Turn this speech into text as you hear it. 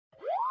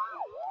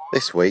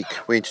This week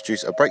we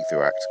introduce a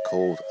breakthrough act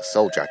called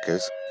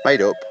Souljackers,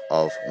 made up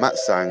of Matt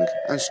Sang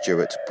and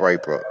Stuart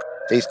Braybrook.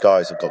 These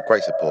guys have got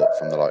great support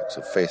from the likes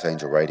of Fierce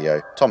Angel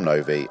Radio, Tom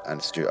Novi and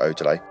Stuart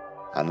Odelay,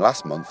 and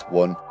last month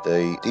won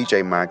the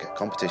DJ Mag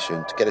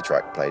competition to get a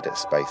track played at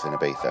Space in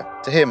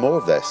Ibiza. To hear more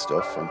of their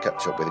stuff and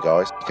catch up with the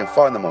guys, you can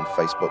find them on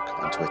Facebook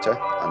and Twitter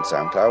and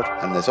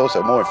SoundCloud, and there's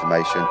also more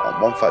information on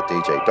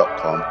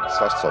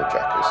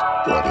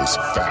onefatdj.com/souljackers. What is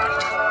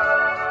fact?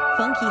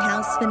 Funky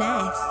house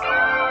finesse.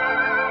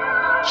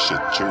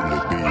 Should truly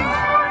be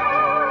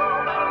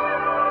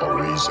a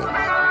reason.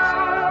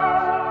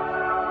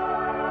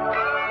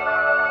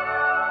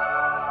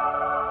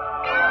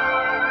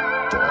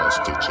 For us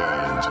to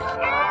change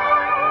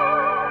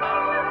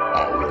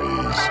our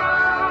ways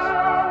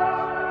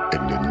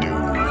in the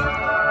new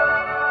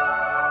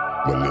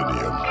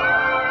millennium.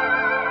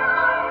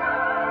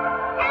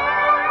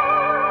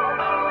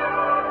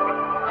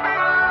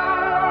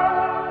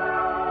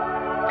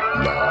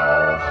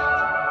 Now,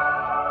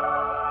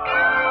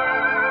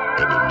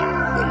 in the new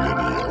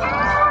millennium,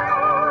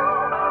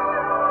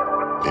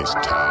 it's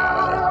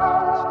time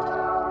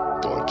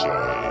for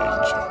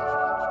change.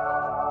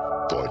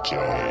 For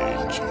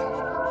change.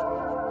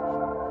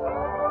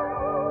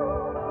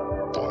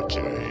 For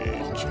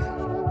change.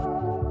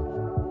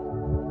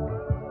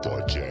 For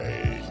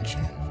change.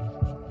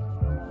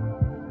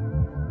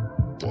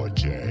 For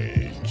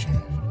change.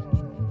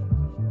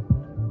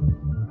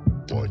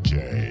 For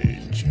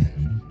change.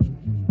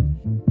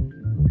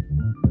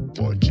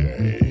 For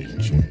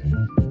change.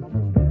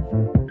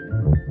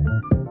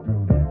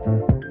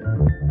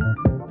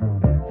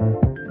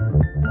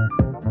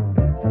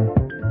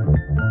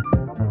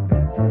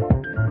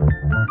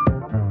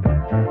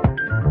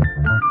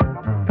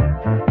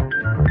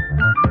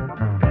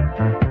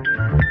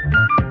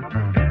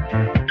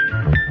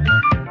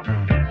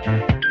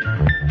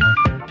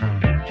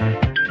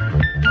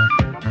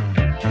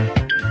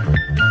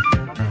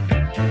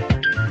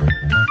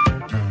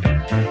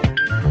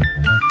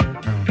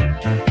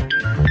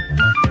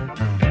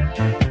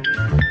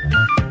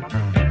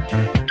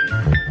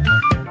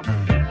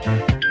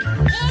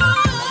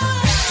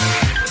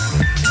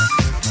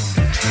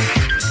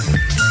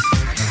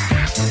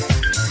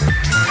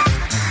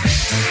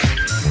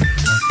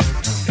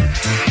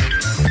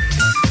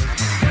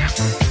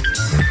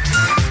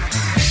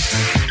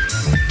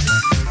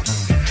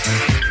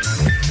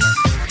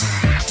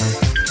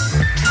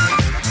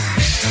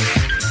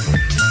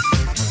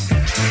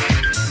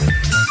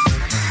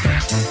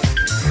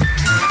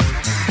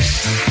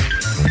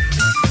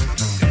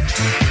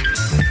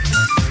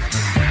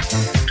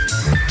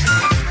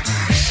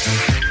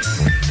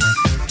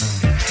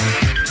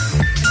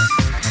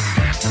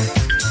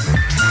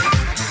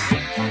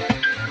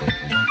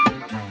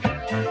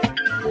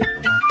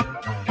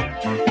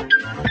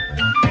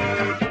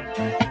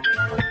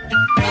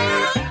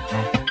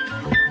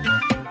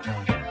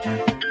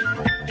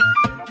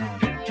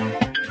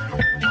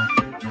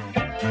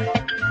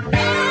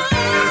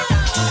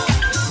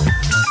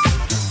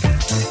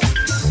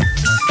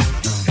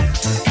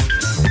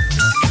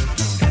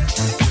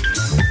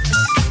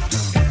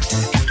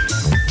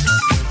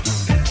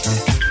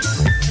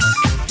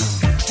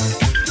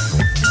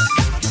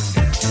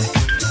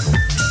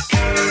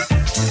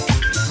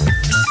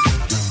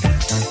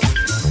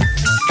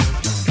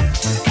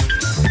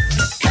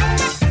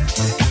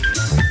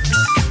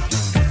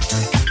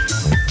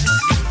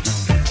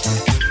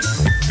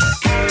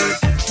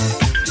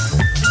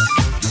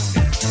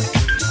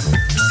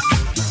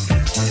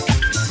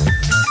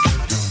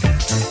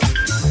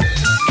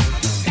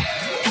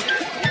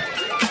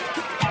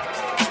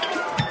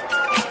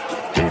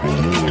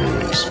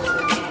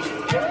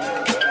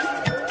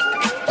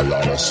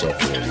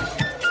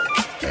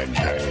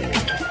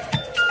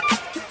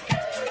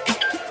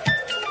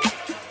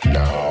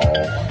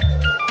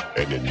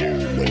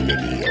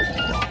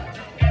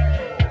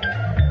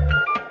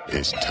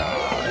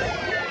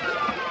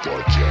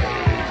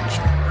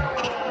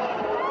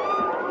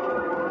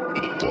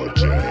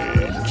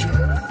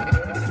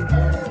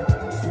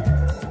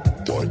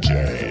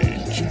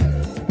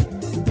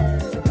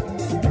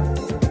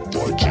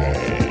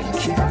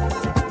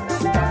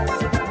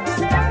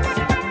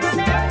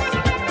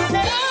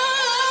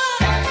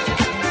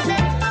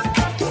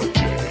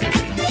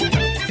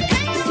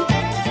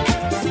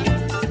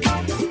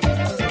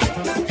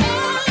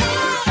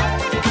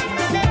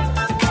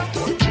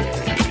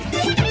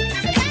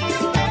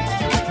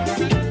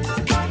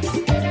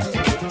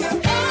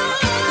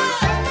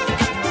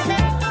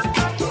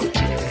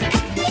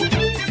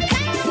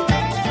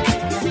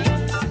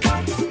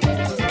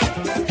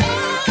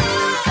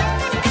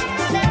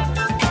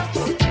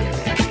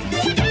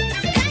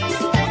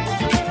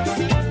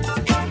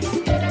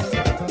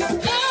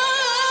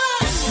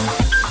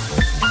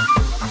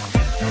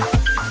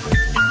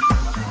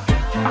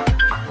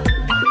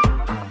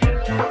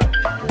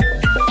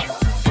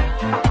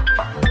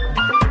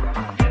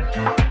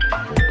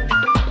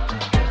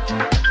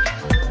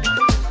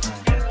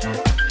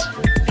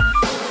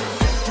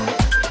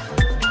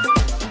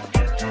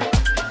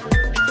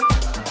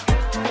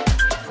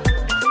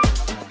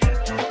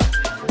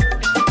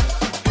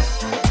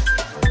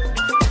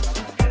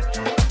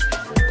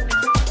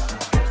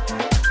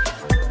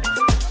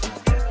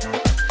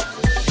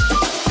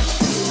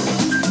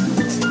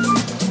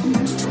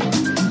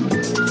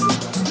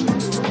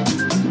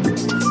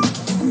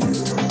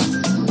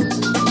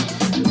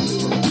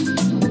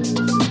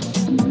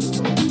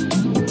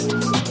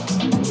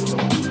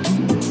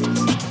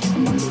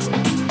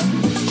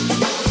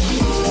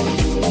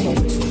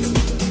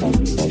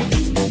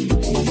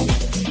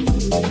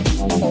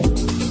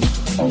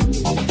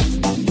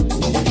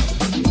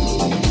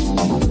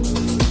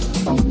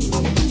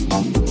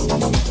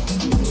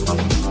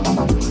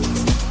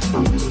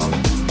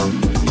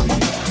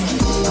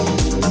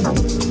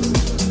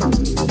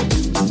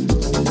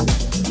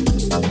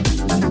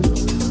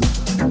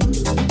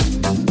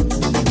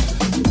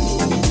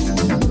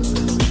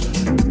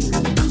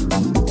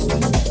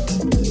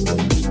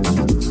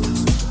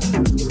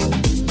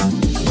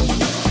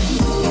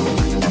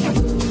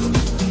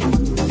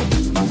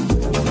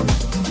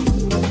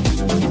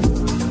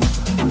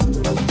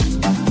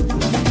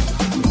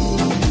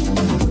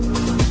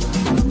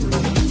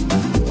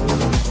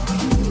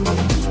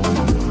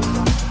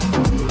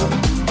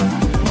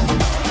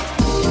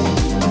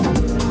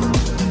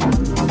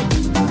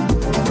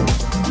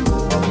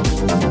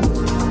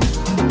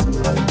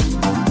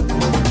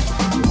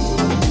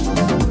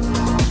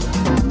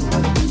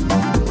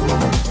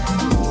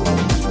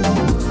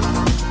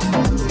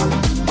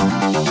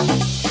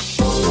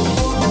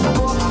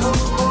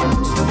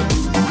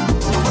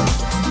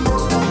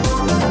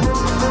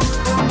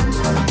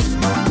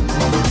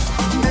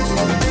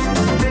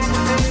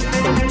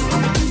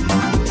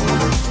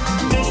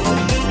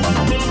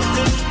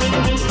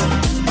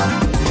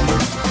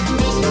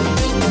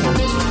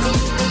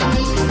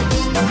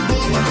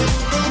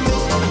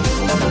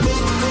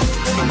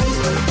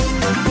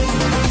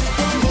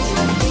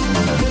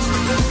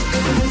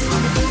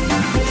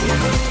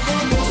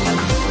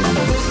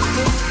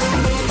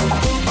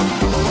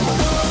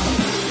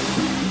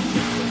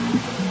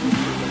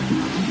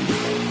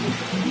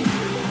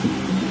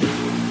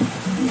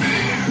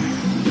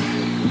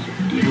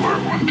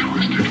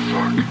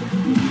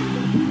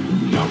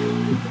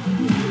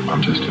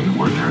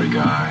 ordinary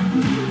guy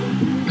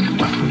with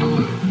nothing to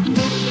lose.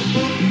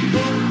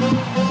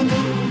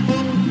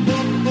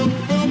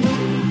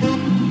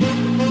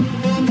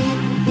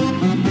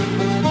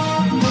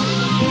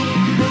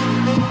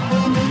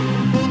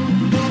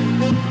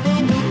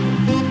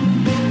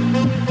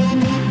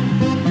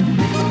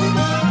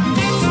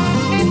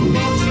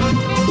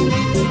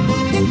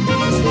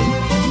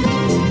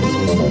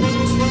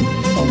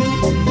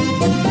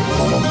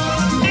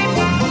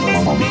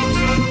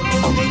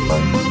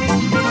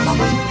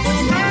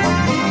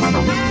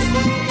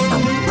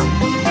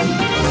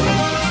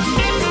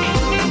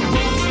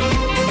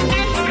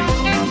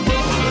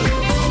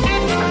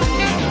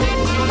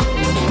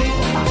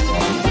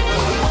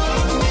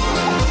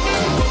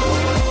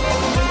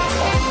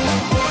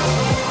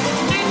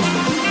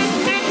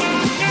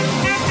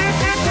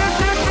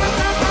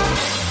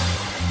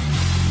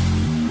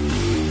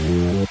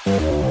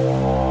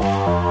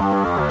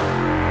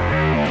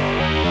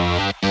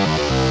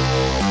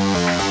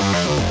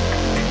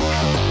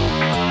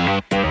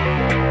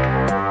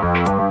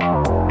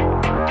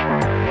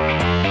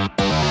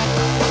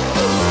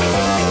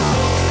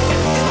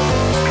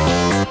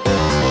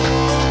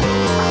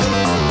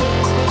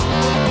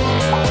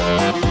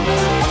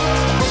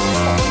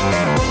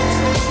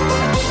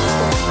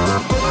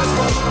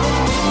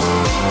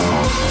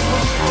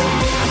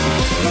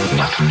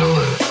 Nothing to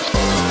lose.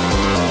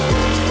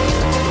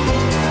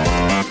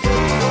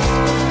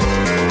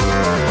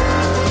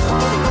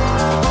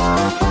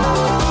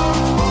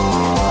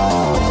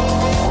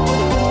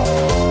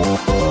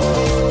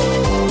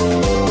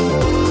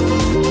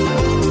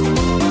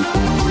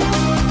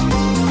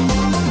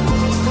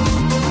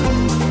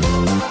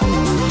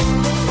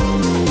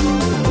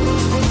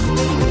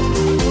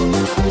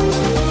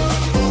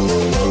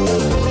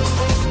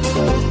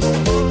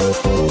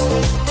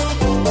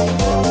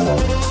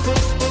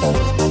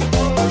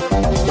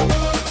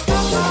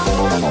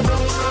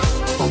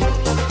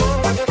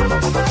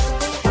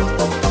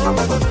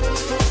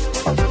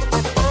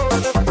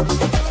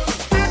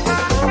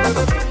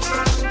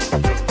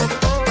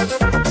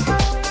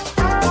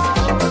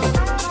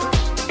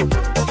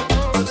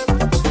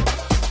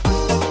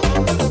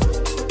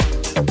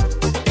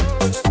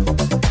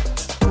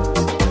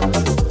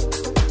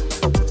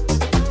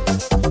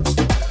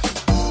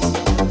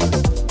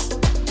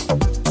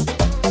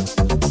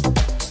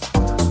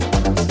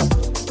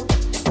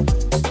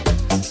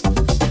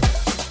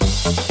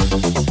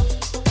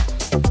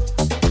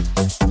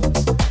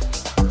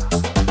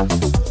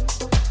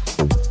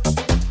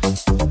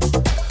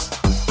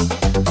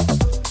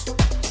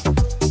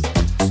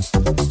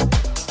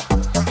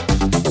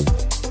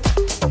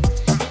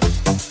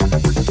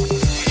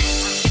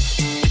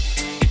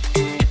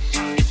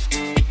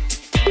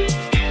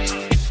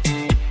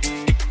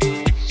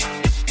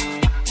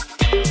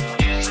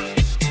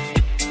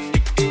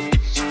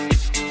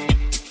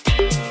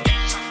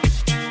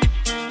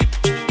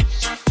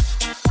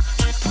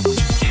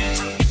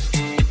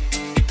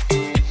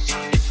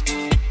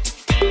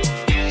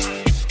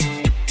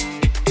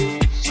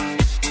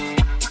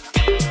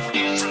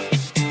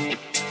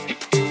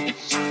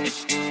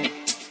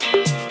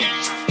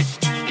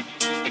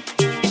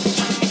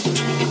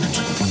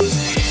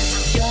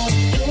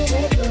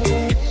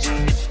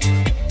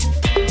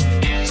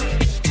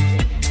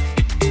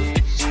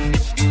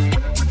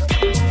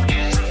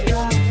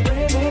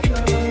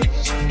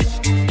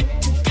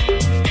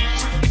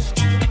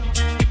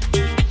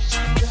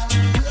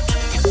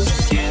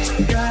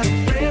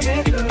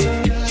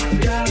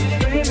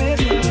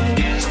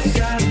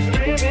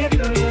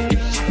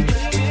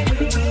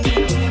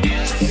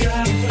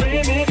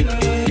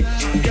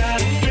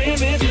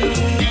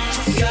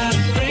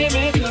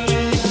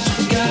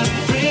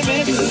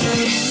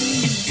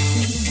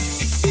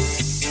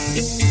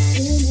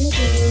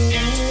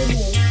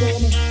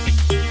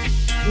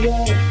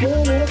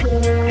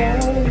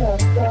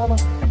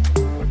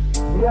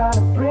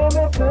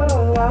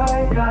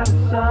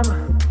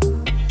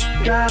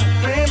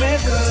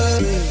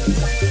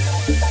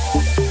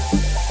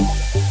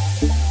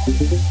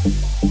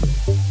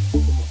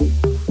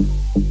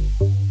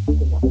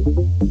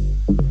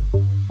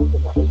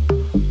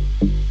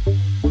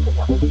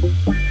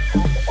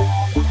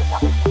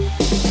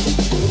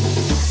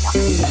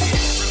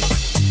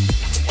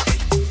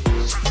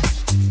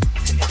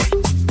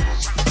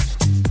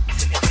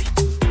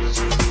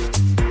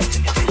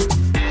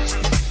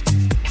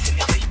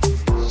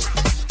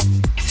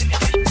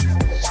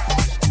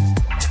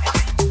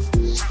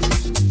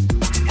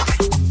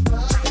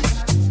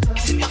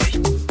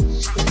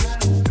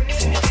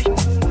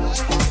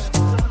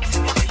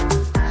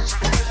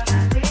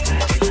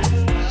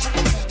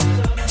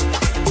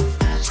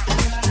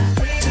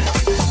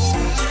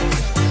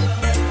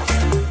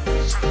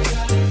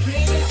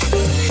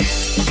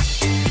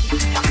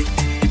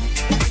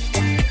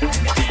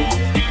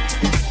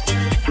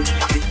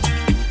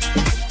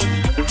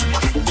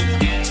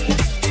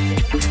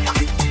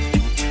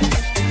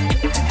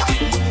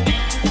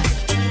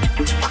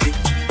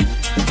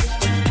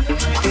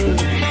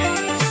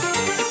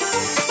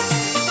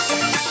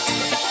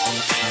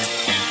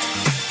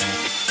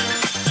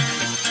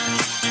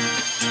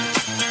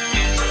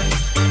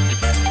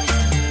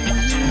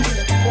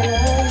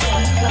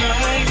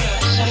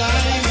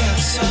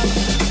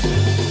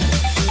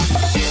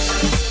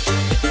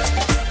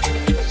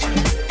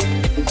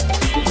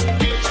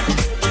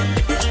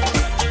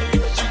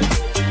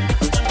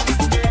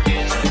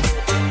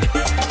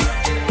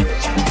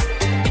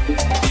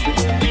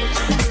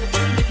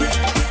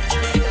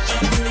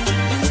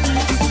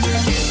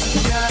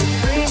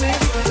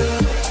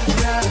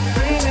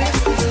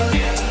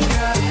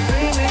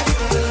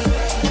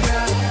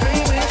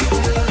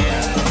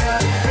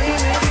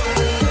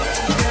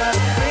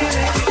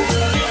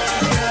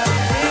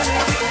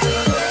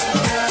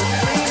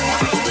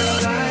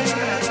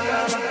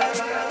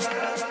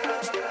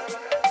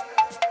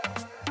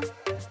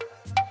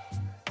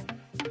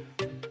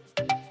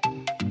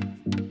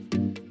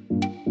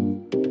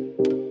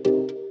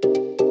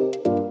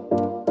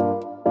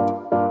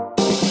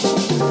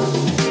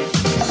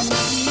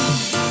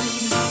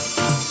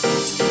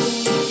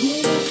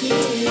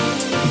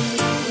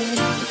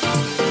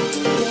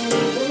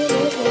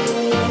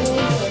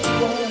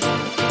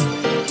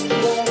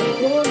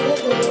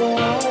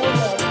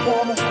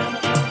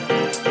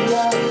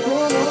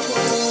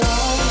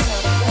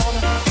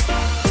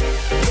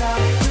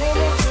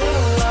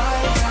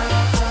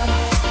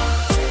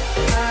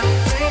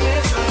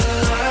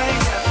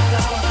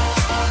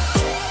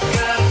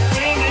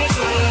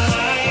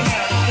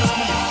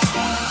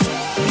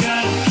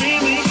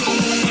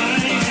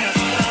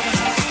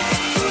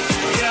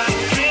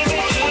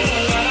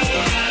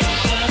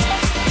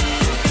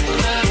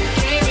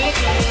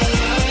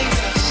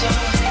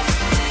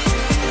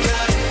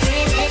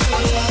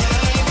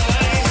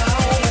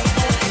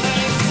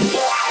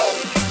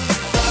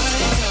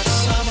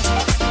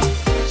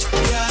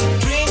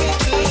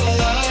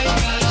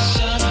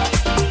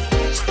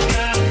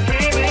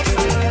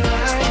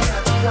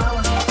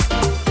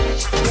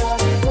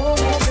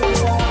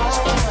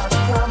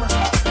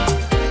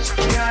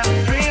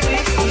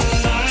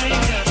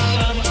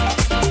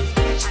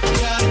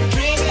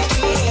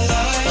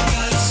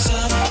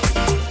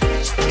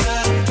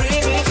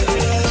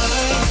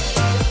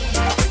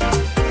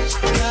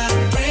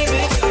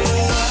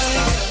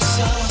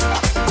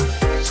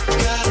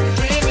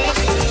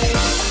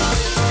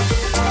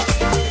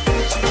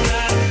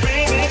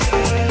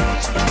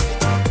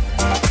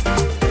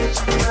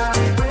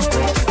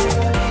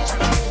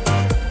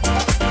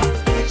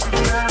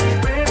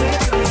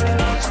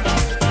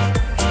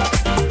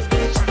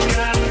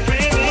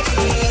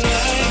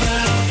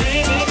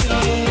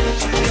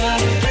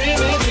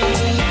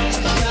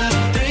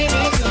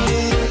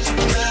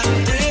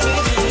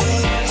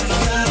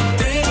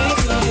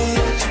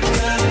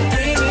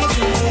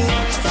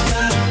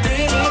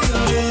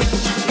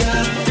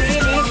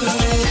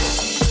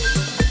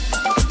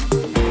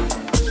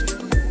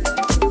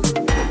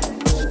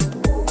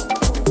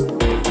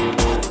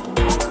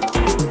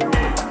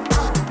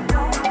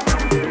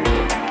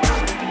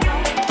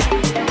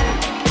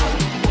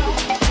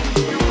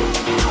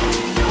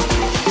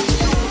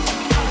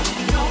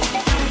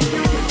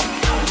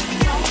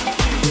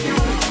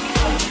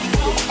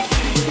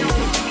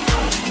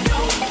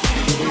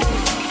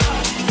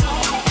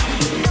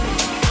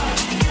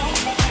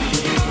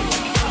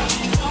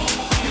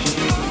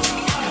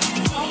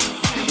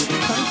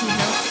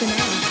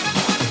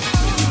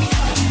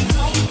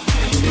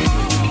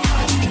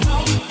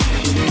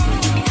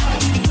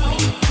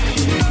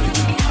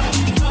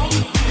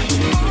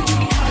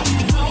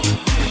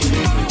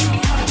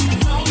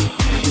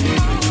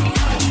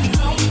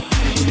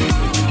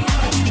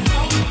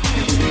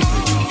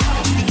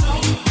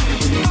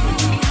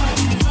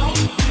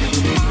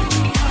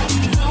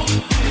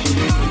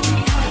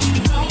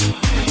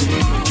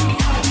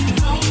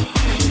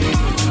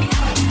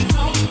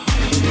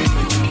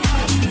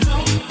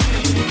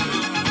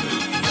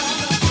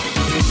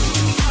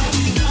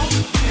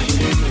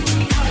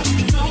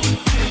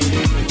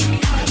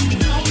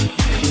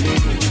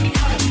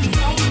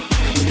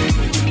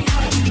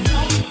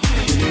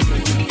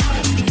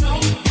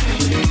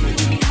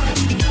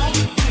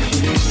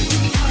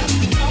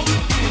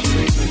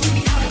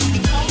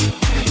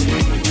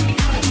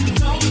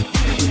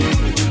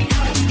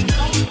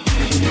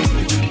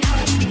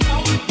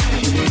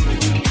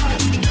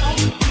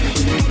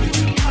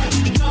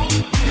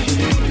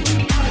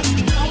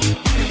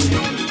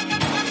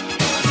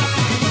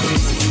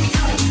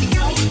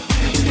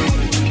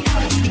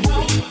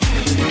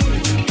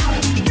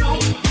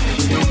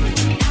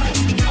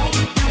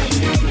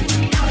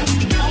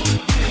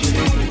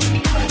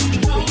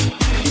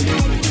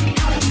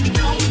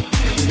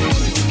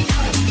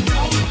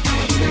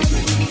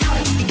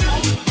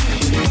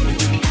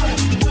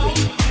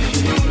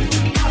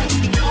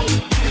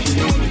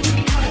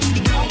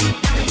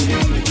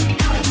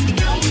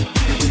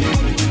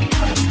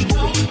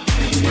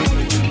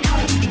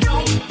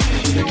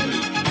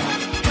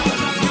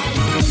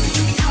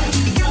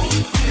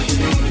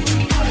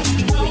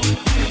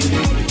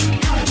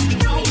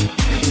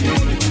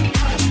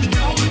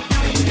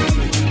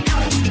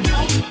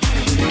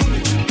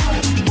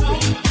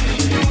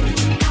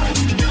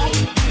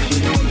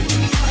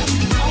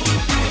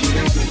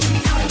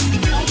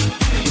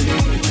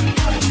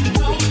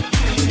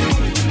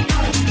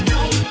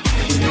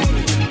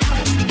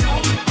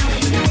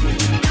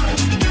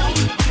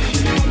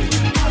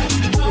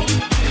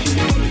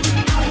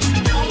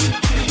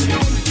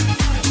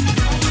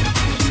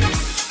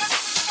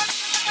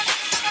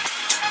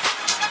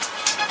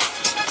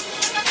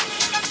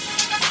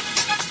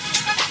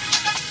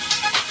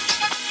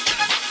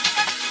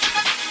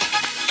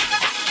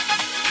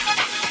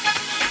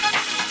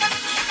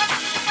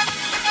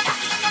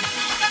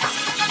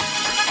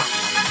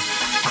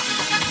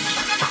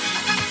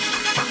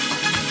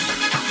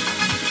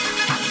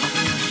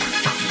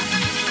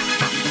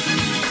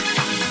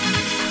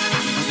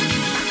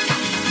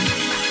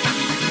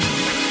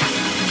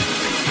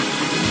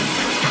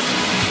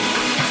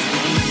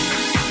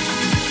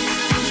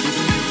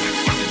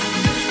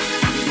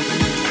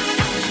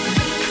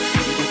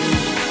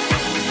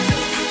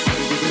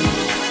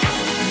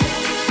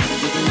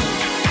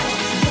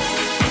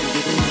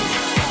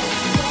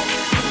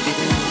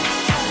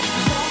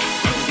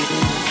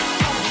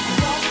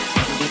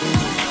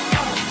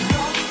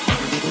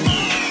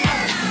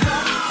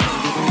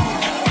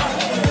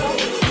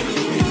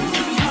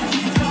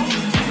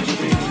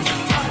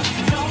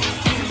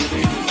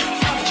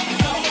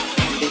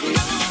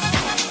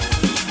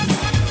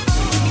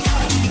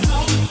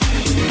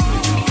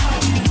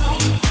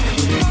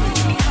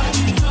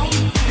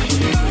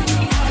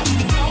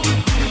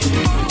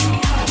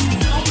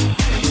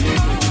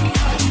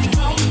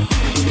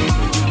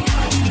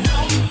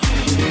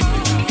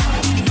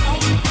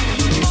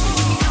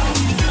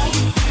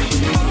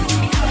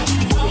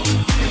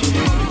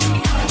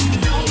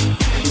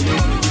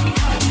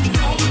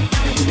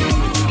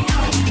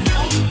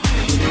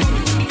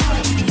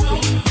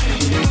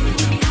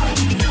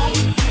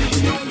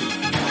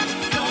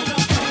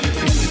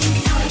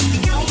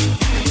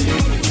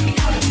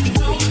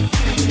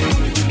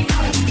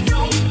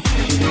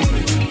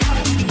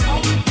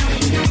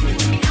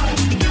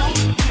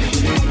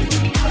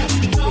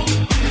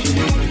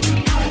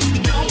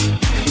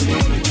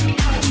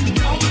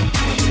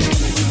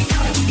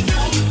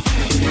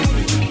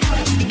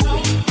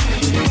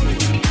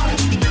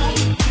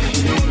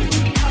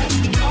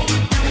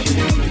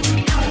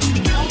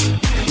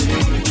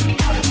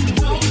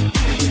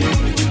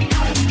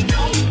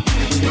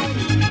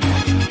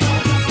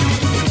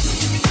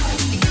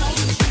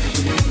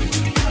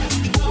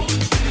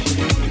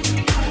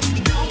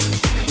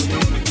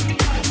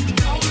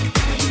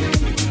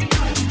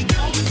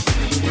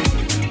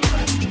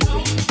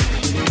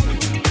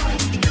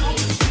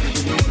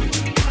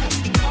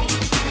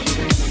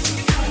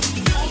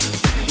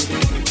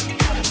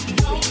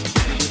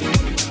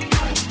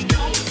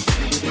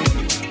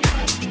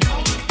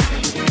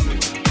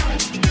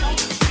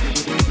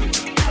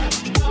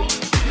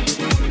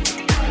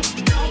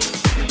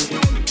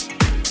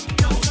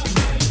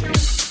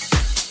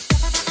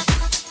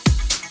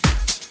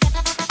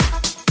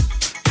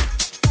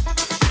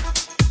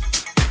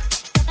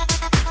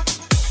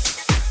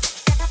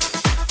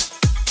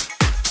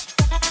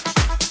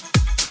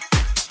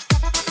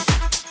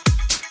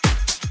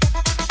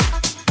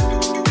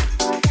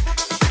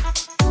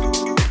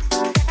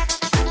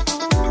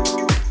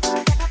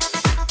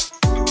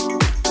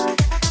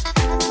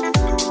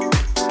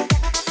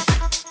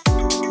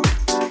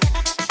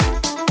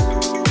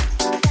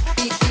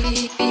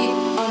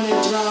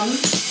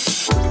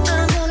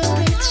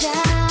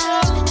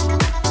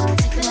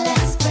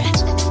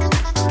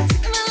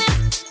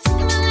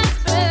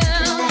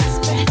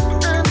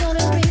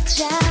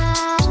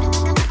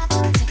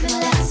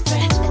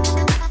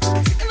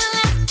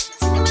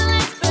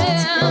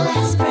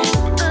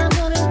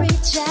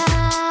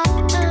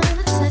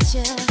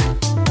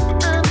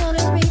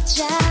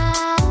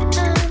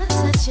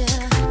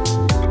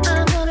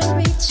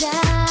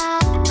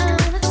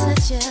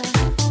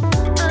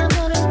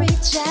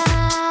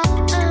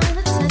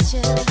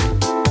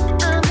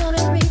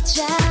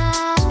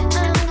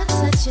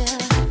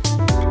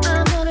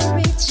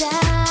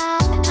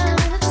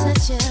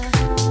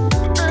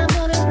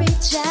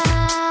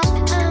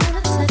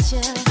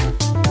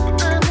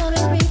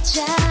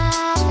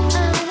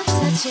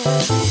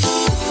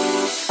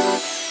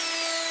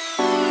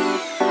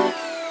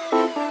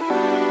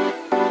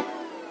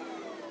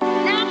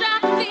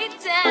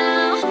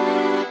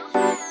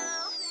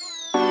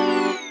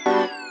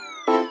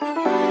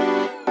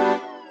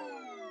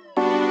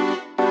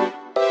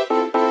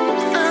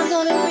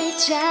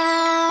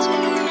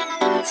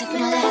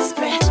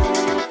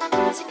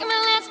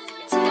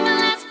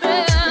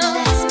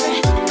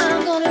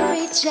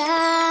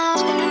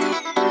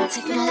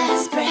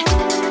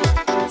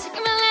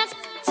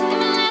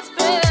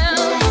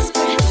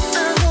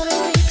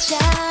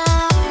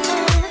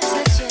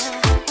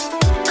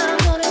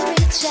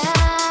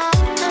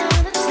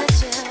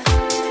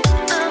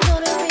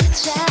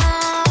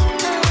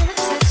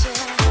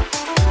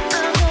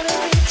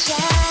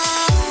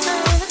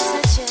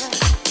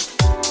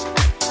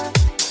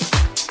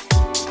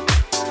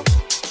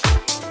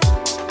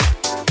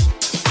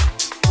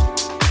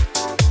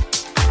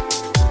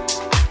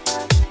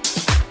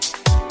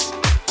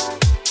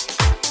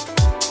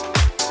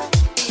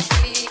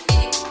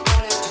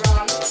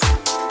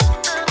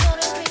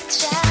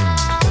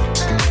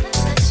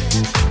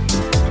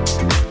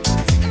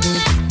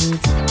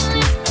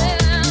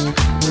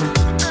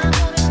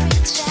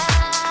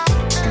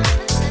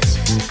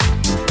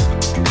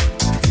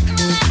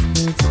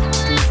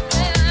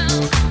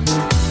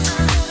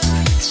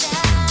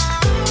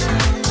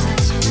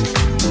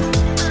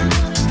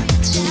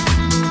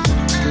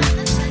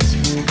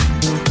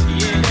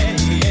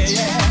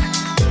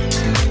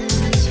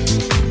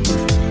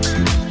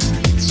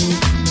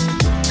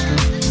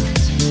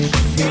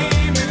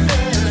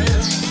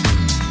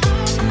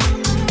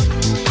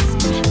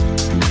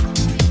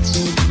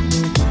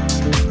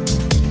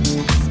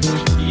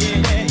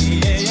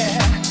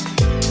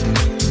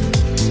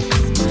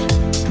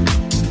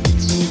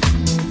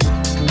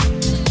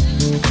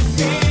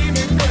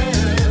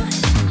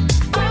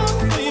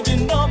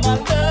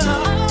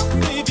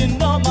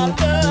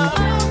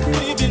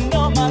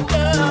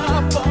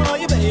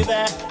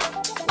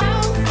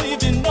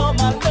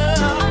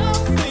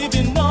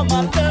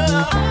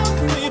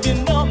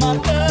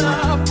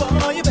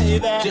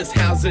 Just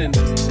housing.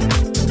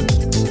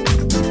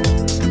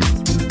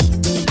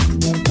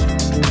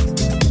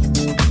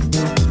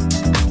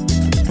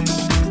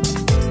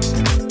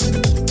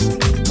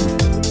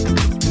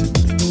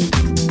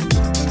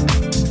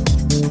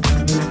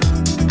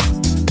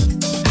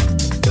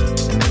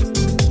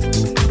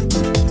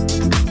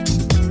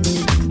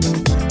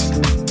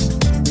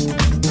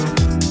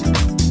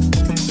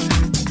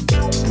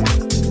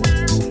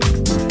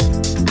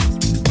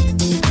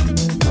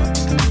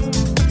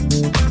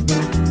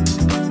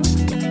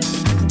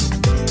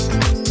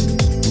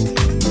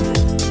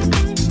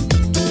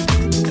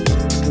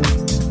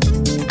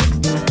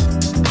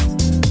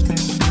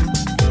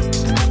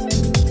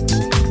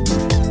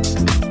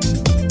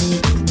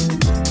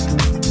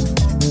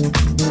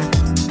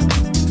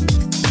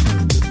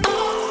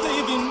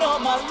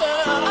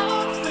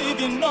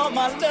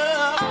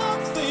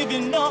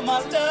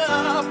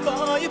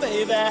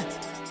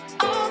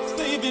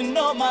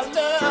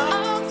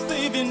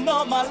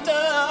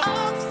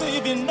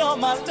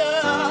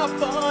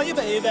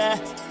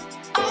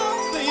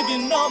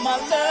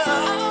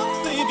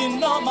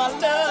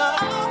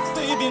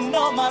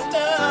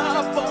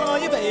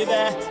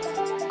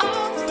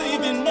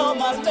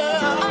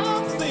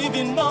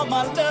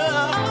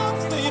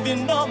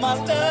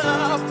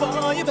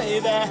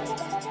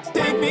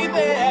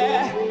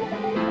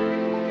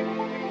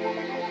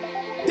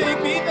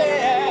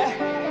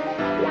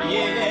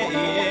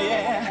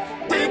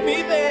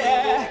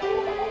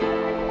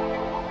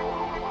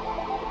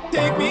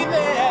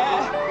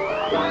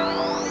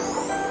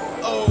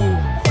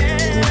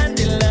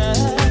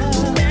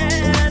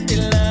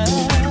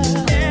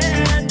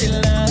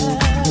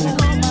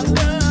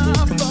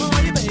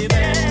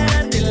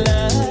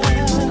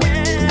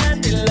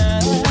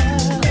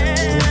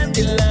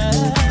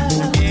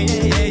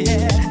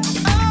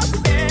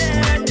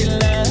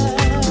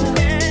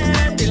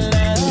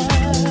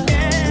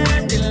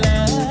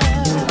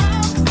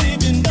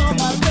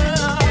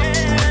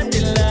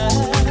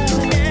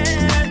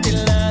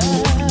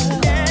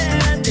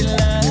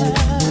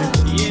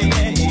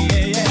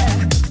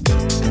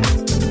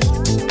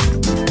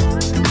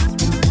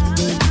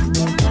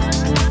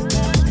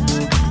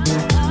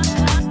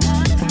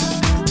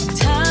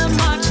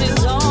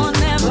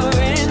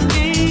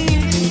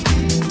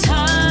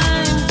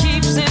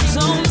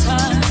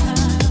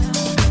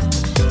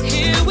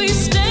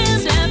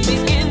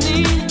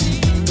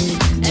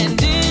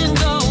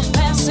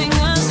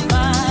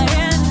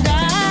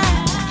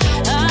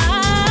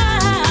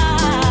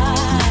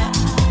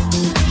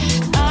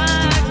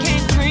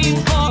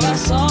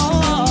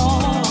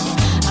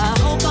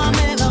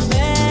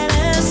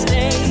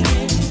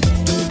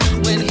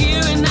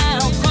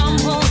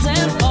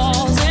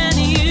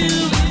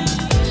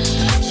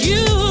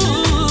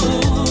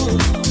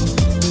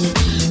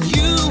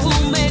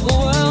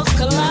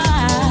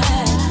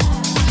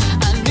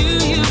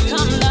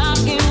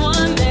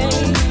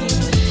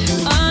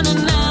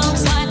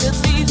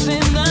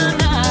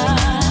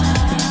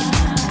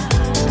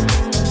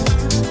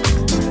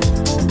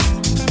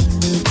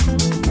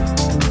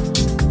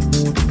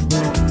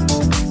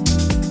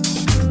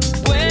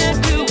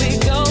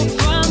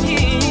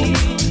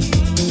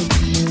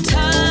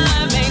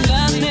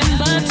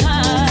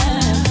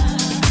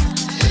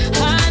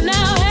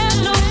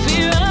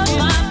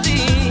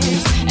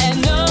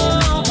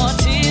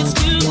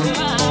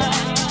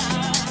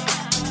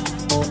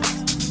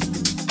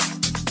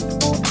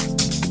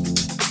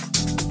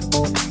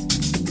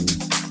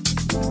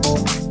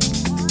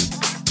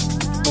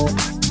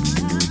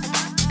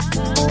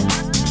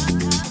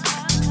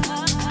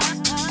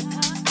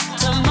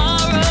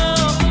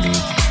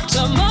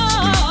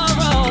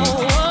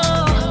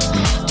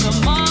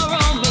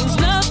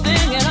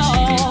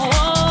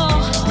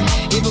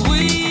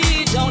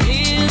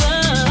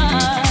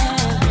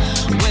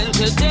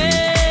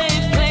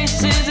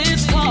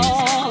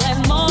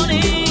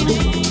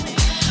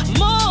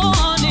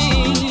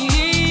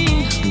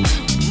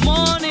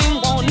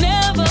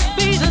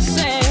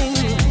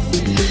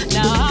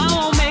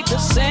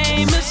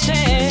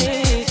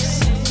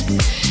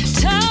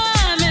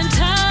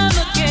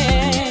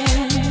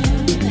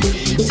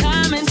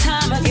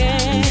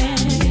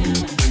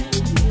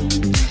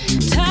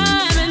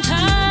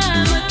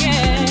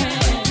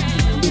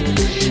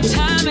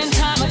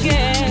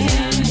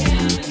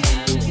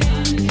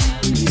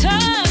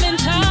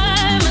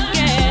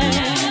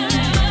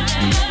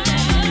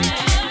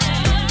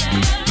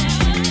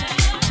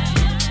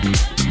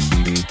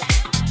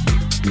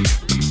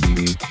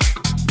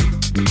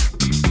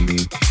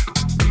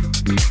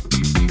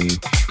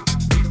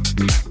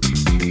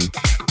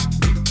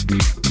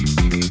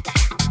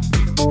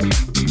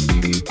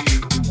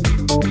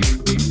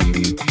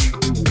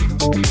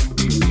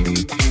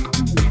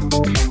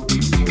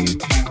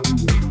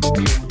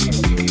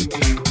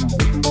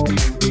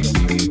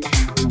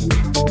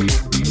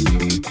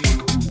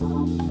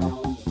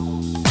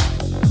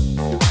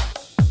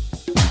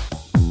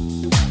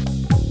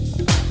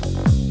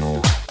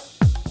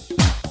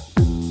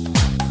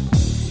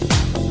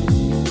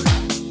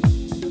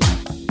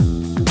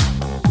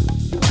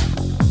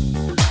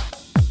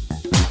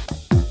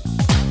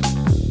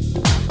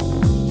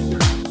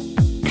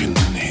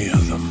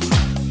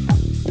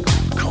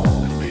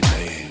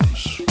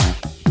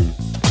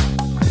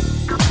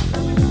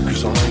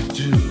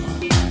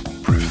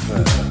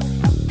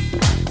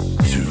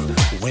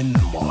 win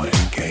my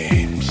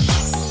games.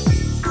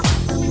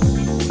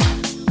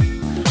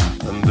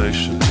 And they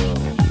should know,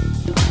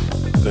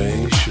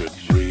 they should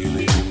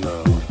really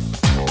know,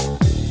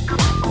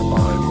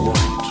 I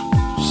won't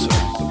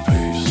set the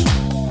pace.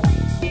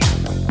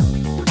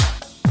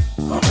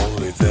 I'm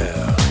only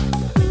there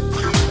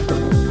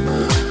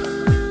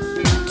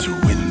to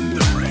win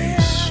the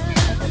race.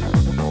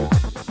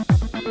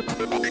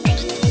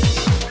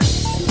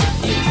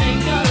 You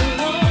take a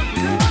look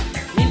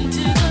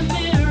into the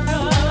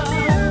mirror,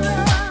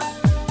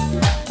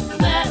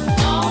 that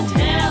won't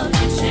help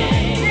you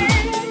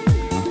change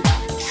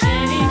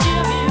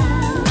your view.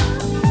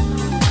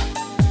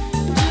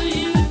 Do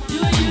you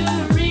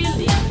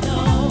really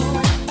know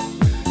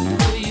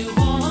who you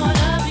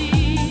wanna be?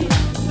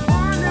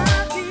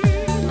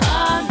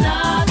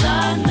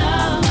 Another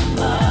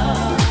number,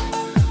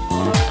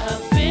 or a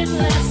bit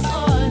less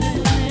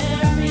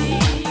ordinary,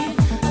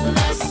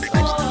 less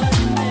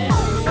ordinary.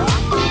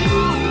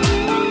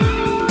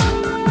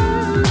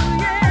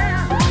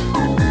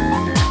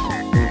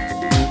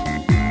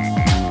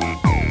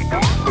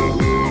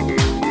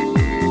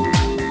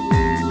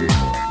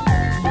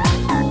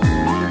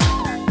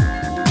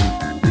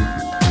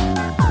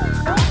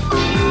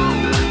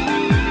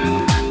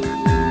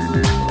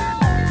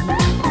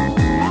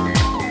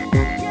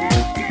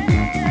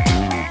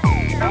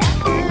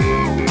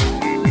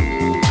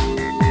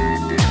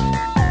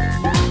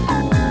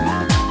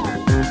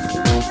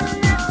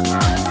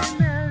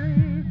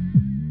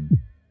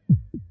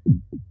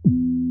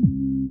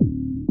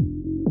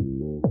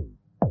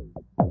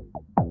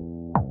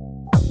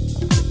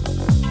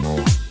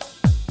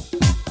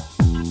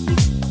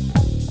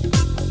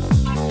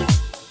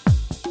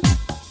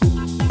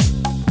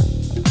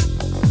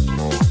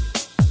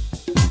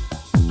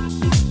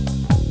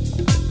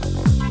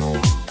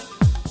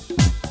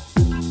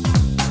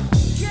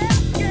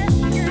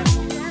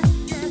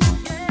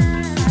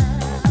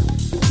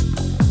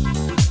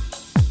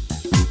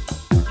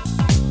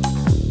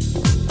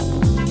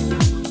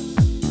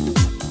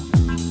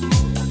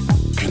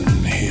 Can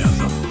hear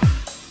them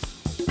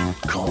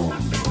call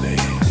me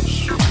names.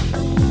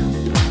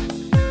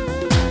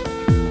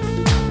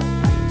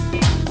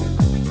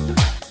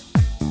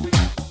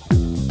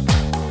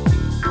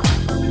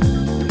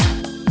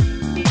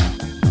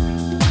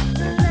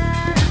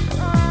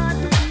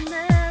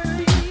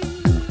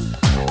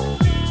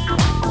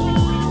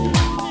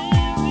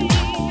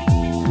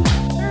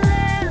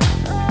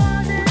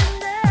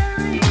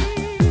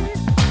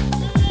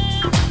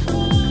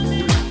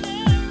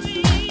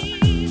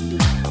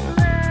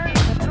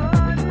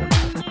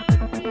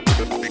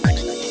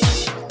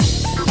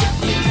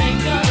 You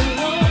take a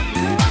look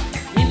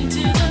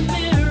into the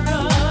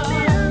mirror,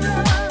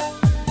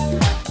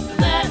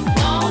 that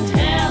won't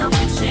help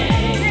you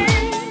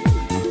change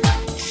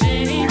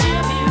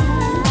your view.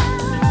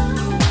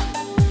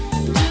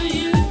 Do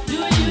you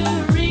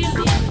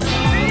really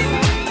know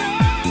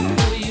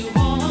who you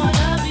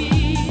wanna be?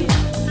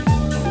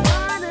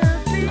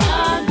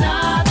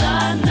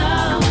 Another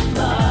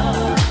number,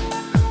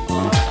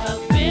 or a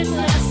bit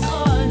less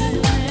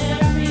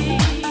ordinary,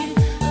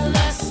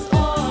 less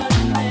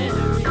ordinary.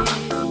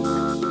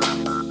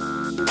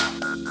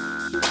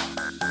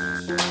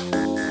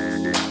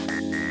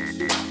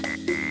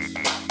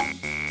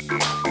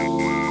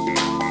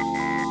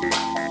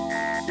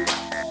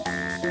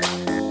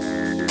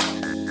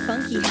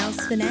 Funky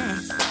House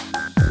Finesse.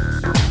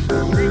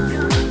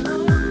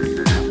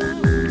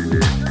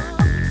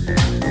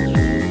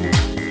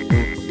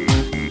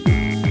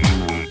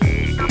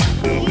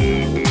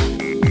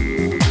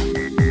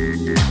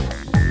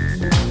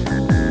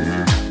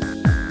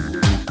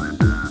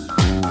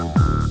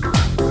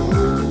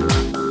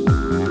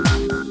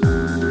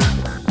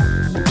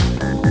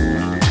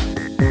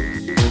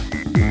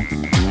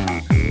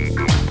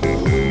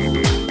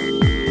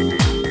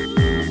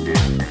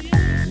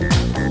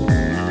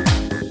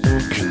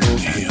 Can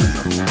hear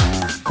them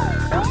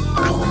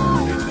call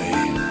me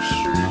names.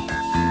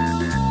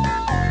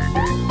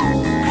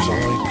 'Cause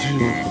I do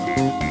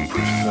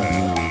prefer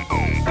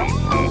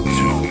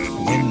to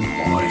win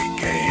my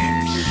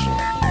games.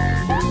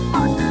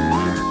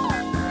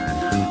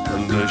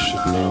 And they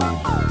should know,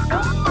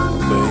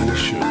 they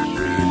should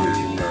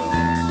really know,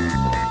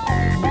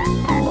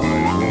 I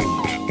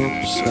won't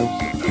set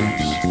the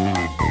pace.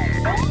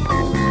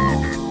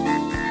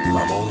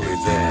 I'm only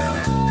there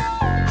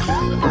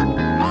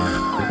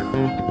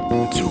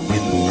to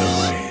win the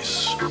race.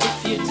 If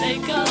you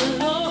take a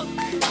look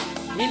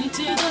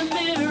into the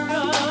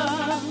mirror,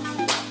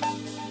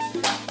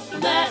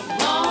 that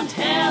won't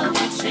help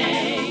you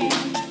change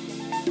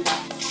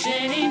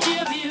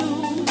your view.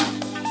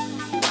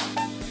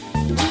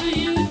 Do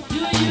you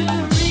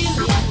really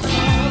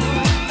know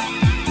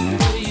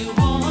who you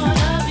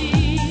wanna be?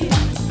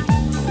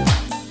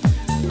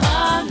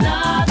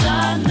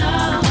 Another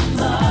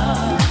number,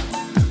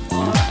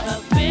 or a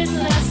bit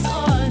less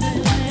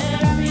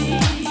ordinary,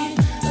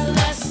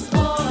 less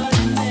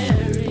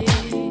ordinary,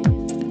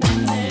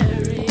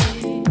 ordinary,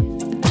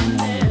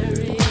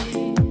 ordinary.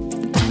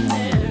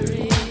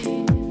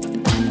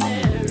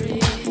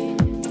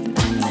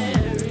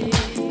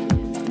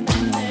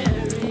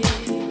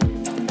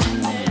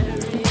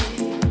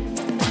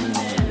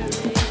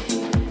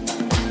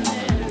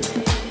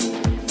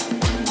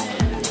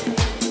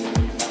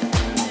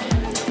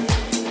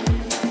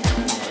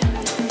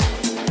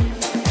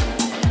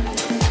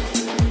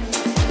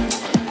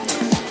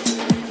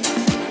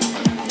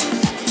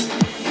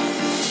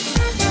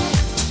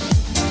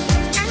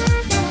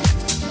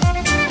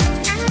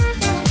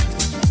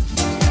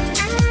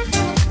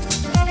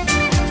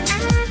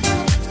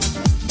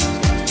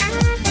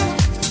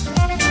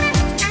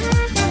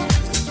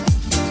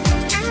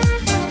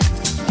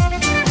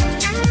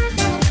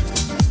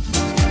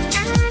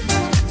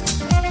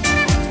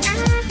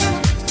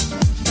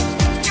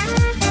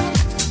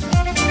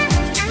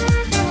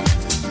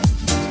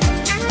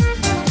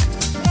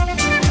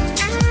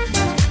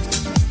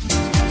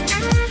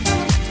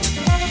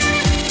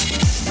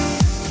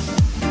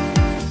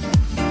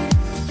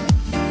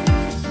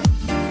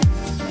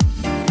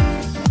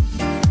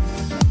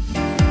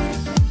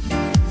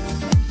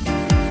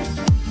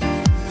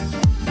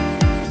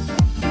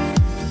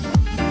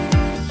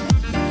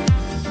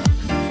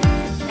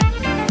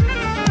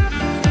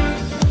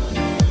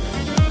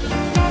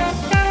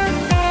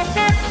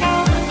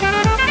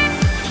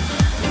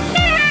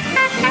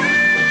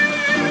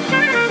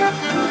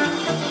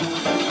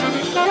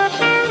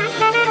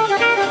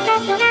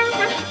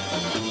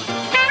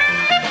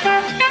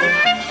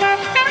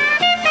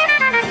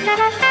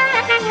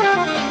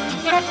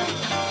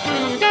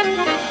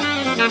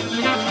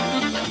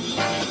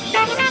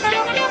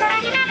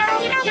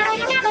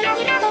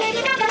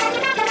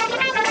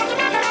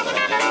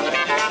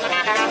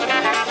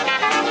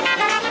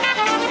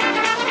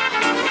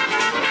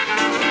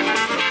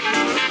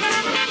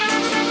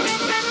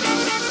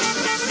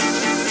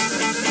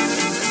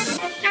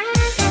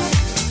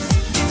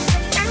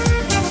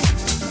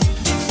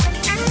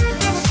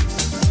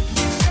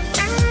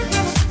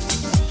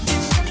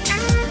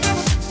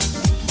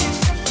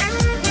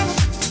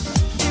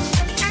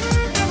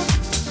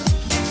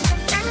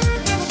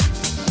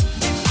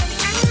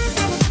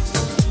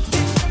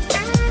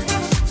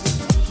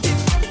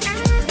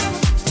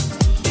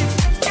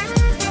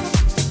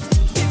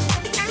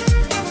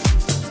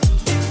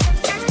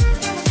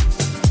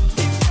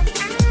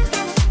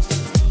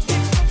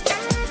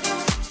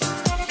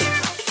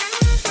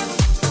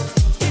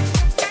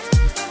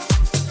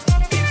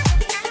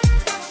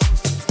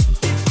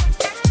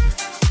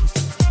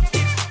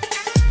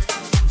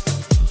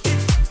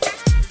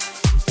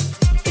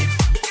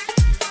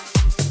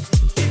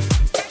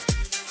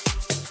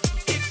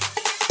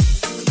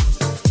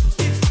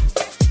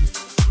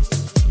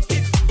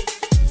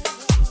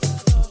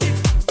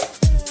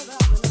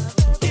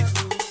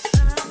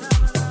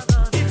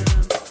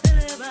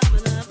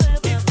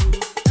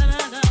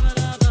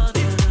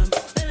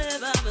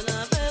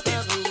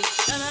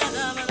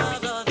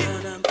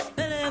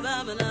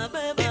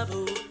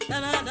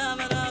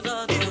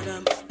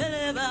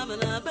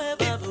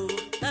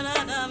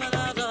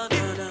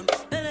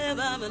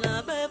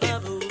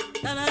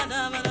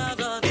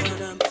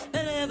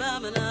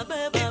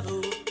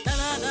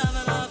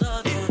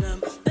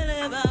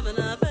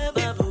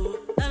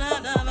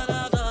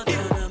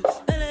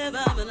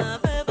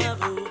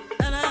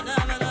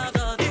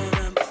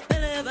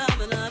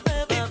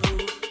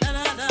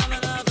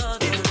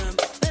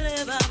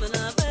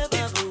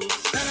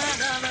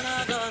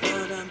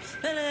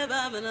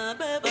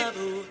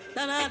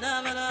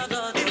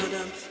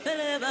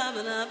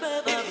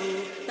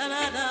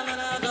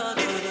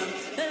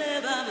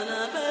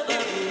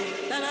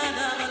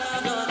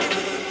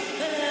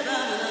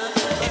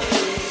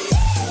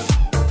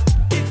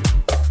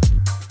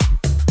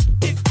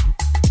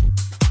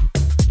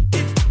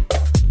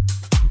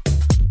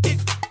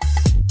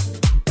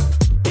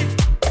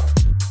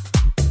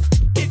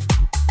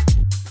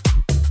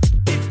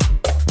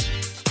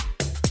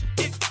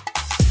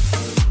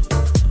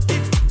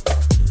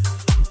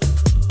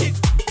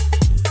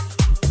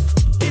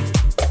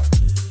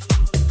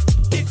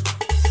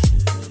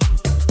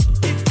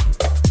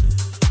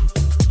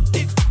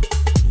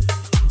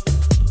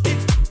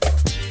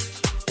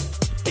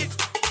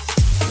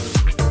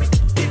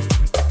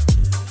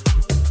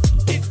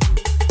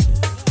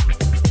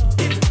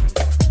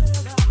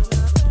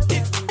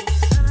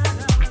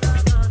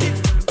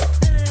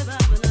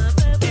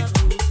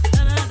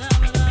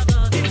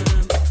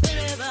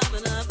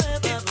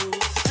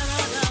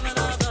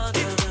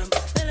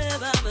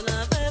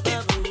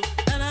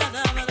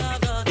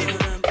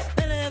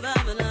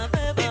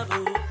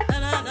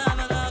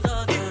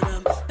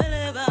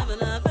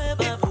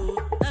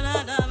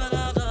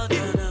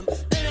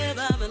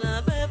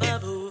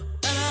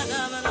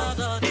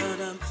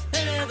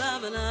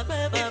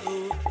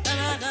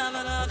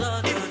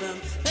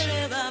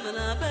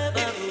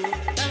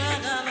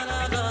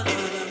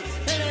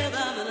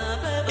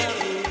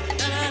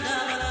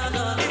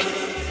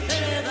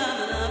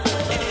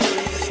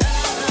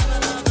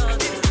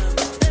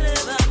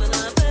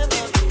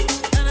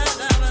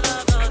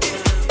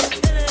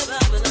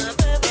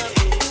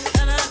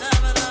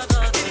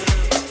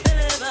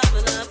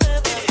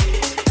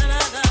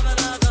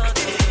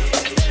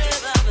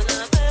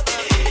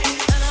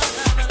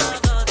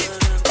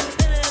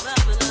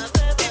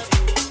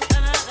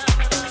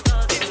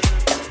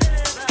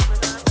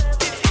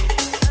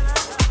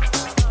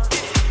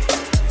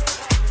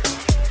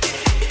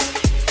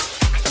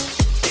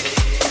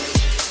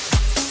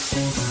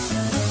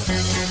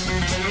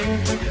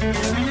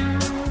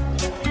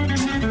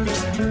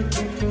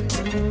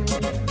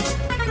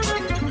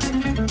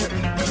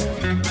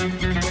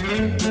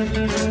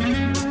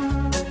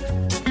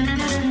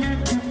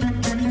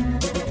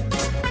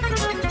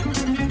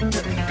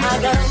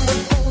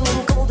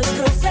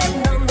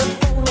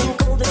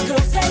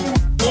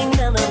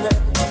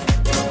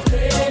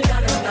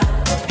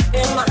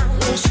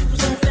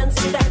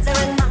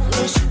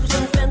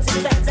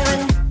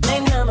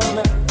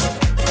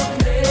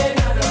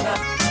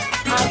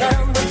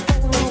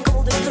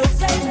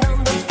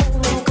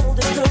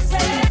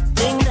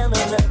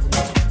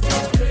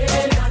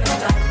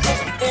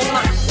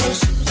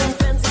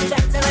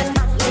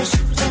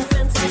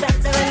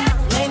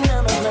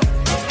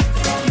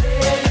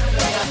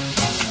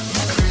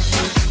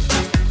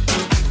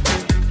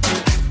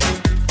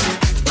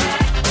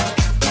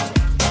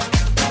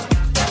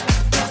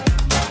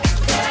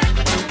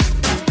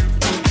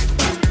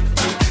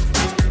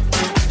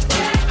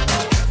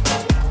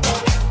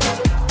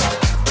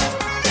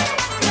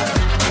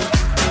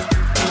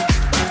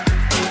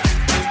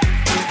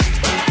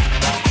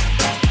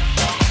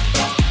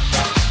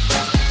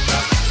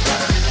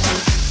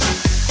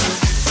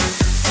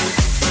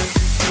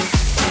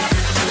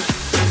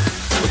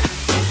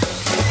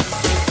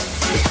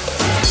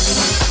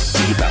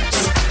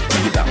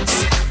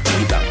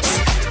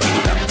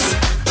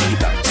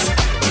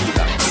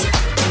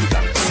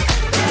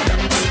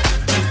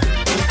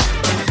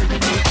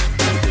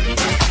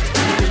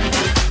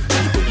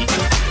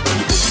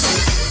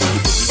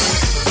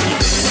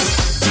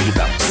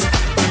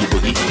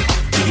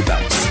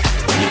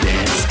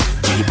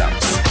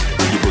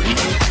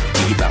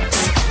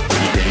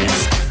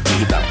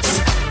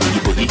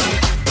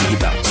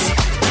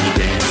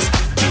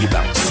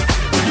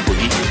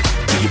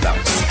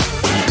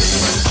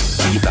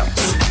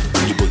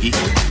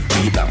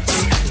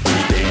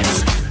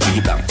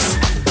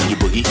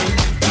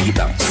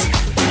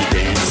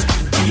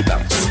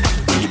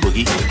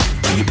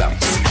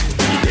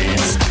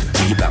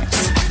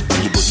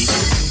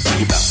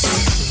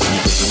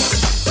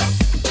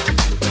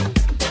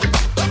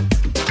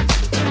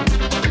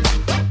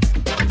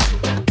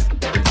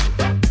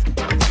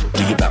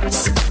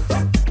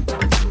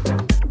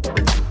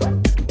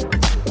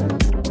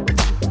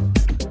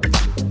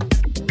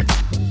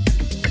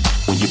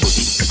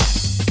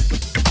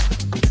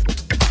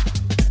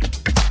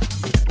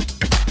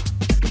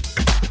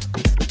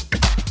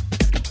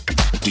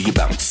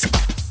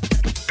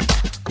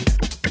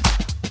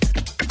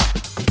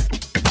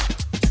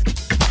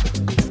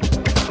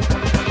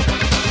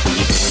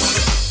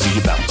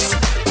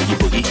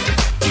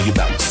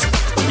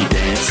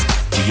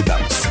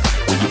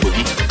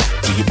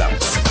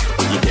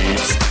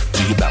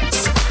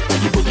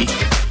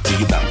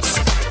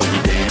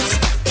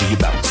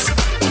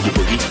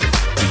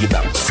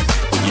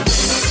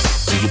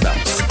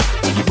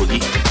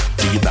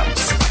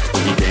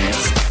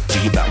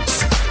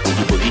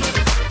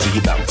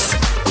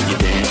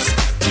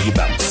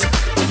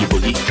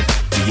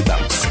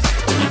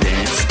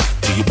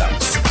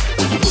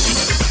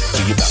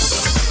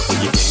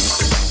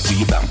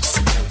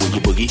 When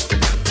you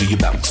boogie, do you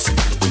bounce?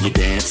 When you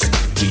dance,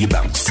 do you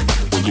bounce?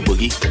 When you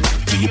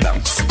boogie, do you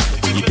bounce?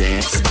 When you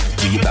dance,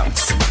 do you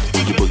bounce?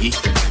 When you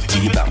boogie,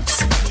 do you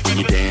bounce? When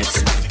you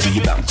dance, do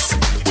you bounce?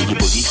 When you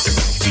boogie,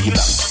 do you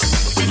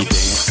bounce? When you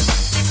dance.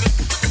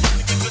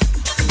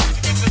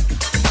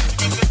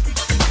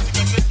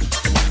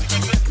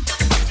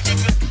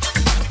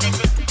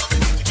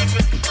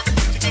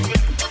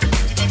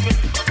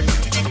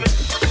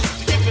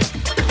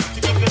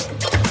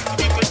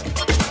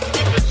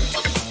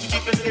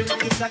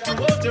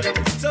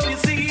 So you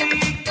see,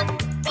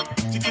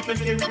 to keep it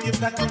here, you've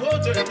got to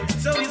water it.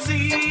 So you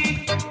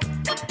see,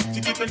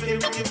 to keep it here,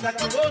 you've got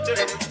to water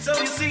it. So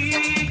you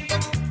see,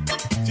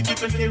 to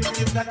keep it here,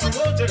 you've got to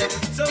water it.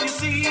 So you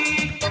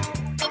see,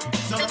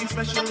 something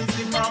special is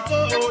in my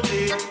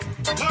body.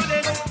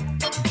 Body.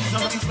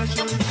 Something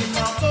special is in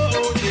my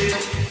body.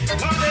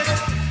 Body.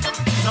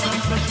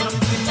 Something special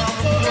is in my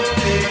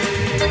body.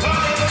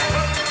 Body.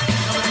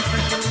 Something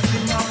special is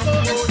in my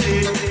body.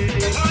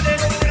 Body.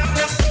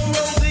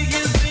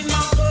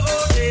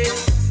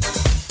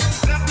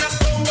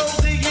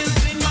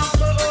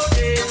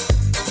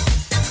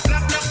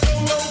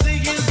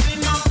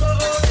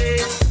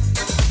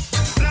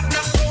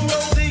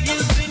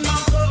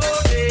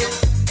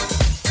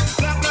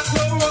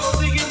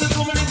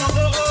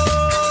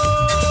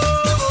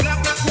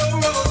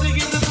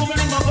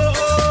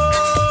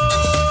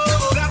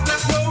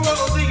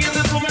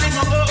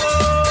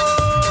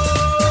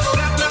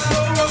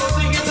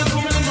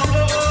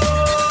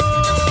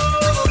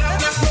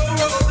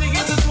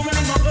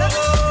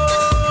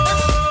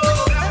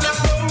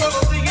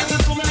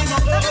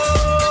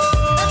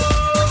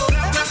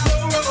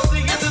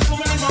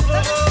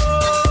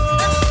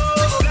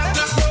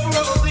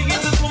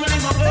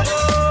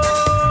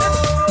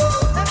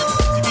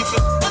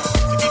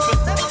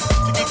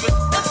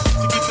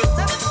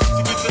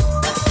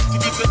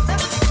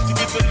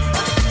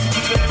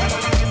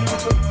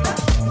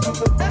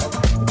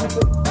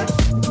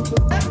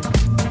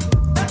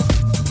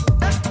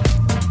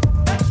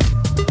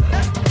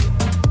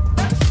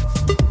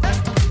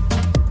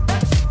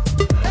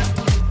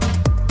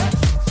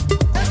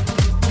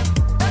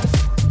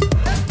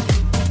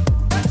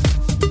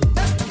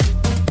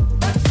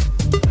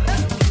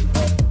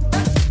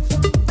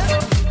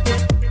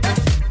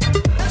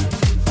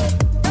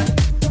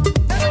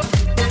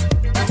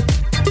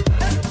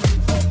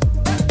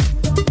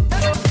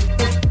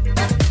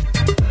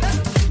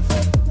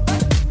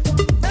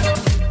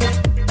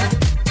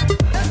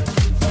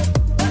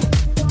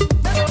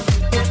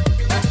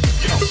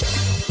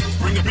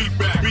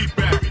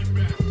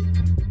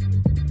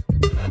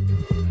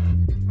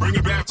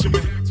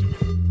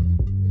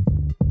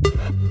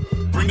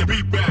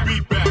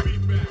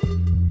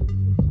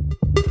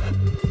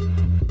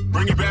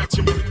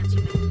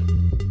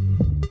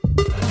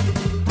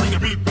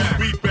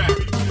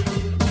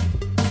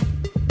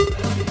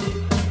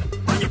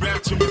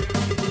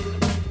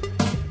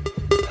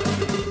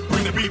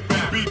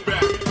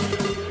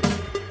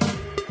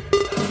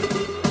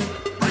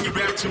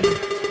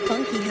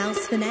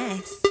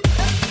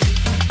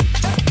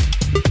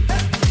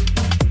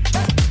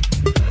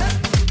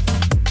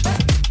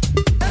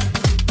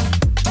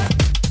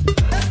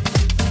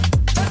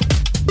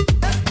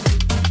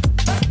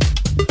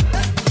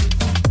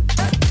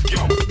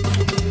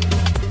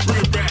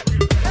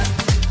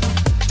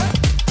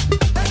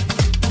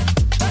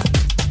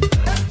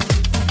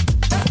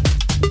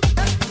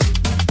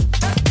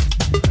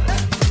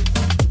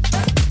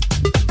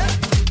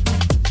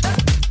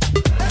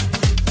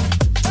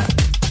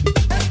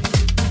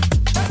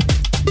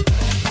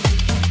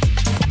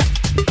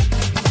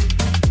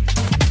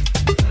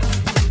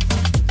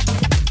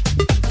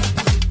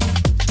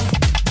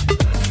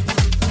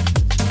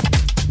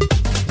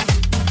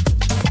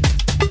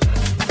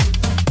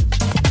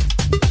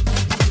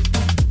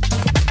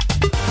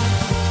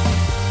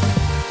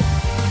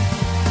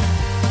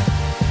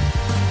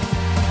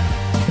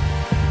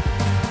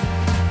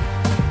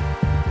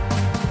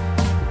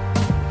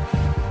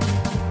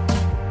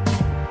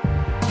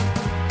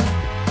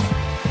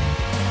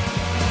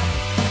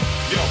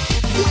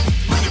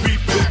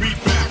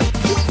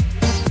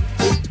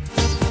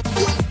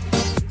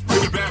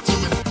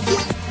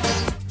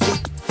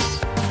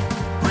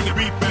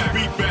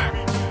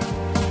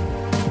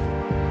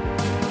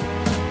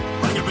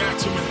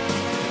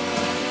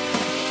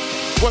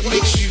 What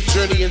makes you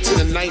journey into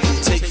the night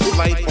and take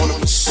flight on a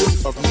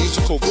pursuit of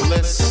musical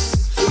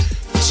bliss?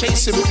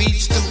 Chasing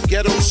beats through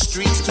ghetto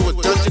streets to a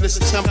dungeonous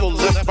temple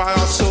left by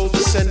our soul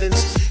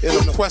descendants in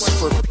a quest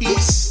for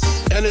peace,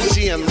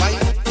 energy, and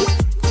light.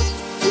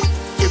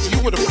 If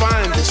you were to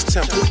find this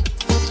temple,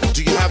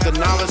 do you have the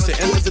knowledge to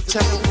enter the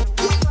temple?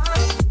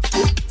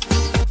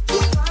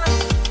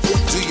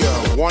 Do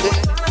you want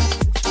it?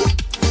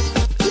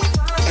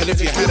 And if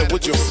you had it,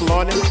 would you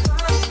flaunt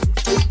it?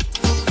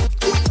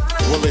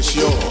 Well, it's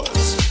yours.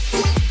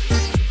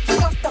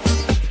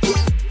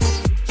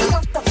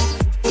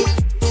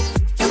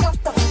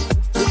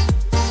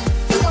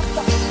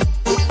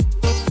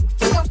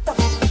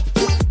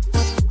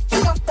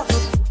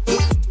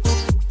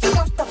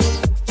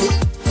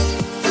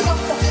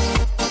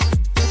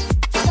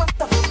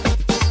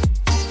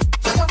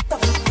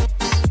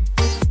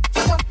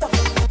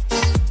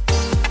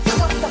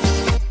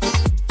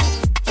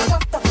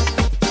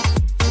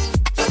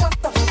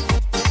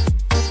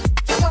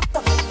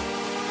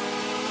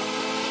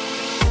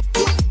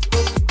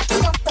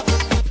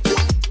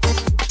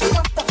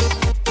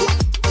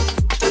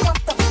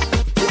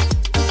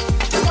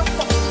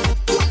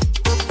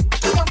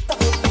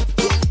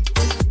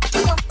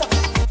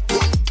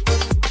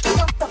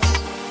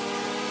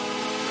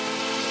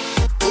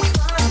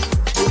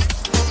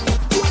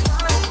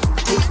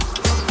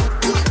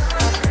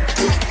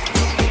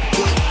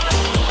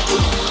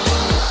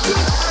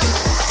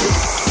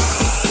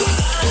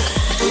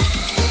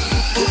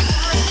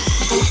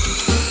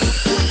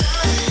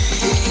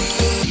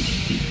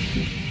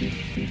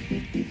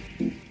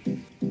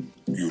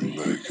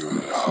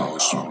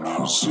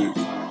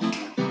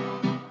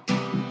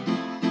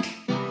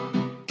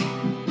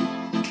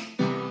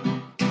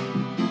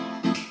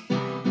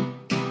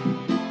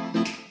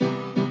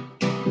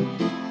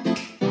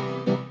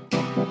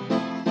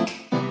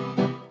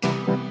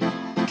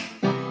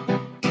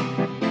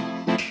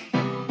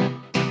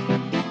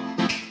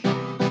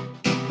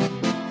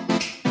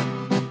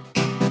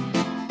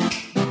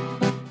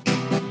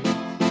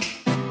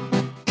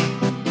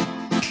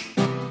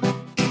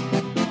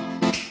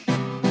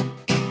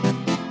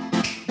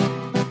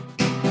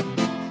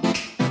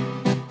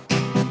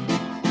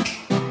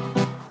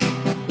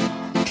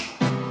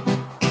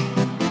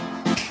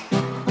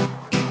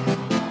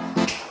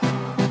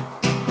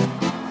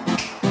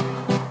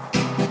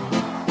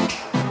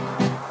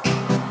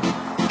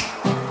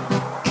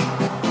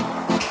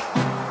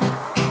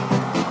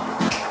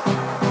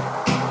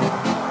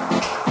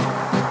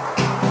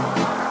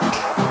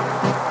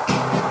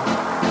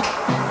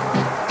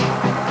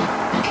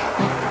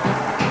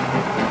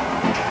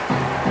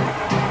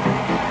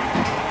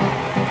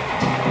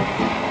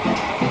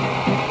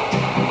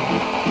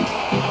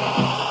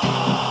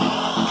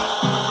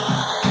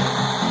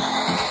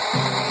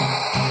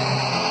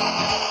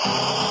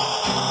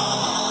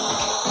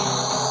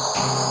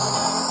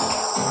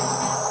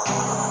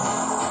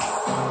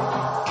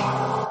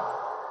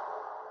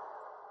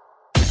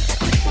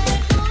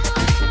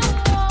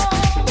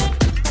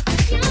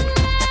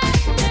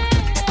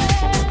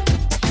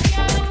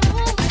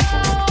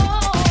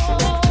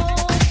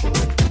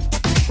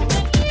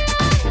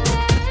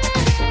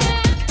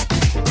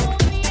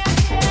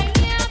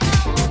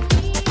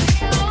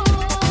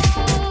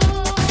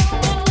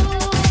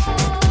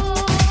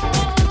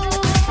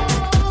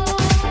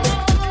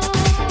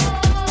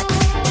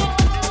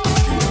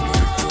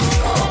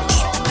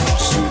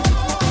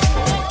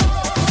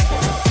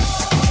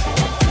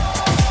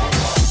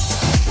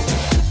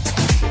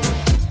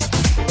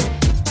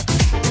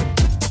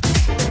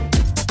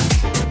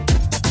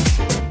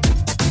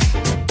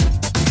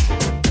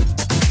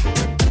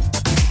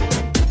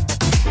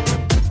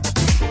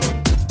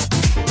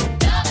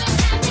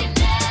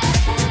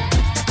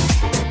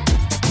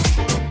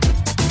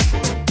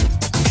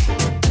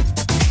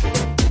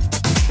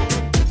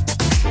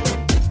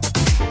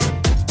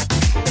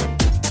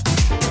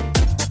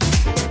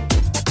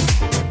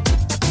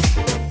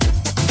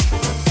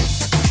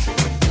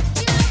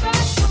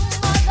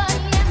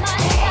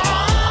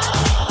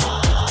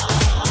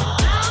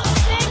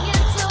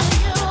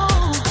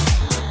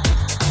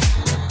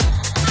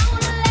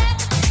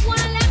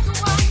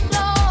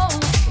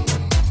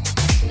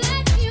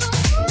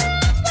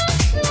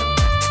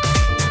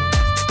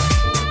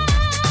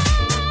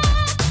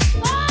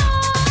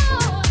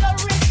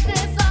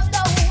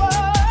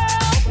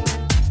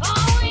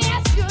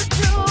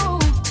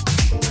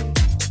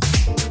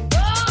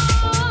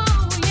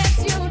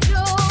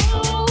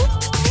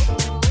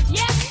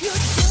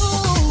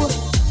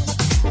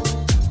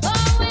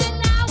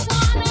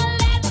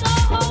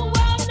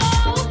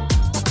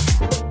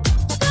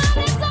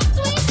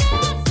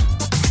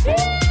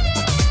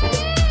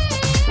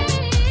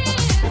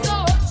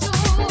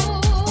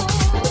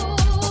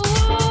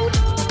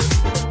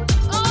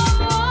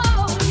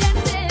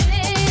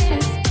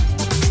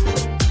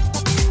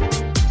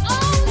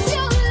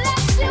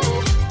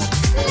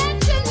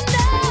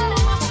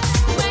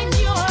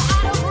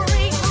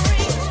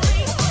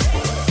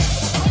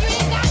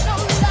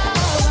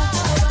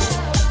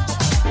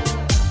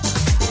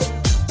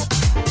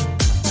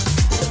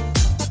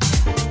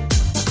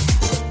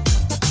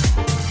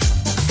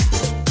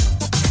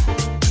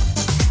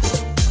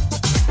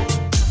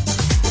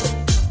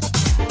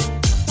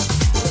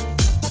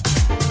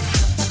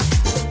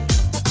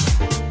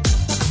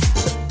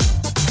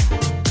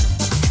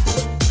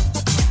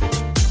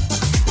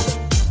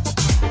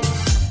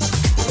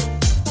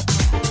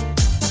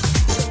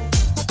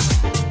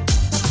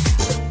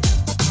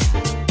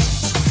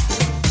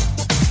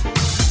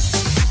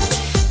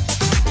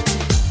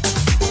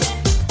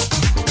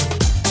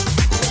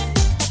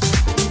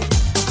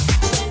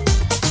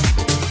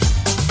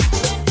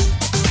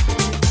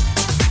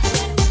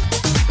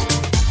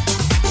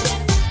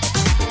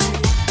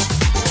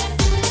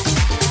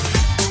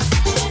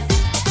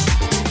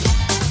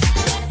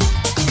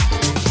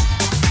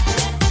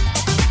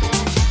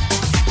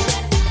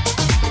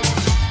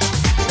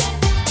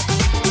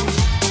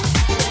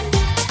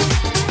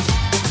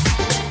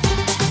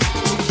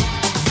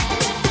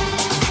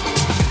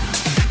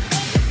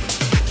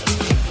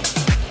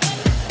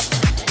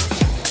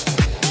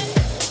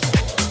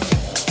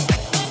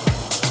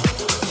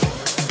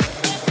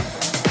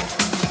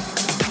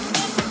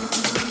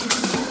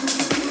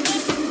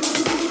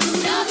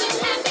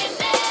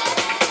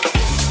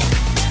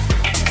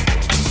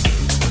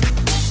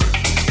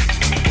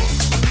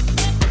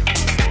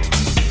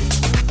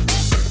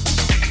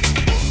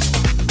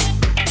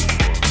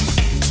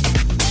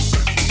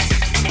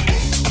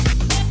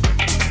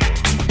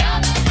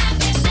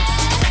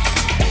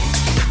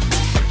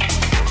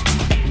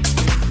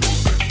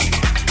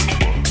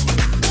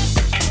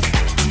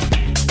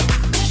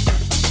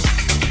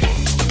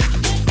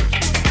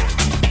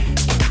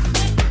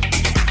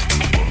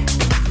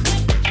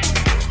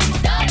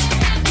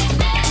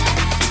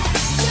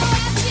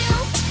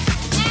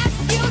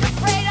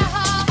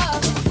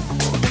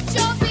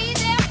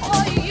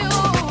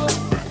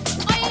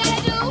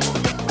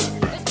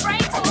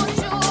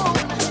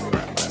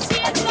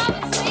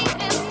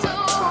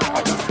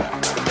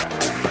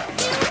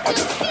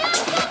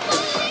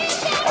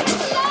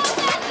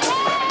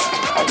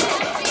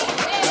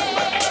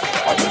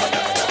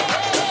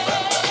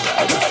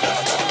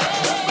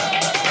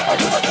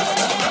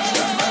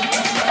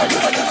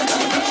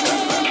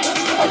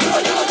 I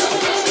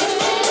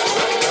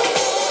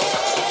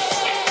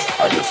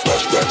get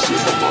flashbacks in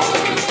my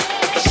mind.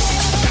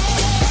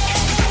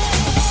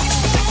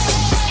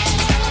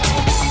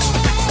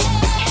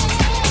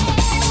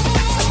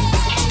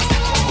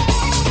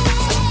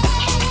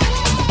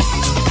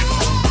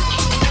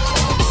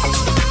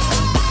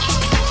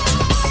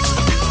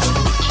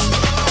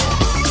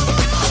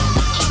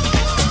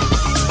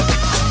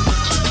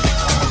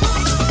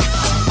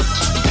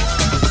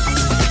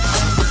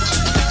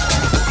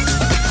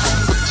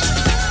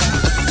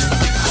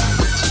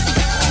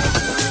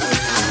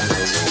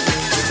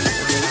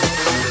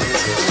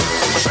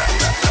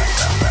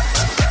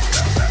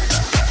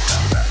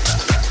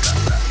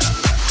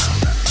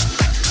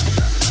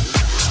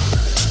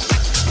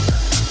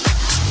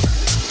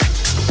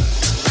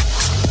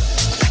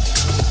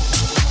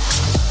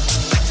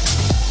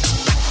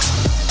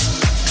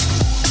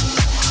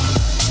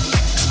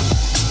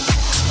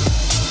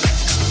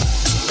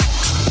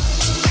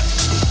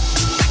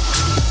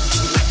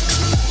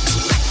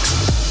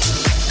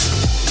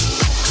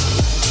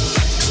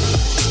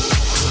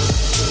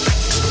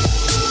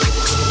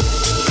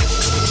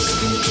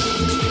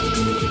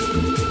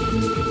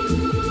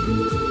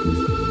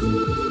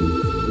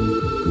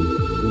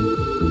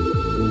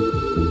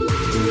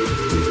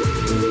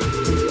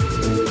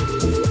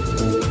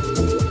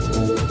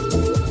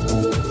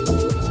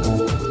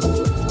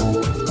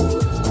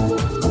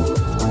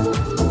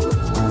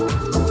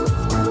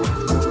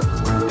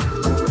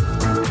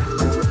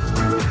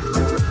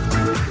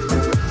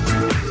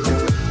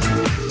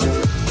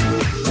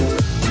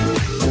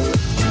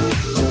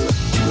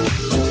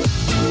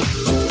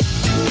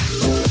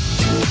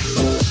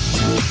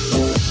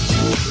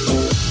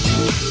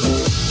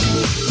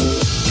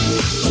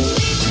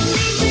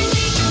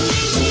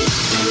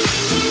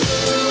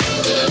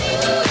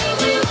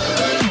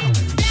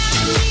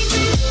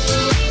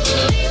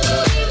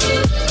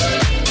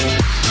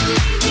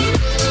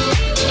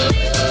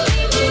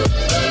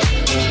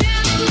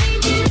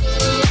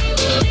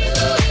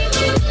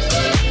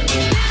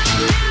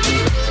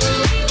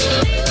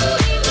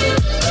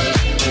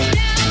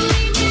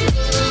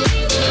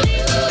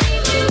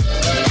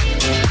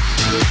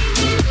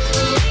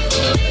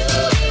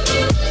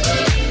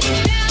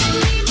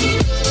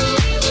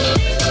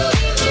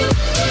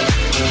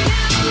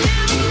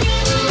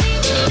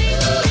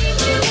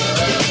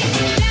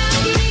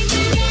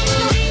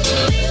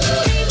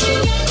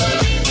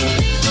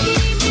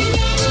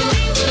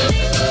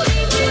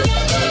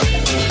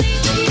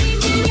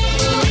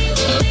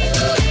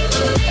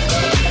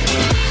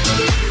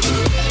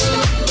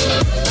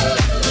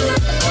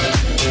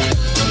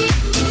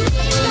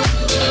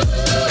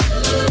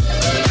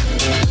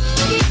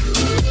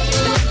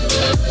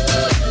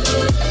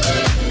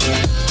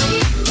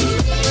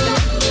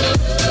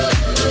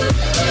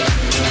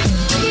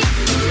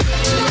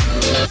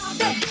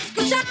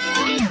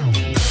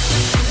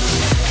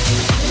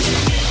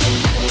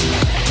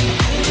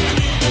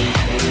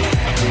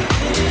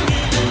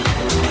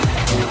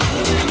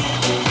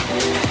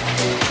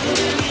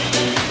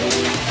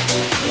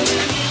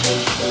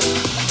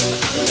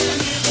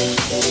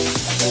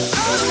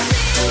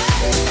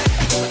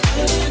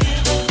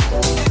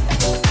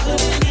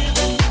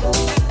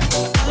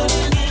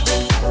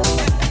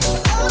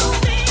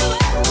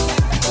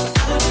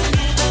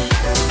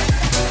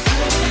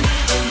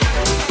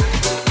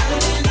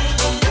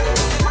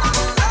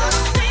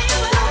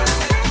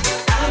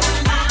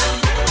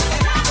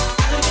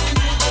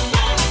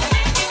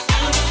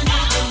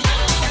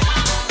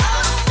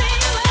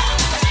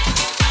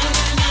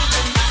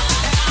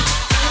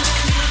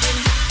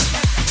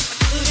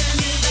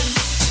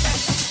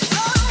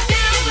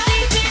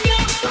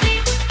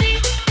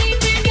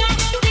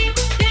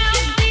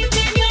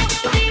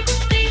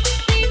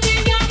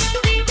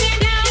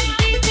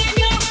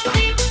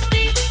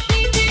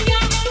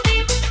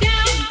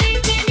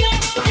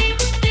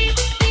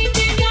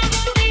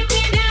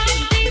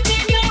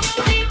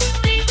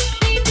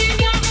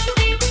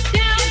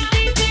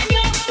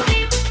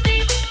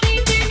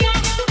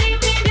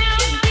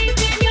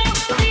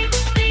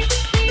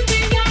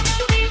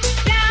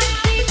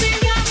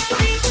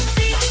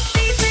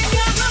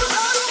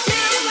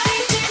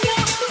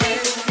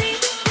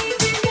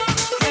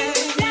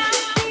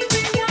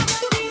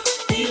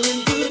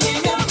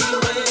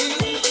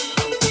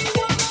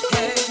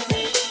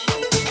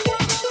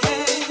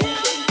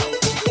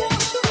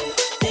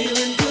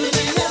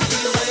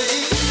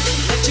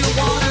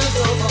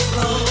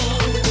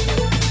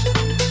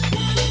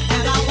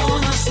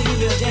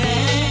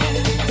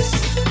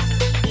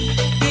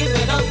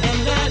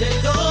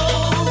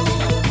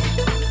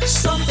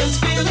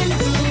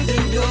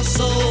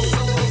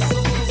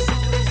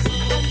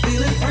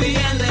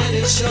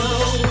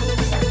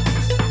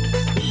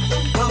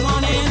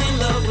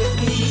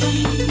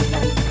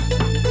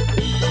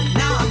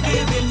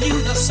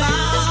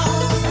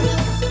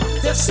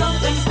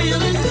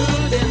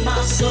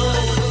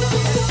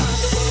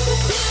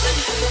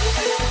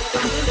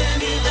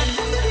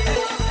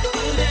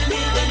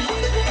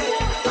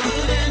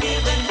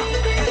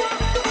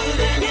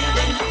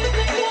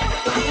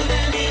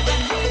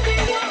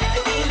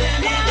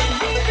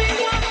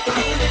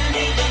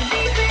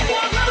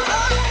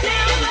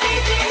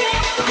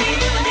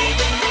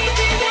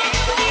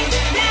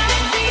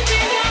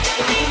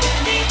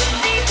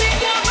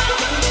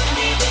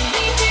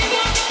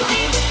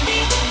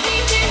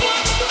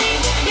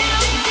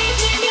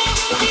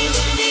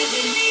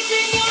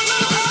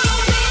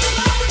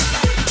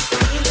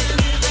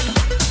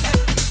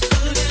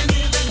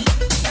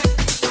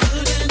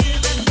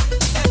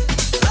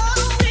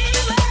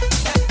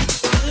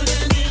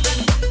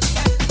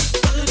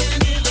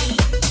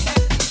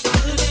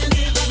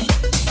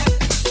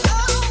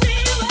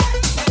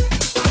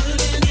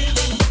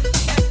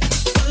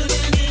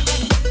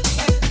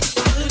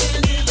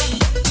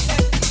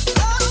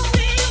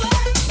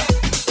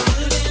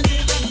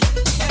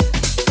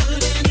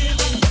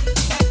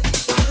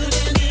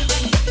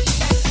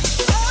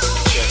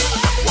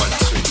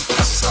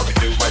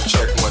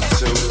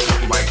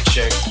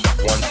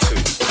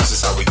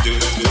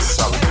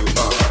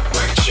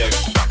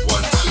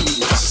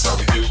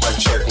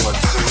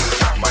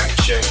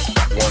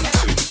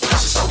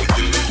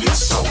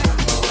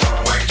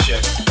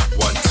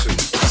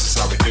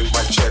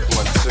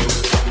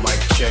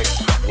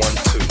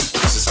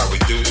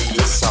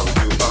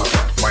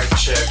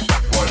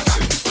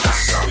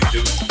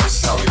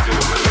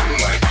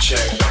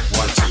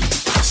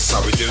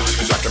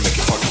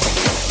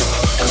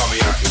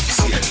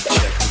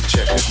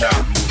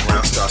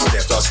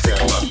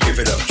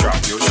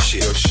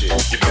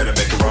 You better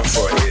make a run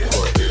for it.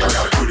 I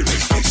got a crew that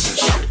makes beats and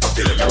shit.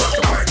 They let me rock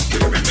the mic, they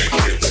let me make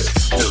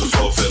hits. Feel the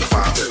flow, feel the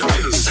fire, feel the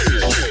bass. Feel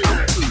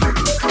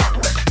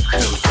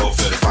the flow,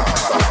 feel the fire.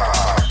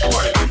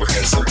 Party people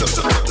hands up, up,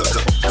 up, up, up,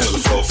 up. Feel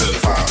the flow, feel the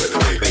fire, feel the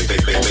bass.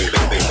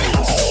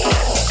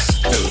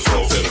 Feel the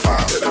flow, feel the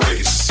fire, feel the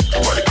bass.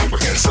 Party people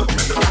hands up in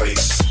the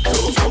place.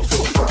 Feel the flow,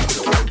 feel the fire,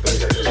 feel the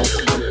bass.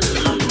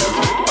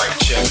 Mic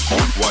check,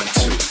 1,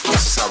 2.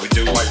 This is how we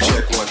do. Mic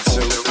check, 1,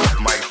 2.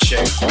 Mic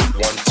check,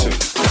 1, 2.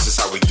 This is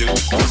how we do.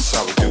 This is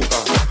how we do.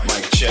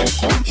 Mic check,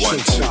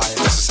 1, 2.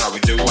 This is how we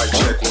do. Mic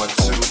check, 1,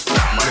 2.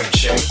 Mic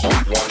check,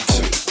 1,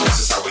 2. This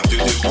is how we do.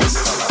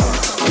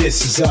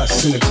 This is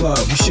us in the club.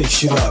 We shake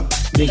shit up.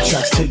 Make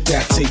tracks, take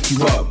that, take you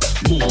up.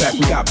 Move back,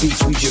 we got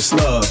beats we just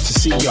love to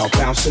see y'all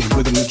bounce to the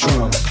rhythm of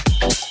drum.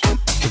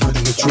 The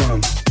rhythm of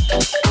drum.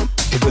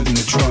 The rhythm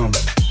of drum.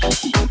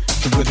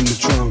 The rhythm of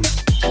drum.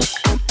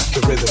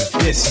 The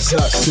rhythm. This is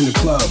us in the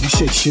club. We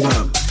shake shit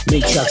up.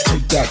 Make tracks,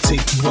 take that,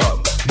 take you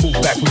up. Move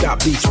back, we got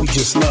beats we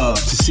just love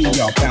to see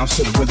y'all bounce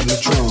to the rhythm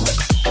of drum.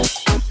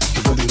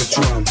 The rhythm of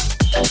drum.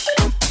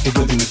 The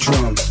rhythm of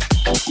drum.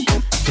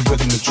 The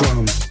rhythm of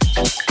drum.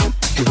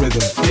 The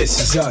rhythm. This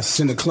is us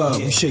in the club.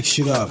 We shake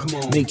shit up.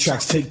 Make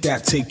tracks, take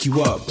that, take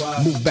you up.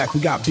 Move back, we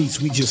got beats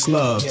we just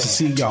love to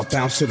see y'all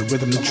bounce to the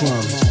rhythm of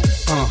drum.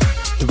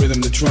 The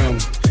rhythm of drum.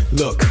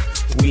 Look,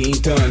 we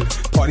ain't done.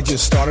 Party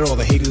just started, all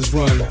the haters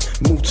run.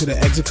 Move to the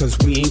exit cause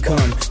we ain't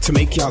come to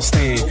make y'all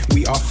stand.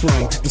 We are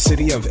from the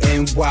city of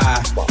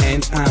NY,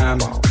 and I'm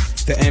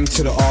the M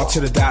to the R to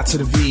the dot to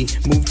the V.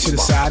 Move to the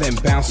side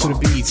and bounce to the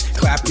beats.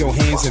 Clap your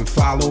hands and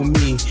follow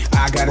me.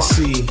 I gotta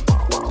see,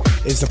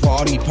 is the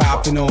party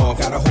popping off?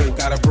 Gotta hold,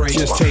 gotta break,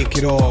 just take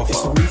it off.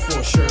 It's the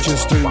refill shirt,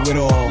 just do it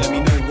all. Let me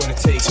know what it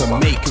takes to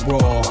make it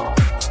raw.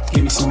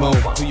 Give me some more.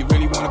 Do you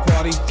really wanna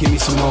party? Give me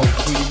some more.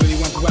 Do you really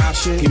want the wild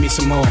shit? Give me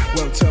some more.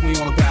 Well, tell me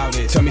all about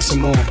it. Tell me some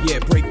more. Yeah,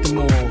 break them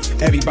all.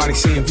 Everybody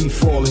saying we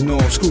falling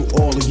off. Screw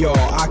all of y'all.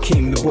 I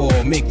came to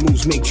ball. Make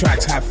moves, make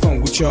tracks, have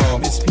fun with y'all.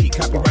 Miss P,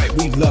 copyright,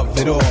 we love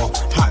it all.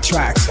 Hot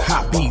tracks,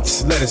 hot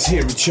beats. Let us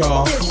hear it,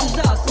 y'all. This is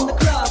us in the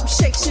club.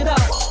 Shake shit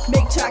up.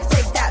 Make tracks,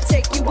 take that,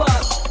 take you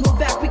up. Move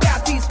back, we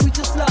got beats we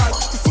just love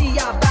to see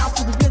y'all bounce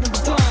to the rhythm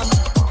of drum.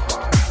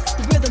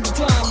 The rhythm of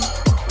drum.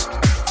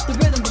 The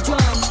rhythm of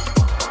drum.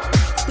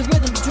 The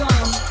rhythm of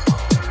drum.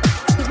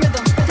 The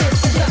rhythm.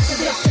 This is us.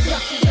 This is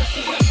us.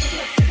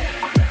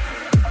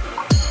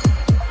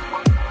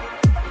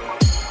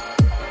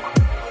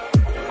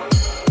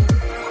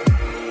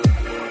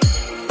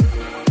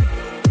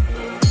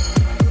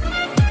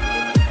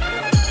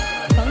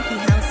 Funky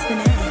house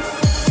finesse.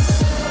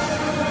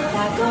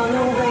 Not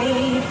gonna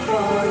wait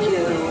for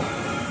you.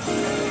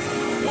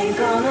 Ain't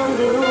gonna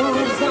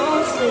lose no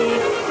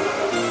sleep.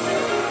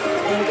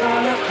 Ain't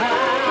gonna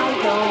cry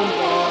no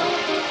more.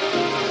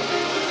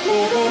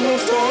 Living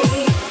this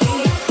day.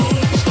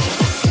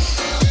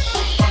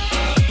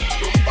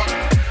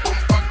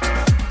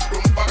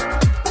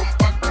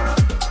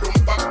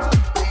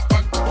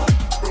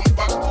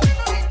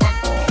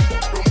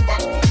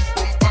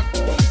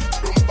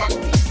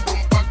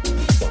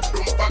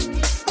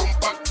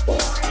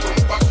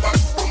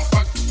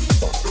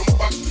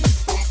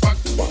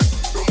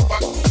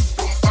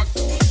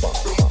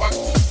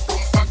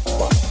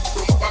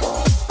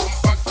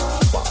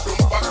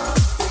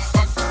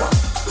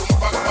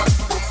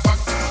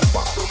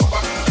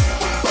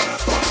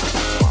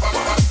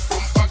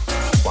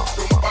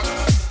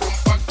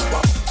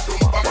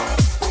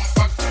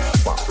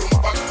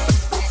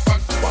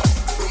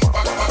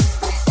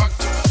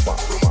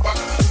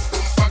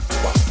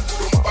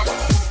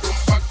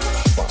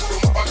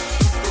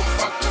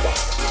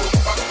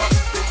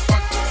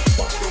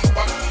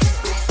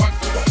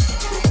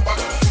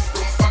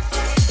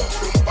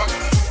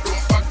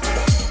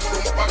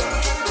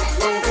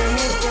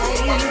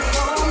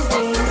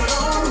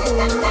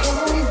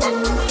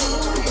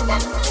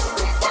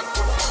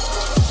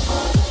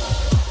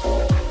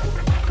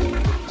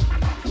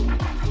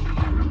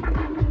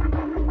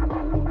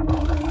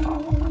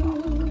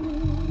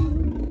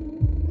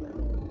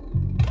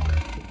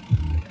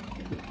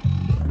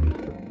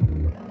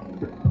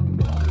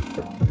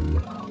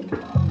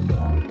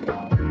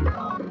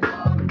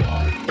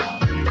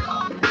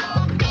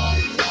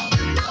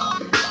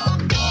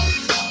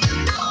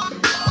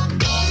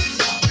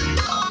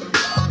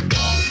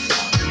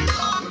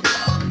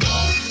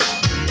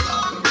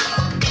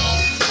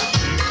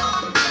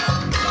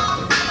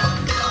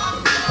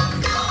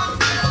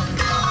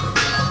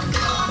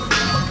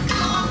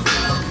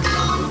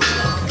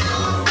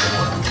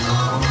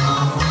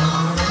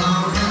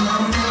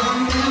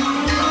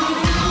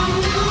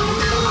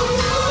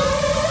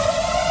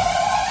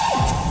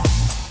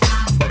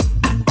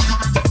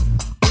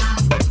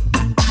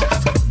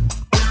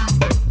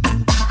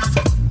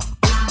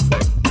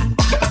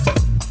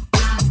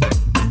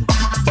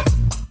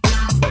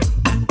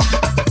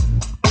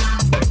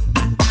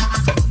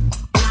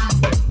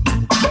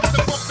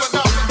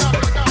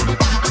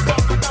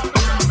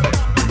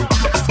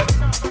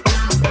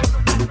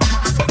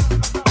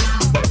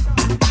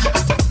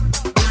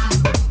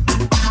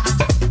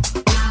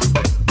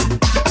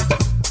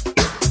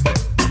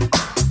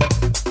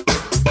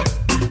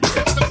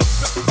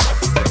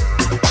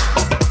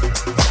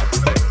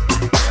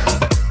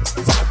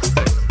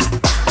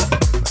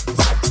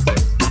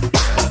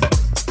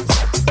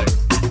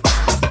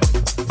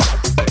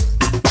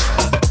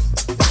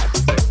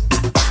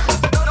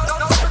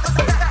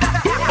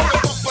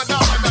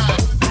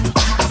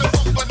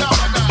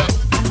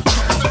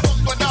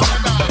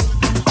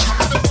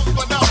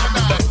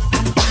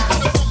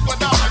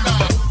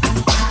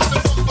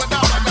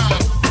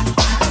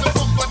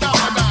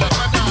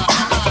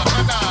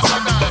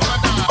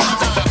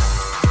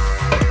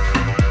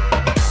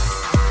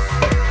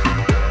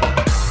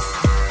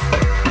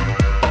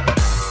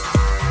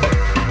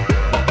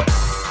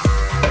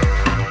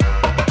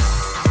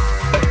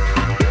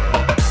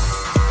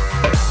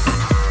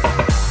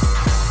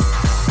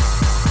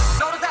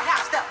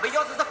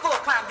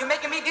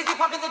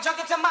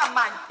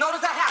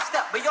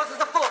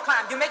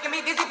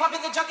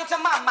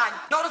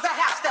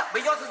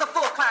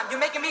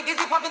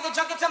 pumping the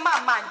junk into my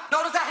mind.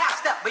 Notice a half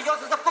step, but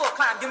yours is a full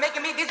climb. You're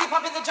making me dizzy,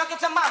 pumping the junk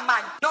into my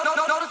mind. Notice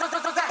a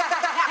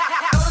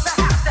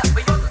half step,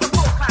 but yours is a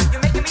full climb. You're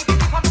making me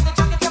dizzy, pumping the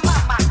junk into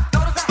my mind.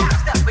 Notice a half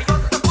step, but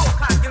yours is a full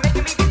climb. You're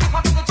making me dizzy,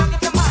 pumping the junk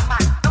into my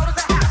mind. Notice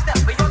a half step,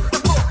 but yours is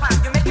a full climb.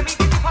 You're making me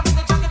dizzy, pumping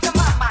the junk into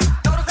my mind.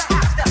 Notice a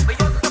half step, but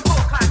yours is a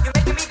full climb.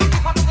 You're making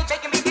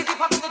me dizzy,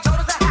 pumping the junk into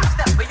my mind. Notice a half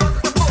step, but yours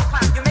is a full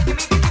climb. You're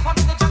making me dizzy,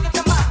 pumping the junk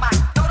into my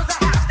mind. Notice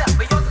a half step,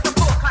 but yours is a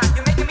full climb.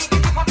 You're making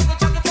me dizzy,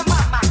 pumping the junk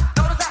into my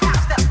mind. Notice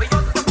a half step, but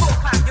yours is a full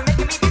climb. You're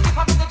making me dizzy,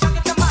 pumping the junk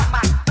into my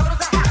mind.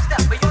 Notice a half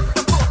step, but yours is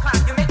a full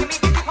climb. You're making me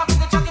dizzy, pumping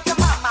the junk into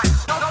my mind.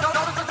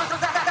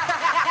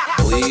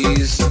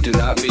 Please do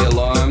not be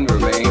alarmed,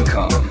 remain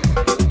calm.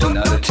 Do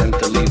not attempt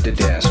to leave the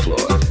dance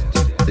floor.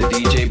 The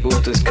DJ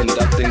booth is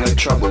conducting a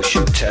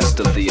troubleshoot test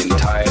of the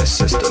entire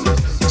system.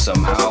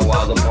 Somehow,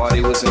 while the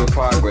party was in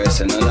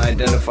progress, an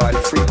unidentified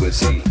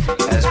frequency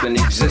has been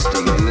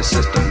existing in the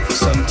system for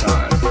some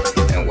time.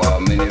 And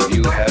while many of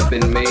you have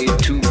been made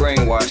too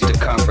brainwashed to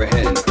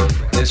comprehend,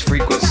 this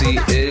frequency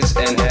is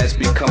and has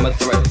become a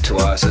threat to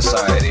our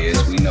society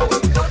as we know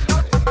it.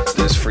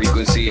 This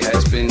frequency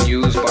has been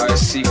used by a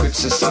secret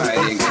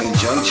society in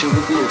conjunction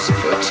with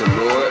Lucifer to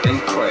lure and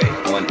prey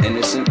on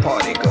innocent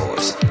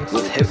partygoers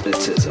with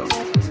hypnotism,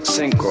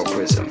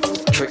 synchroprism,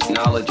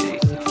 tricknology,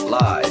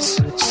 lies,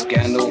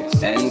 scandal,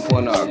 and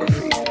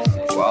pornography.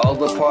 While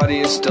the party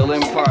is still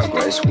in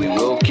progress, we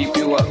will keep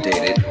you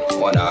updated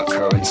on our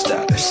current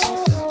status.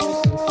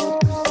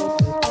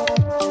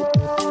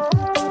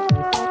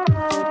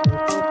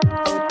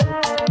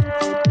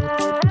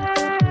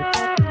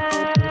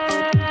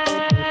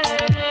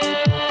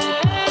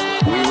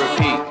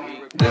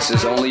 This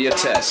is only a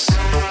test.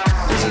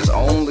 This is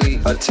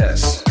only a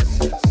test.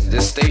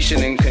 This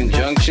station, in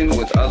conjunction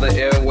with other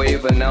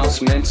airwave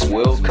announcements,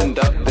 will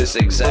conduct this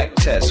exact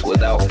test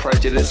without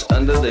prejudice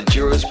under the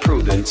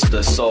jurisprudence,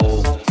 the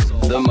soul,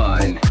 the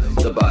mind,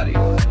 the body,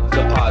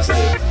 the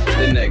positive,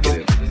 the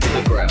negative,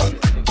 the ground,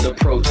 the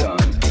proton,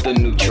 the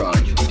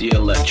neutron, the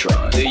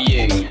electron, the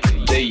yin,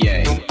 the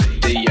yang,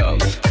 the young,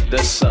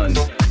 the sun,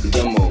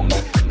 the moon,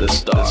 the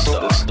star,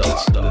 the star.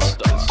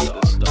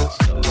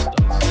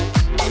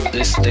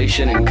 This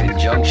station, in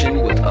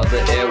conjunction with other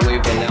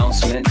airwave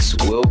announcements,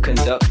 will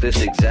conduct this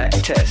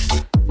exact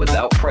test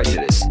without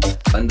prejudice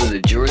under the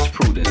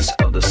jurisprudence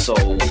of the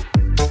soul,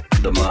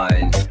 the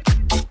mind,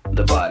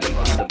 the body,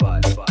 the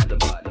body, the body, the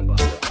body.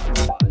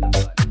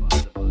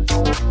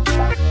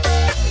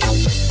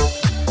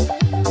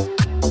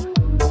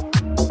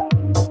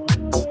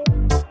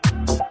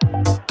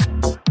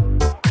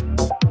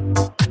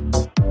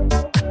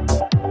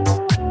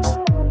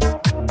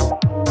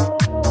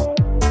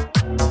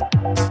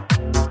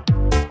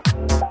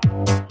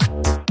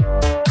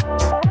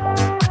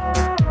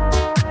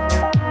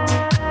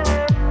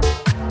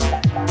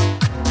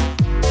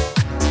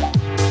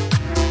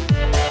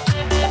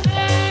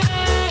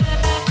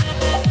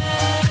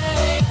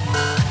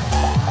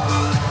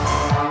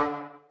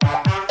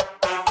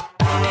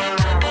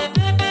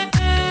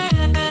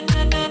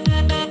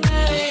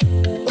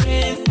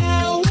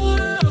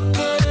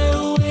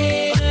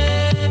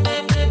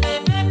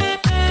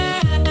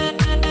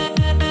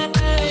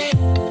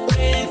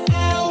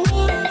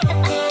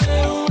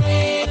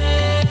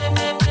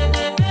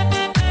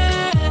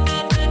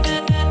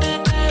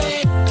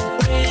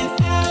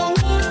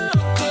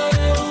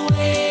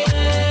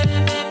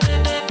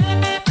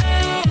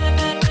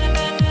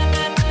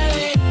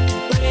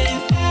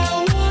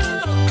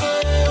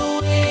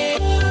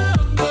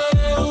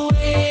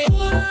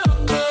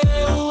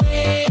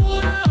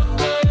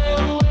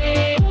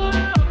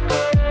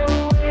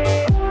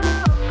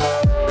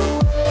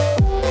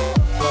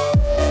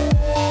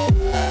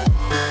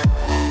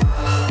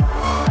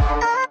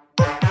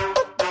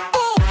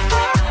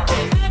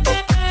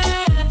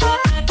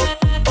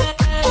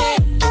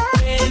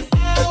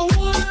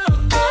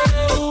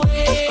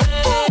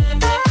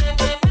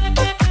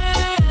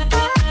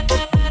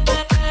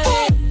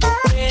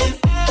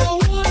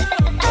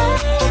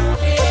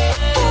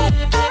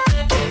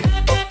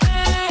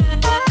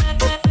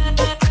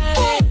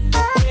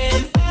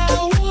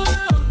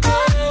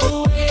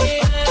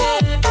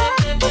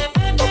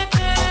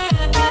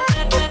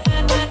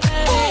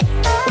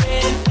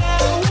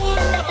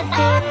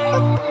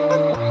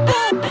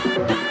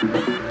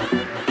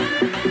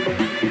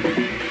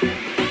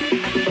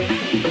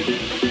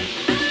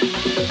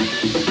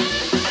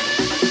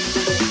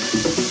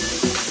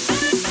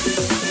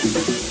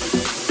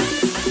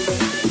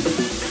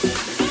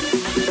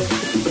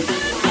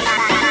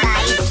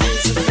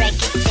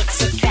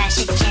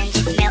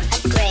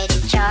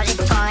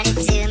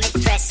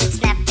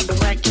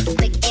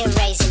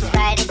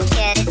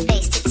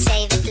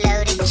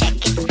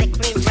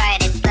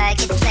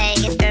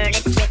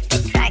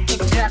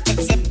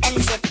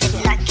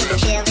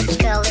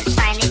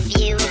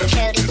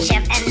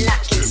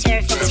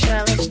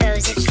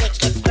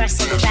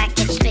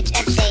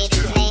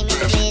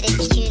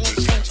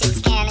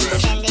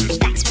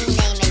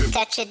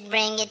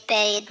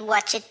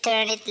 Watch it,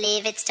 turn it,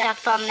 leave it, stop,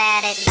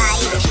 format it, buy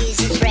it, use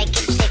it, break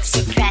it, fix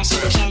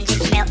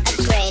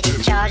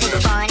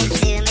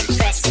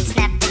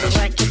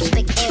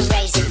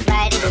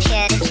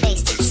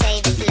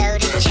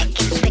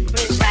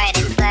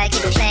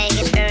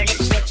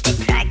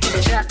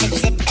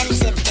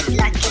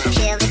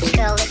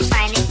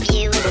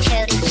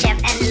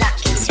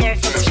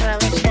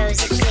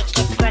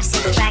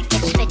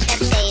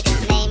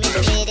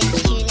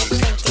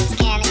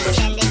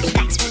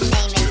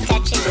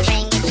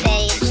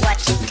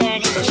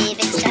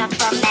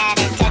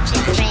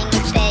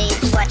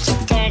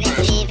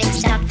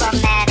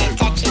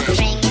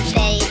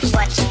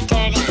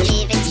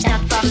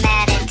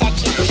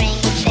Touch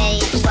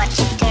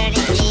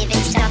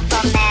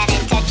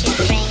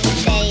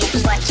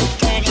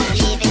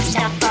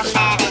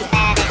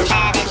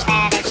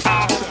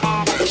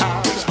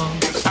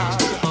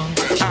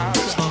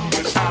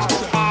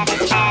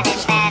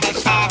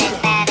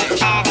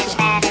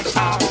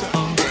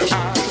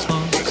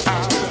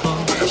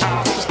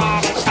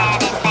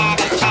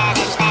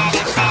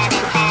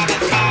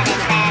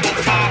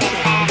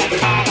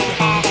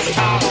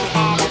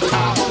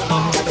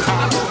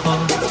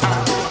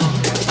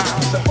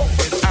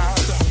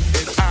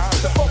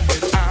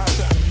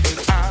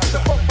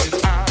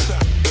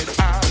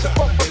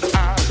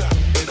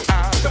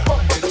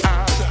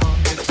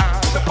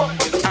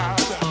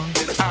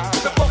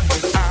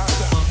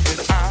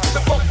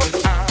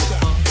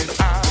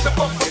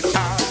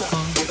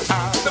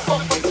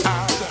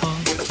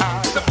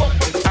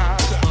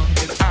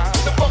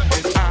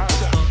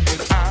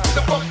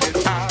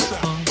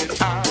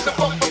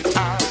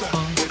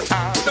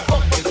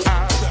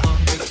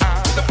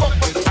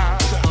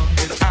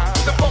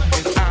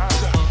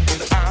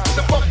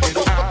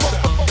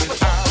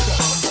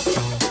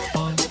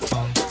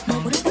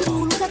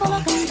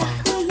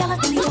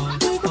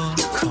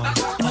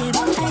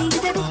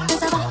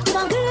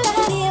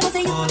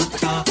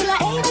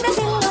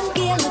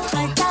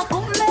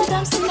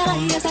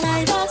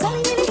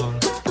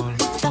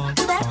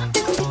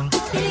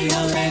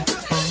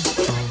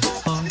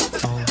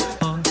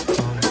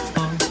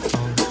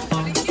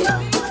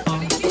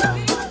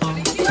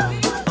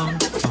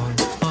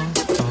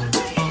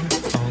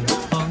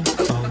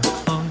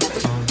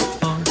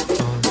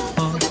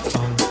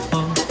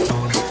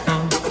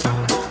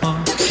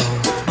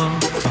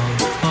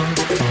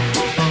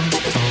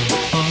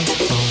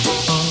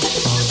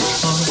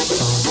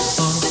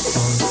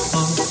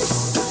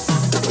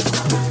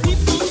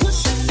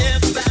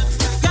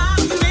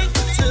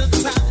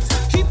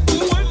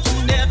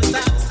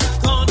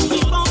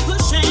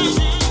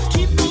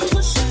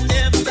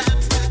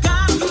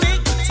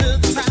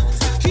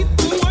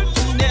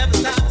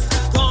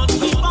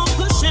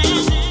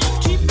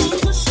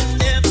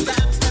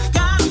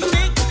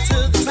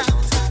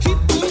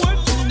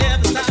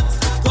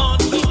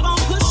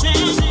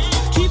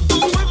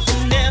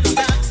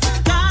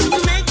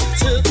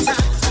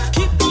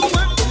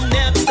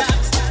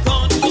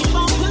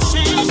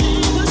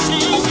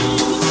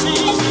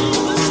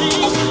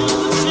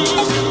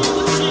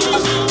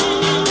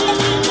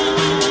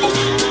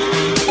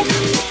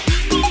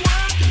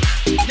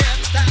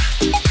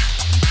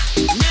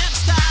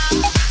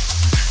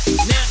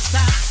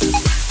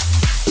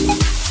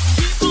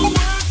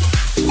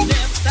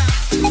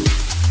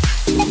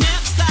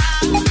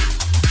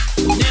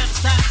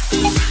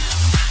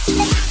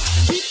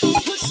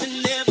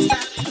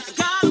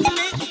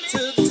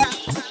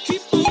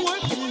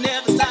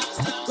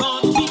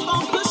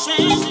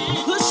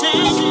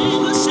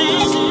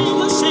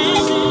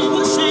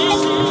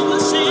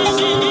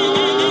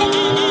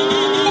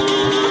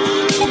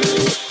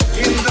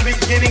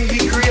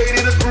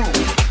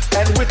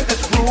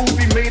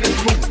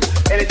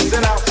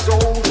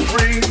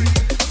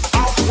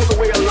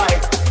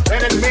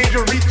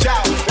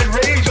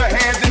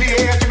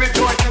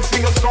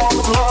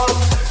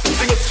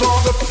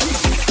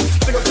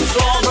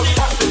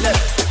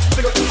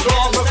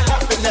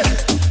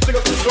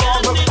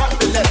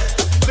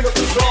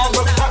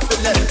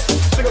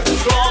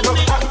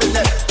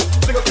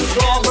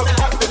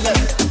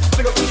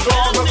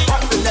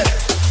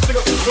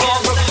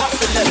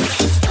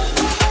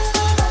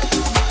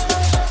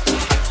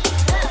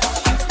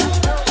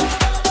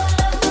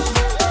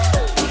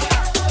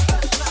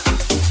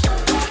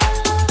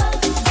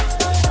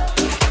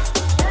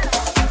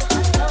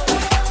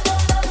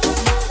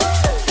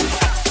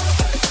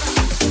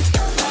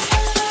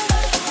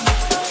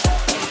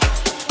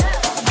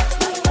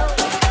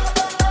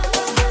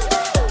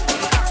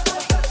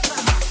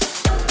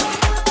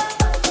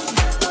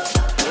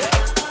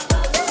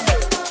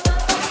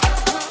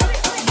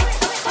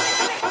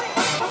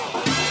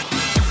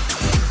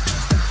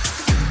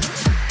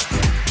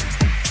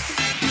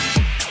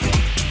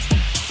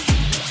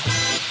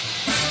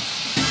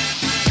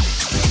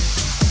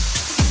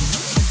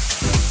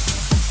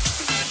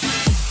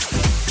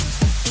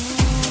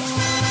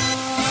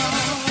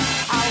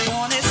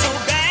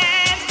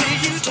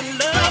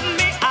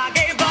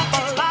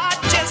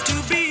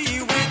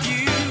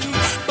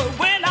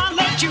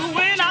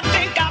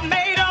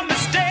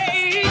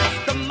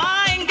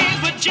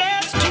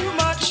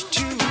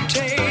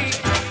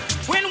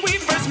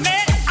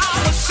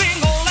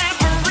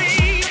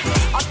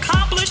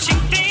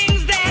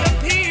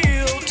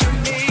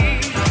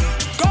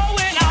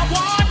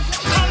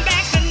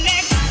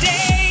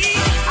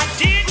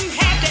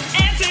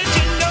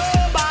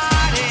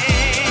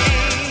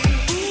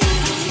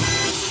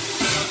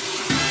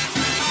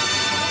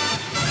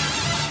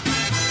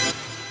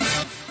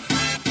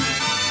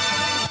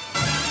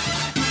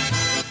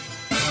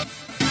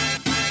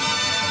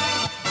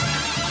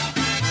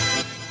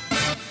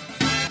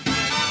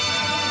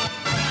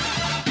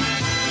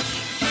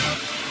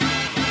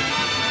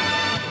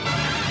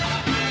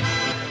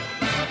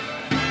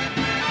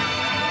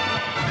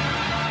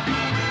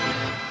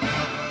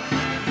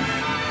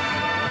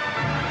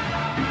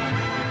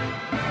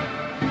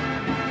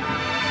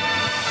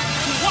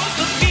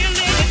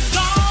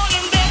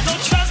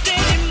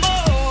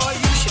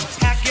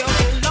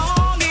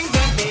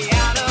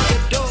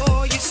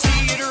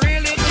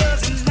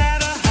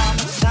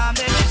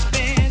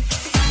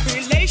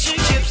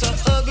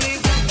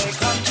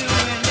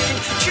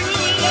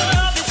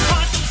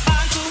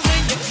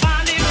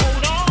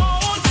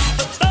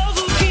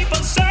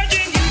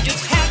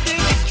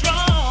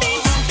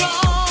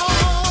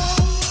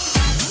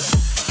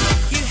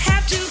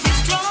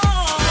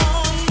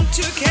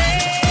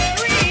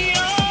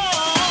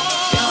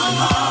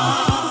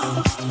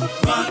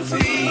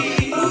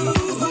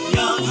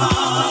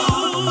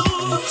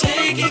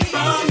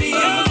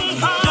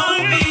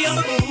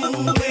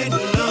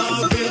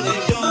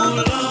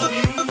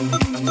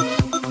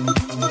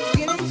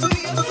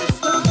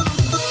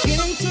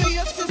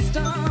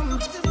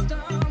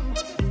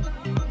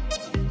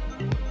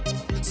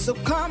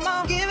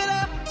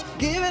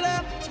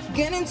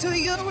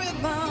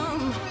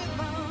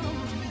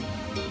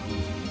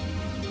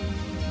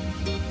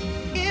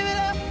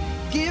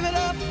Give it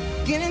up,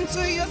 get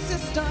into your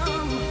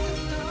system.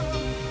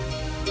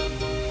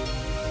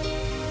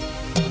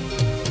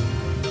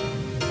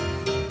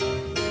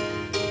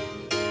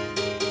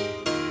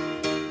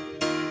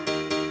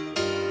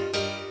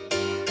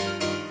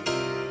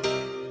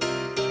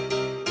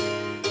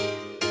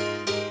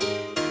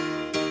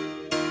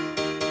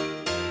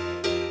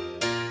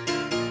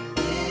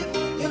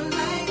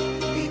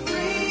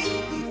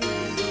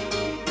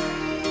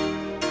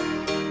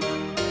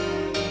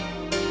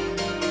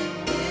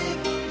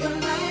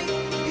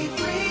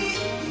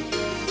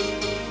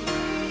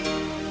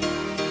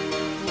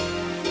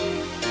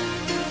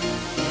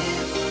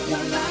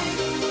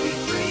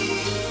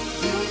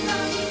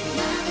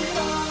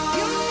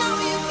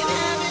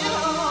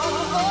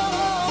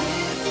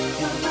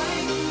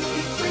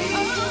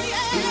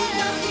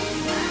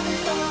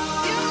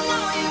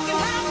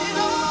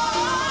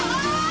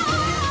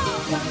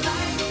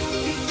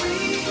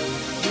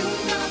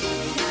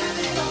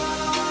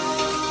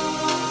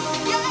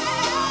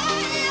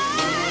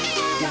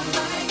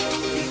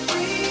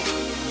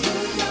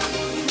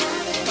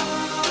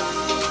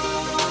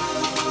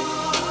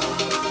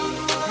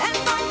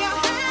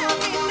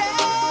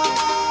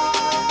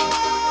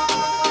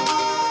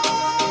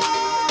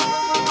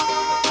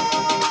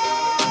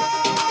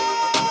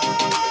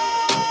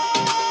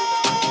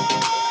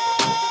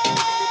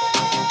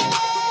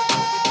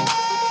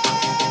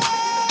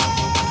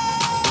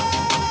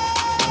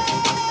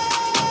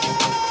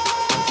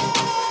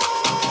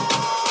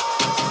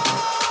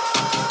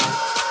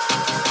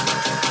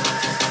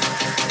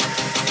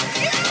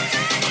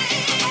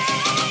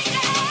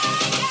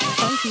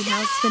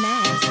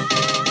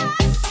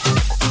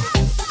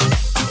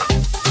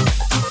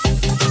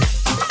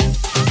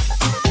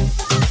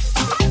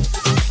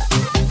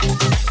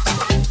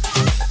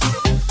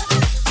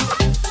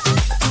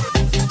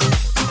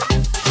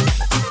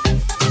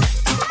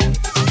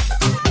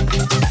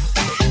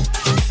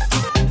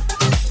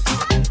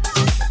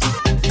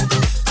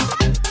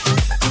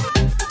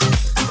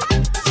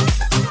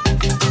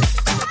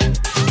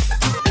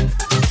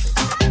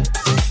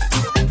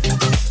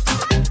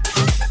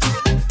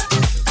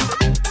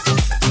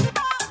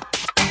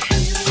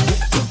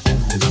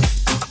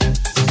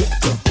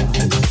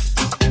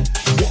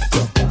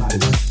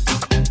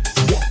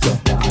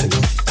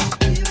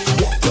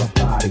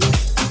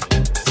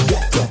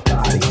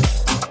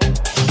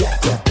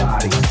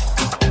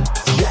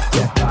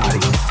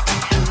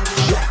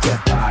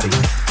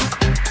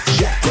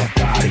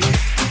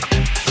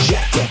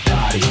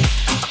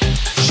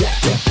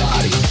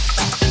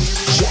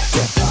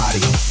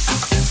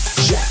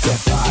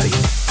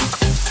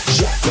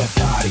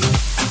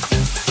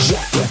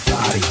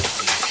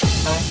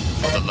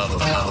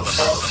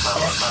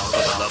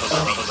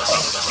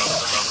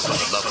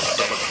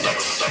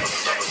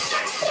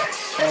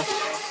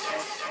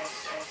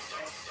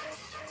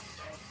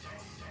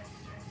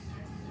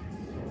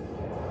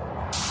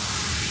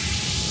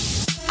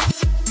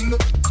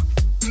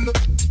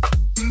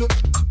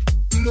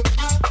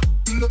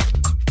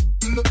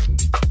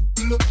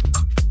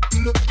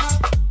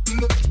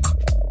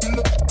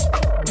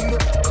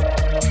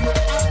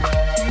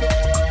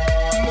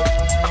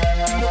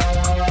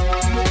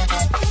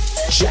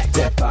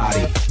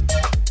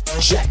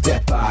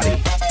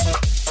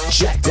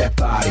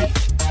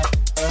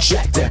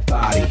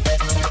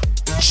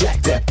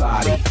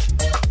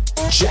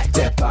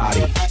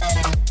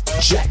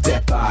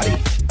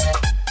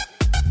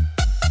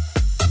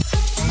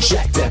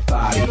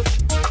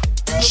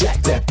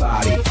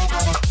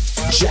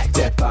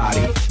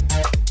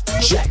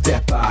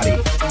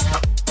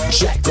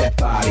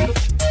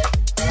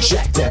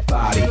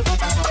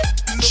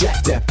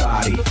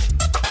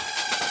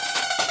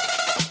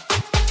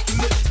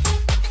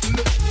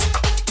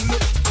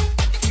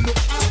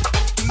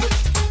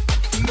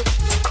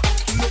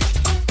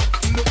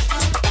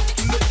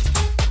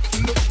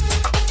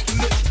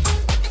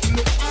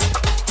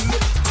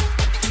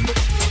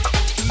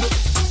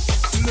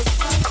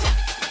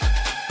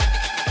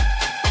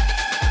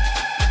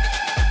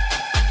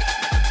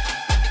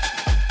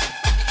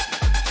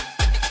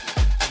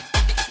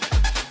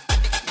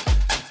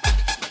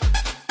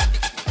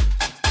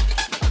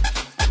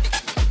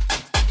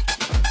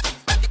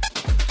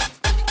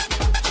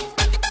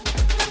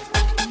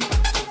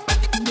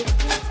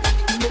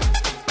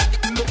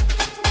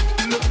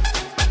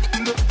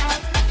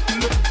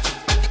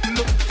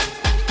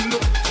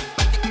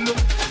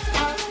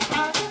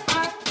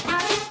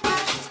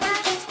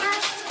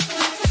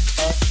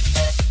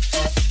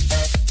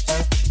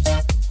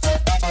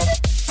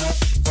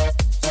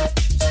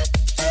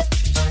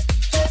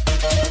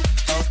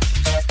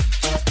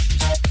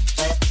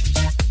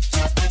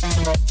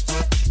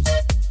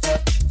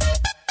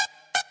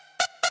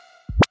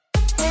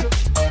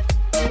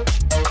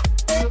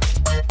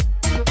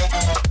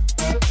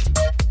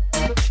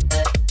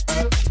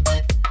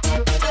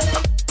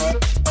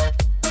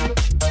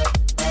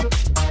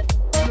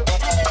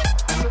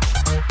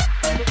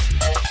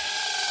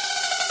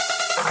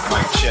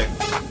 Mic check,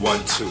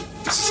 1, 2.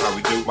 This is how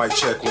we do. Mic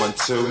check, 1,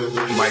 2.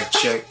 Mic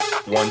check.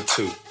 1,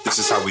 2. This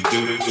is how we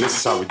do. This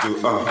is how we do.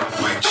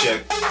 Mic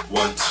check.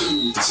 1,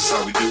 2. This is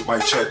how we do.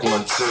 Mic check.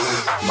 1, 2.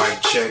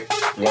 Mic check.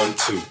 1,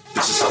 2.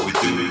 This is how we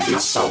do.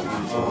 This is how we do.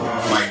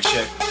 Mic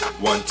check.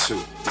 1,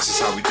 2. This is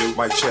how we do.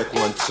 Mic check.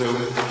 1, 2.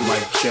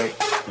 Mic check.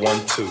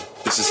 1, 2.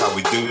 This is how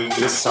we do.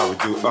 This is how we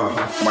do.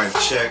 Mic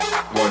check.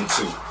 1,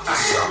 2. This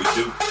is how we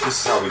do. This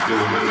is how we do.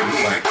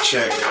 Mic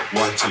check.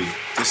 1, 2.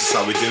 This is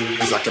how we do.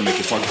 Cause I can make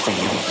it funky for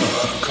you.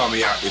 Call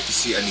me out if you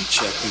see any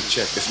check.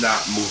 If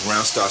not, move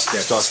around, start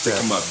step. Stick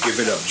 'em up, give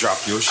it up, drop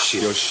your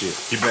shit.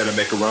 You better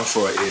make a run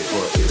for it. I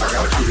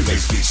got a crew that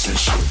makes beats and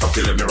shit.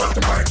 Get up and rock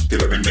the mic,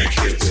 get up and make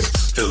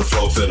hits. Feel the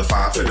flow, feel the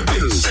fire, feel the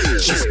bass.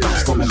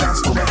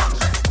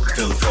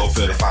 Feel the flow,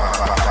 feel the fire.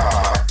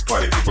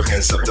 Party people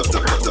hands up.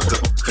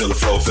 Feel the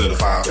flow, feel the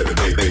fire, feel the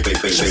bass.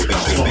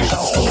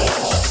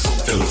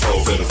 Feel the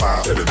flow, feel the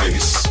fire, feel the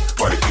bass.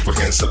 Party people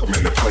hands up, I'm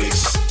in the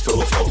place. Feel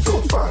the flow, feel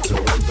the fire,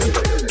 feel the bass.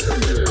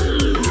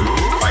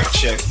 Mic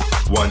check,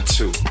 1,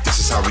 2. This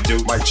is how we do.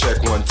 Mic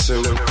check, 1,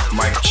 2.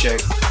 Mic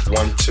check,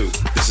 1, 2.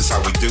 This is how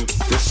we do.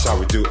 This is how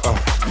we do.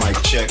 Mic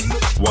check,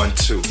 1,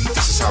 2.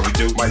 This is how we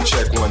do. Mic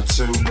check, 1,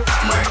 2.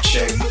 Mic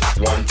check,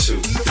 1,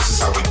 2. This is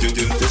how we do.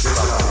 This is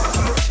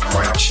how.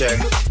 Mic check,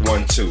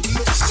 1, 2.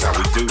 This is how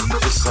we do.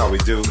 This is how we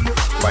do.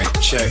 Mic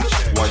check,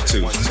 1,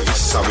 2.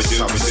 This is how we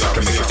do. I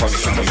can make it funky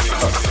for me.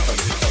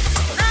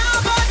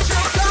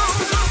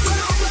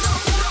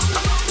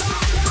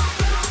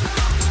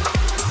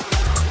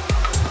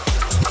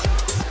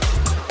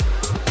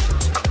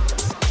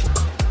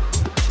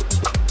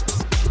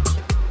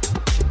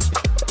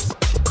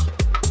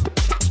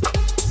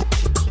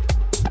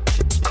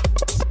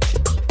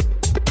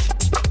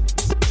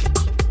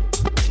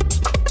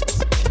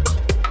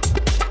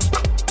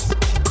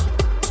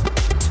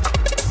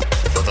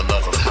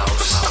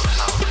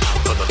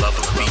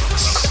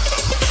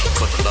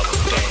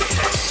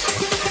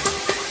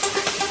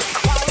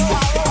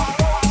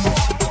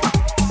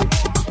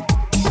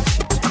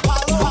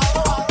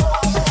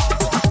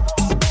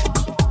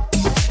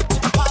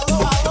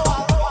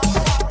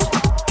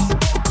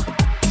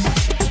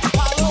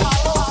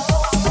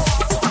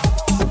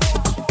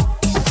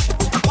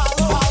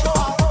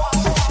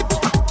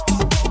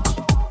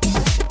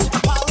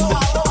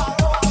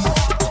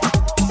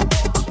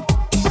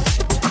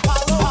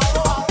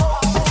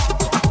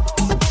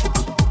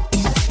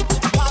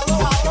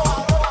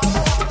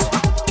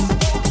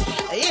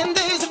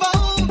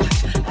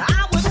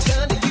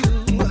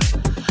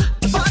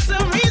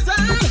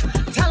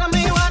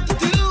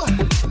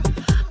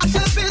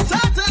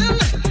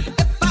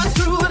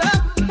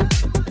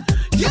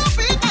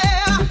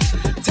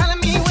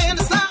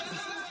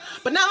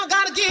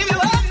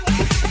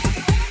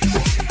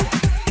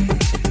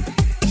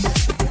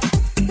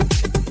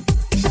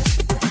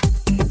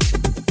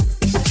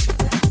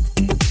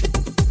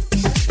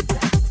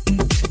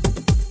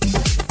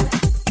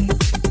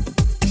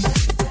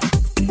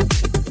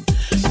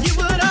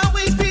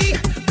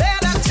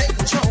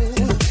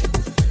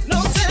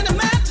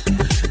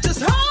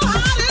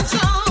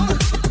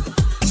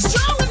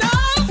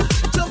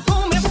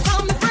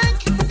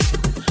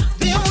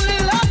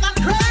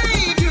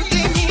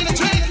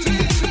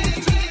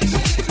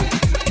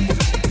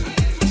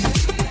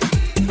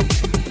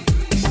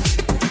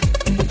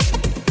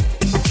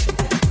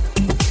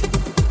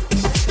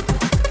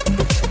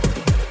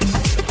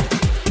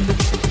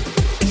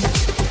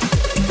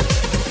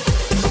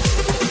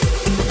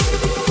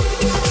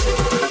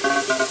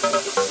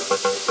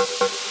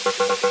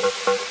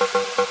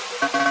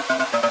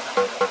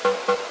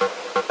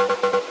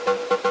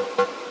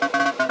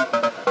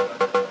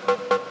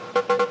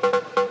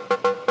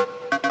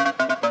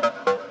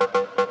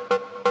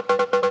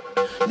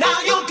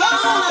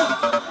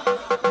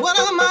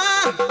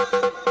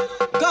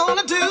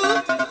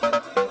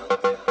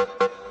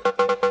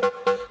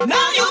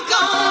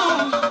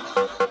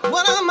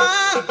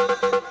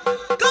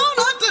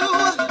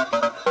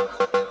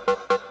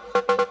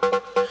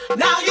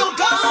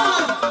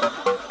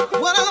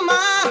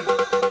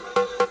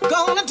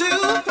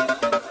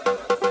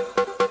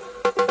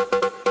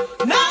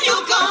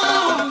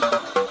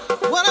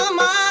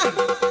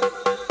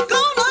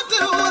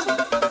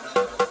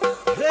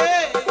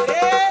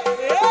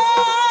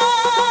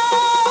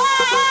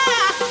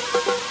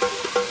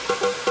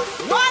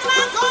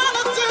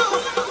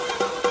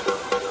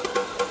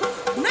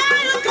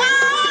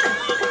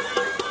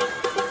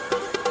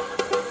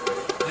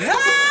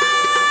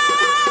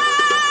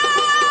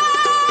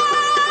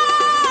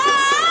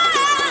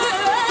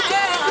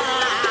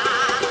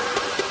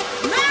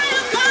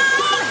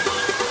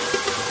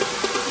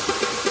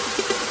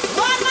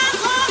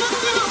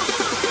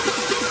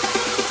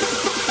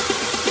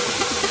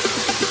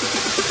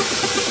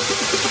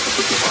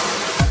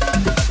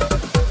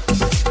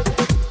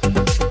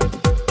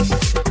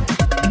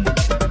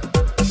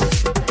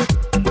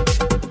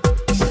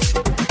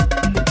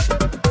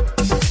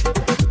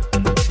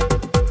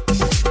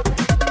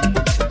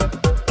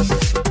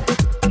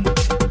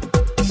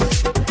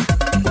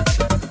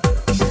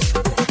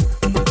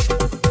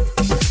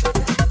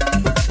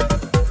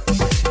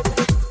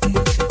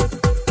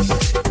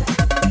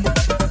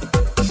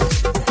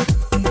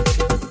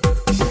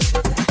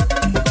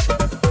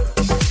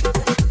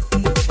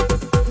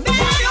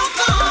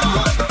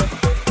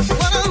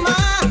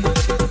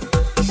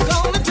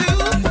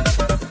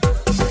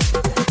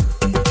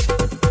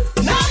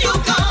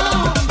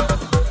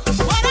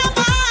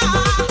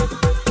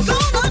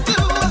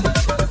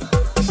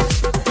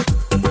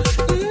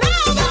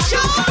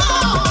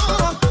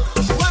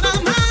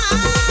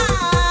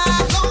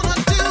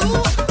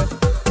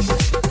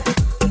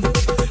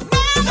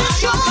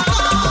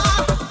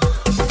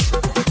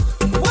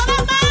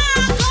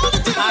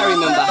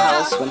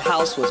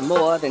 house was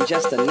more than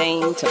just a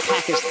name to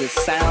package this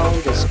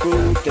sound, this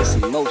groove, this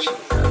emotion.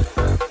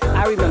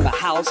 I remember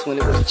house when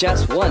it was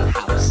just one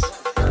house.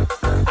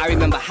 I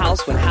remember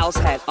house when house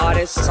had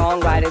artists,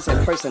 songwriters,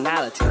 and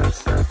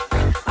personalities.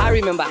 I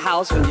remember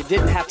house when you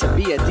didn't have to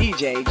be a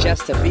DJ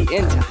just to be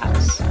into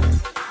house.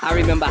 I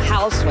remember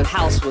house when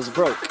house was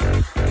broke.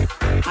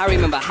 I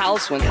remember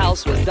house when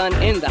house was done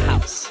in the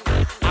house.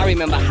 I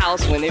remember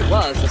house when it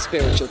was a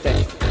spiritual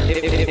thing.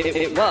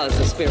 It was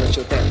a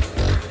spiritual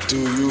thing. Do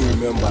you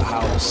remember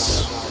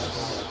house?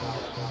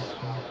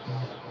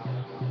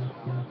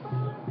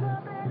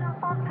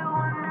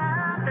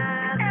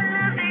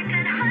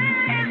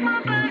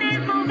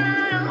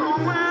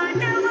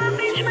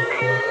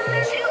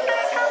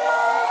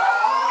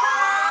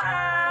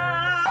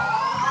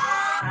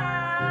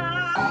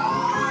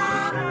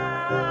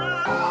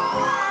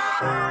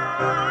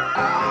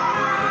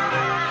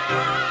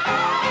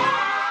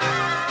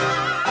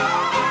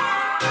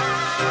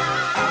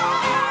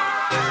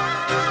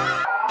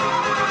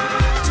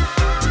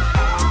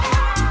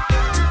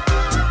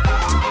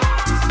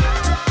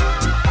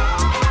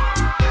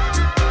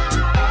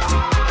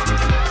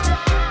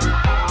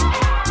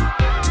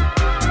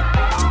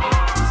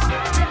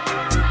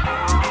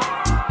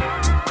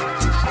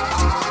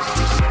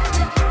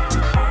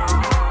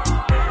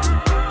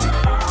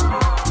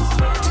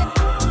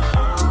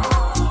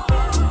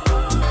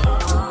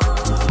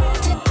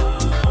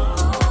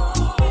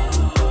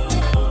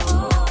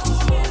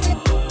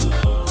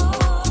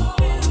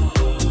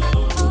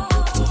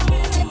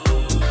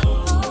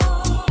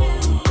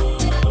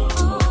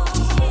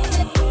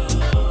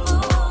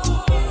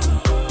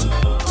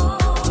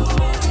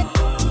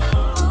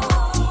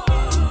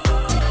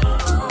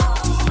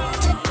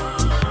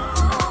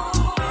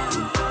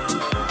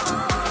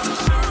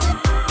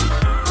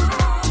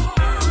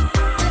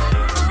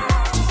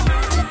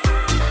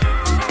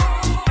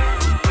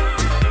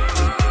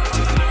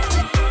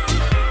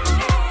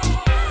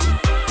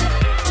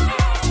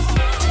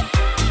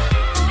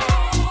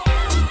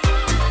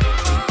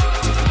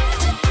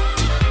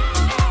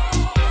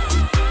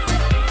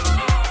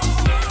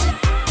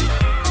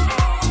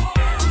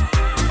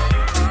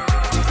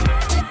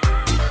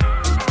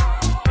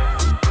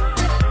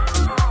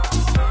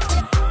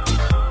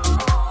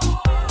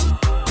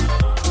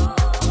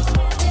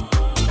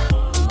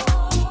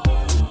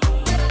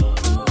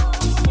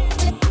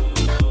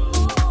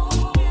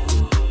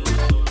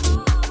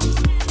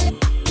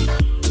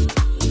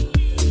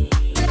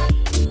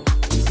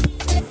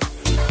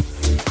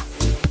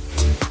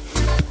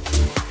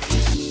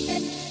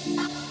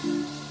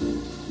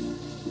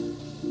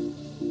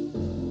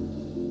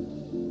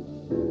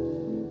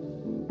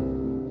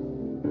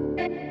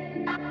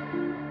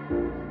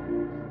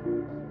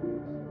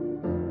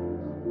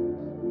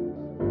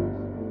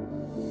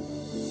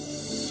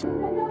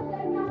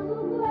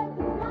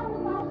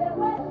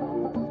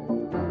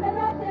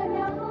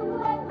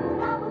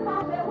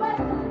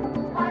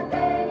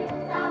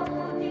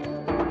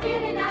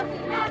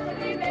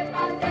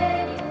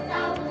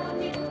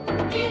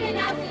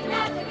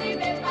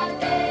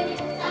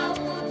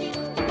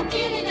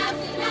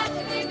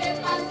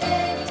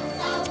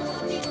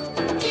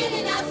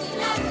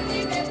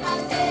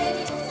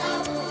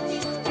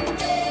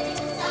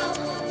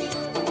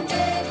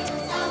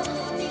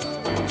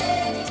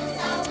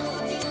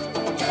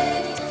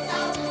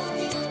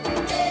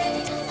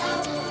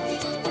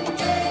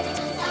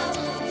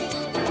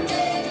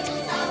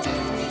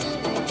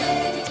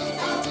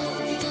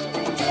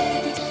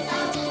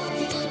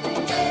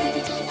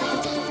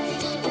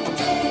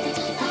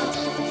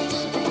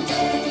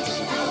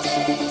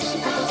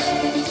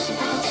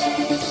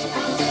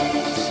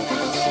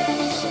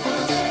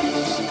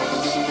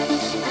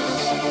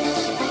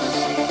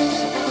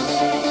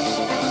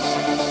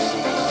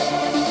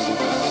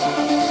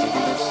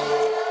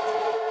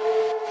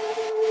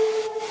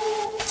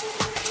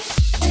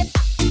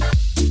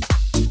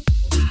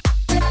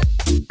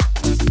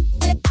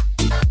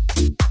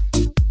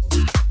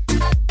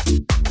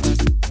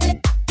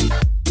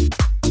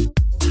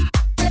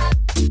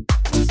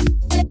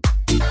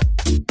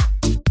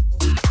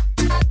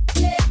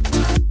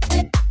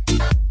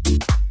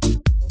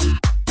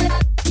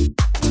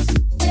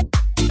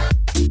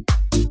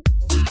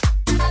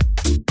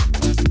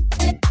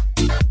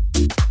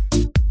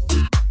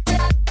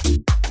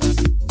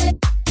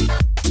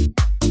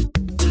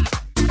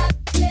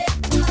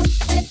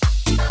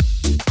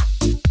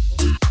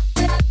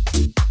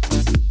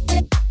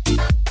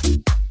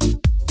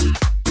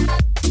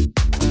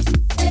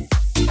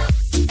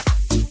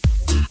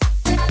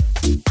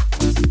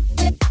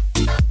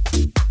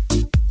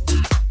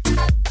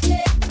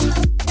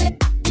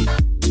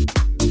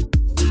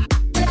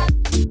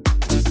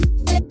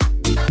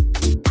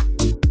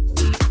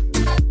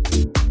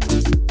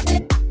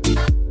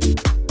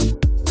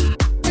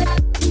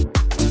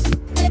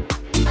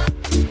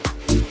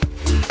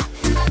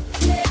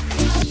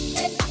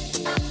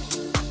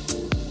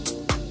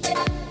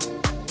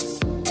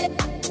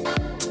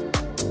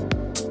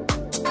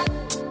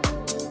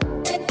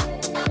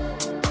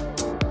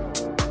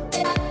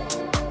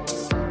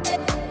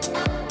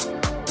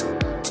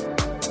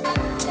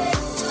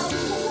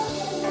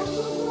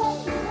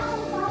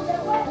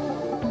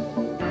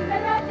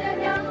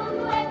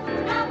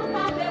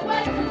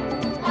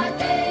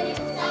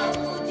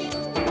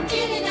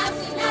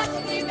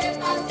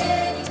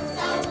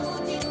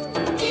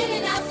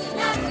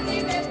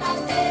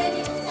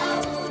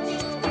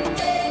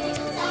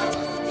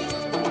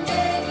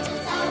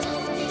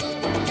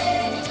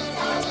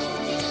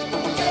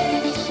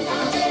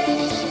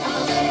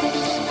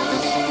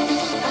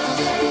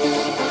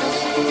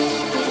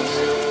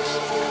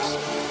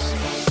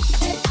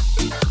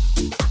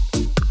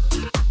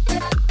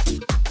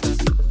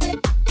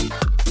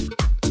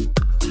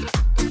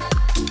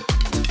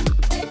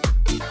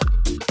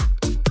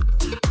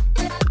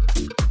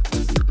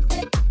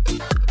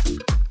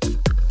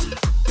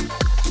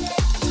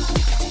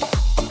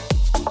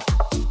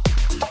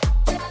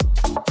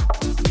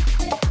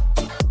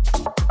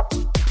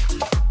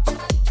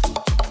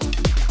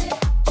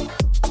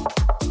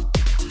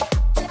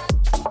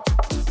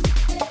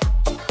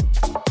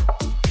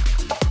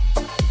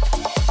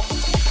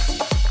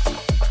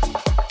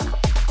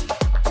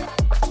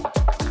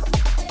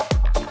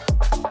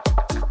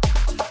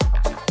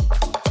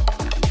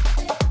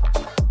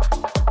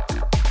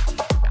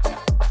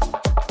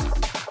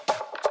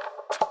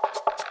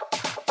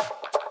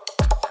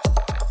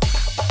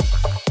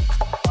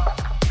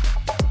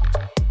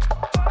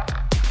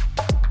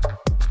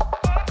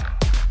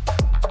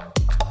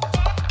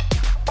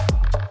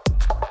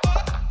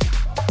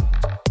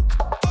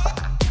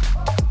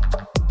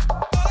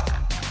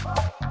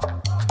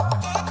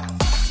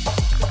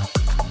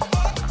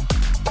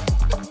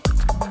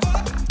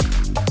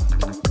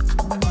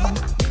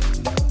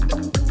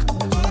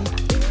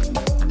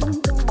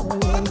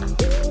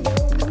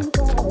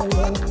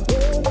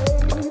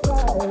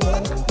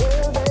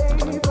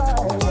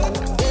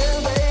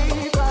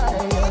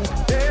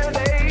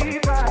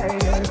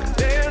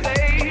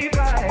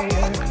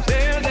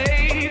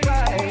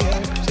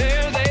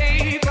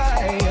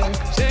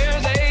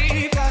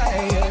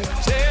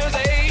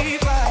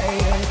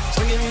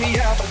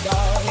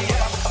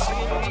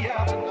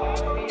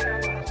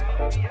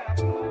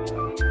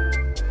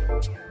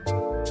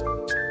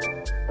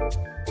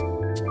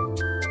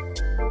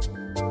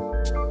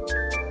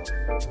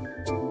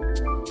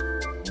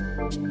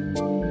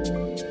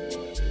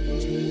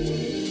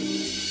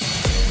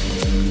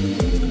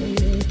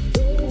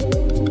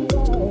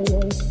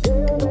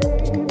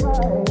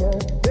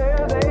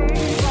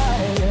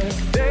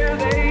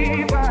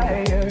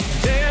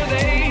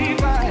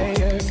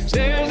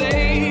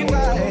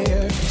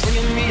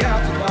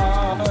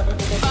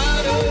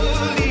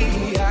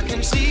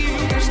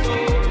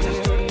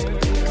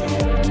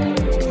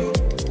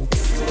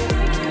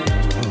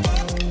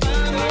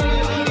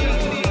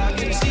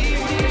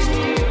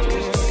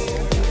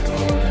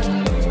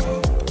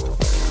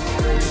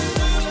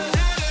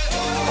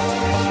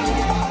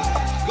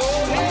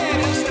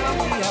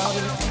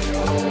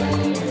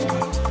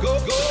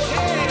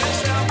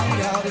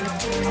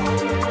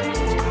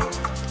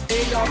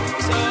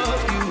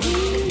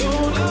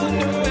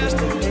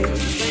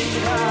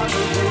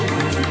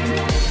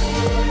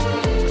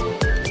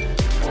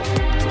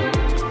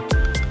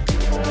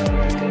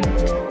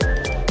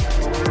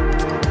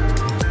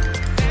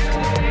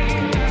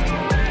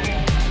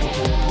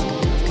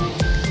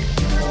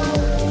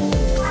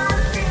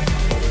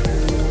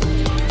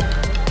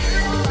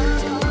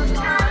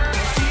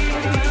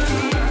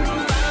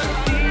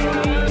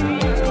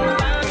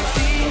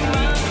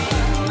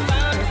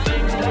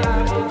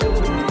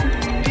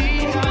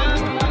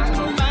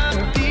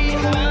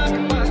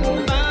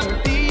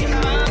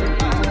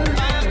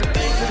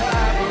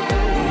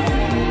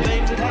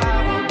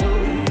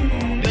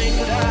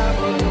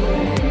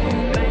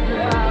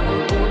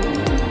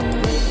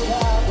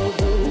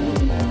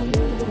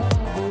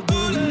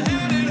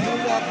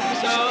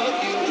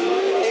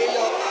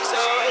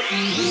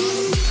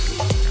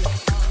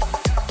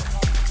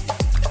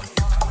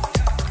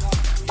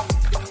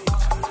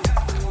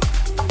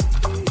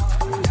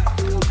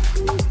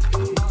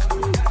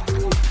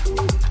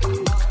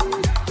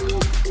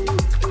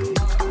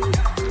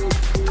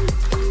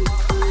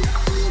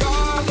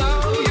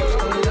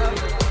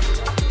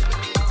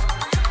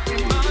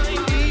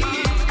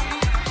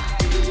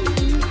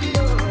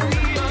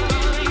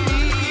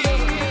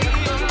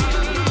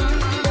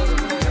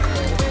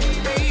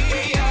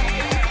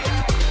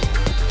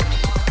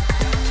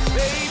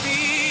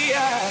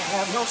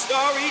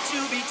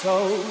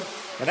 told.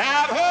 And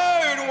I've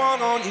heard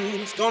one on you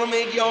that's gonna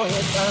make your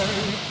head burn.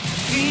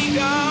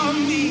 Think of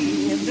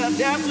me in the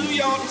depths of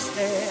your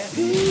despair.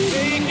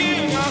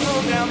 Taking our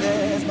home down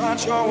there, but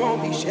sure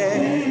won't be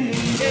shared.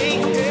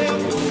 Take them.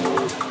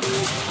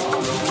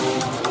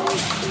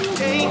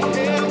 Take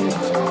them.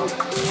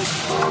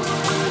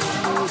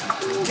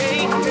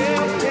 Take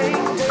them.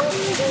 Take them.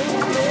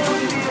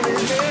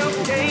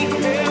 Take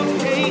them.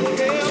 Take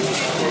them.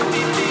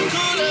 We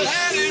could have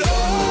had it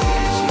all.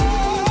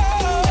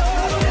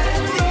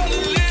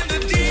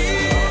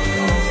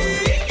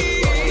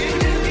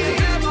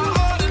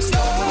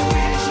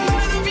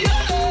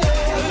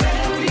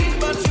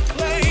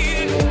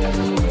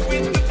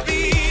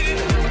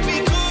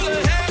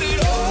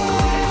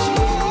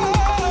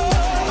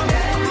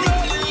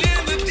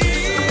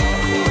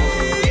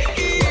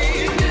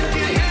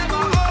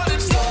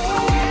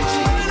 So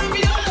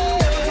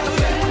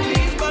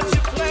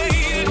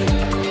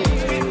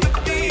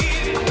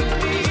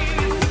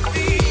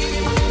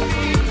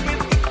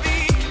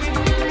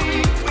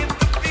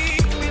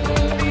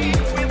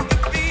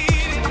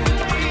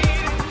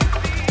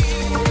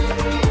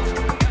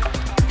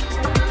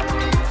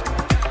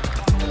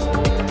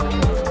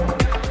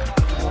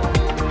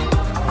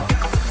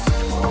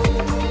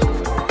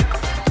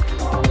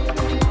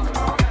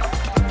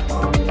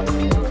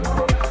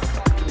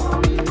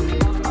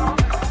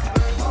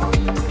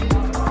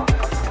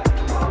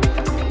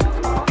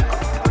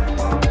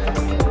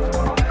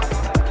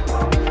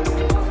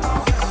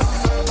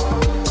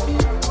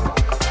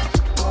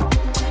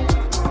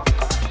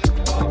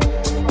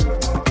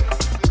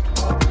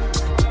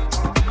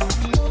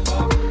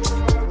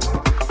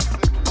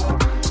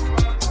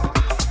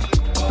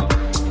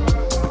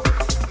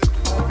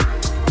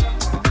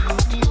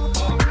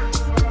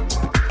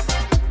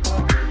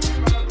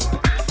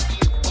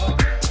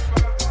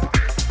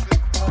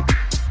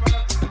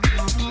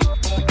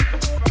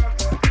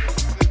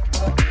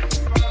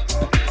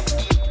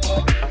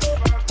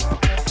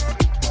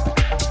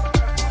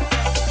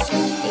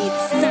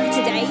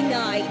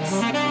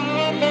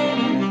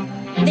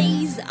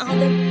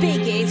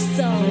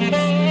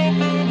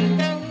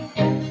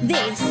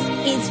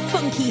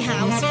funky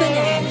house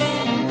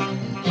finesse.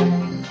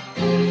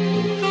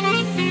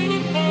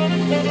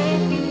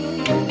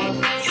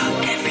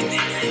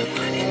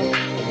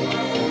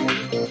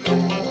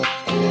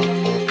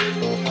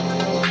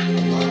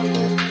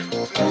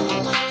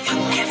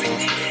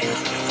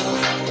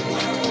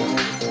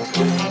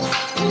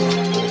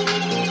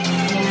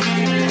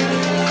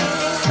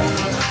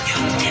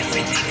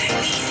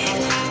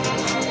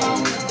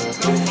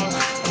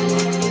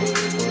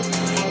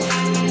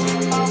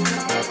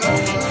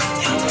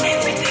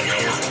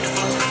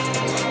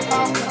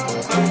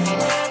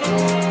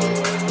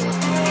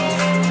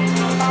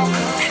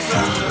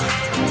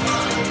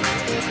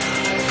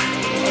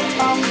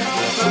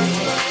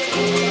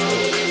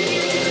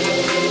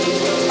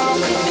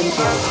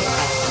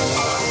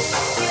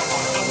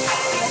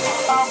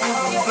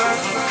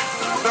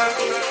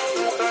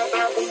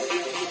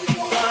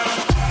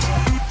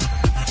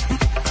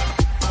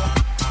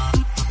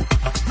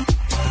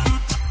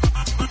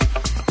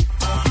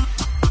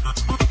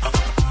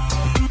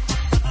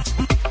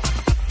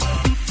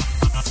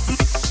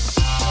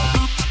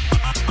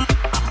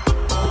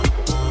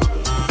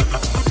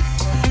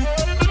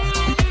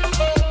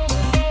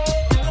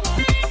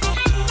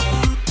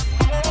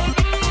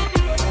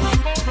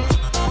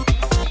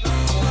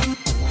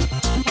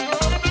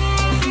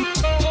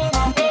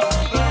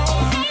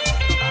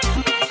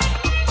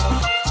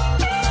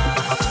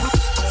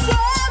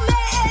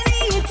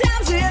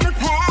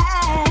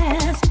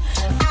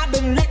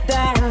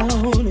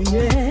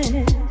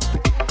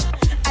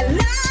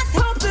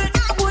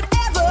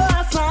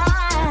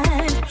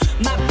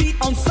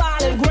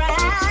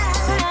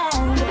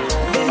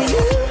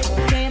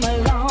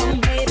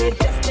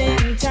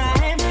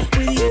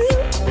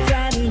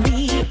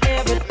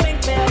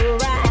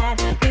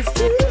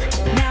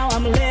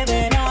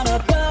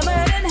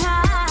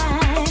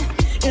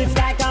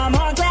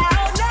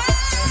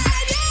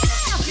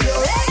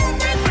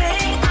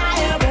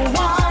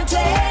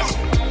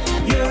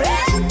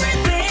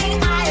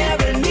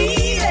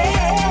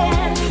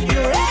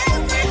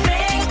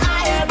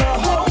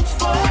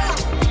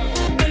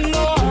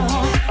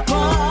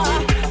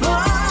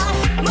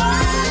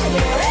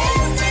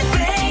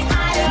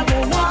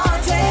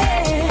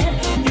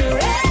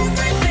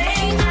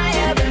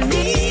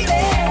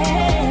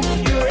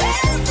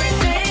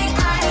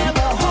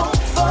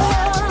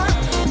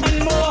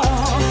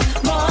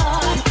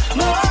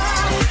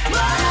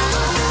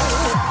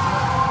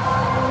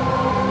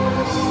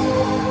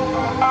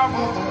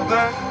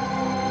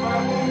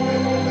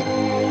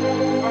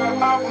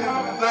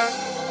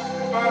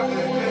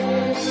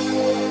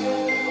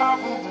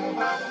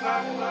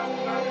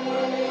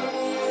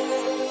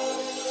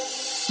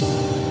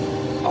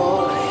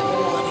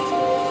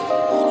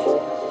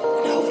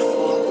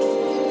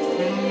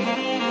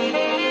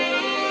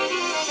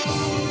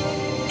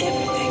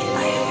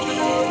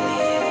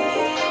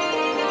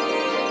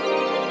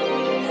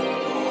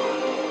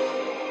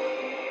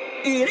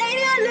 It ain't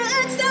your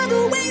looks or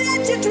the way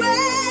that you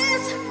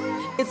dress.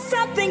 It's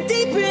something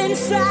deep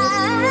inside.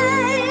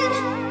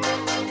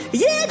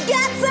 You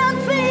got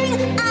something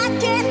I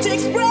can't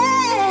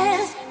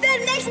express that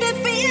makes me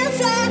feel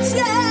such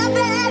love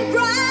and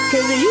pride.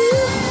 'Cause you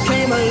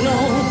came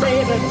along,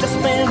 baby, to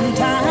spend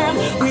time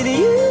with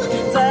you.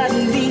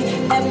 Suddenly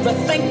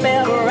everything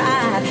felt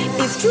right.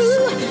 It's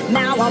true,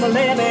 now I'm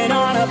living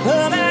on a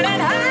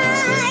permanent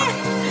high.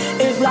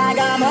 It's like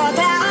I'm on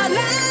cloud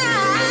nine.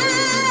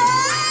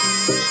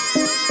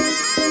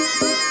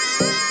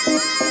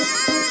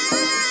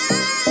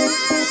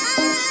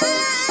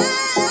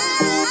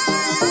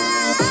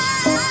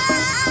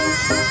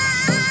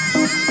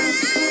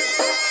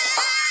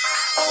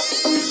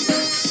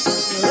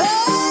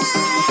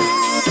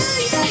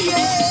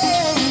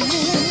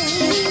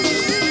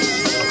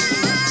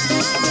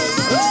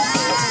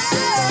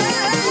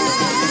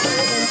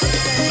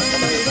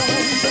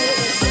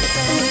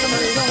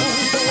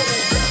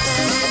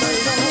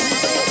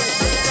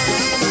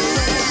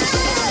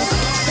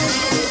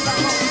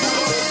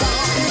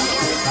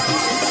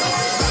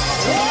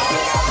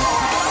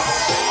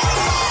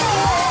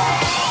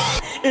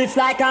 It's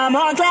like I'm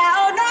on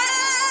cloud nine.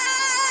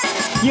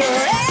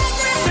 You're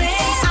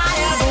everything I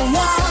ever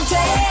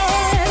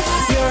wanted.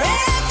 You're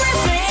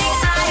everything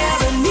I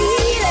ever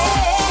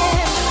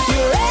needed.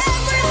 You're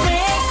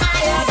everything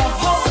I ever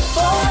hoped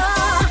for.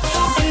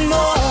 And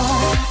more,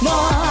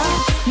 more,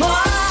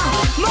 more,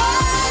 more.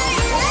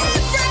 You're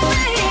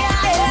everything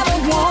I ever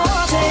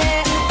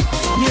wanted.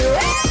 You're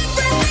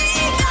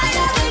everything I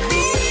ever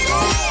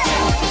needed.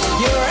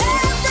 You're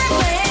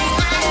everything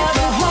I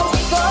ever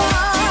hoped for.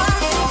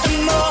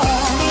 And more,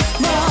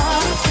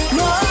 more,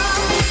 more,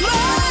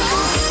 more.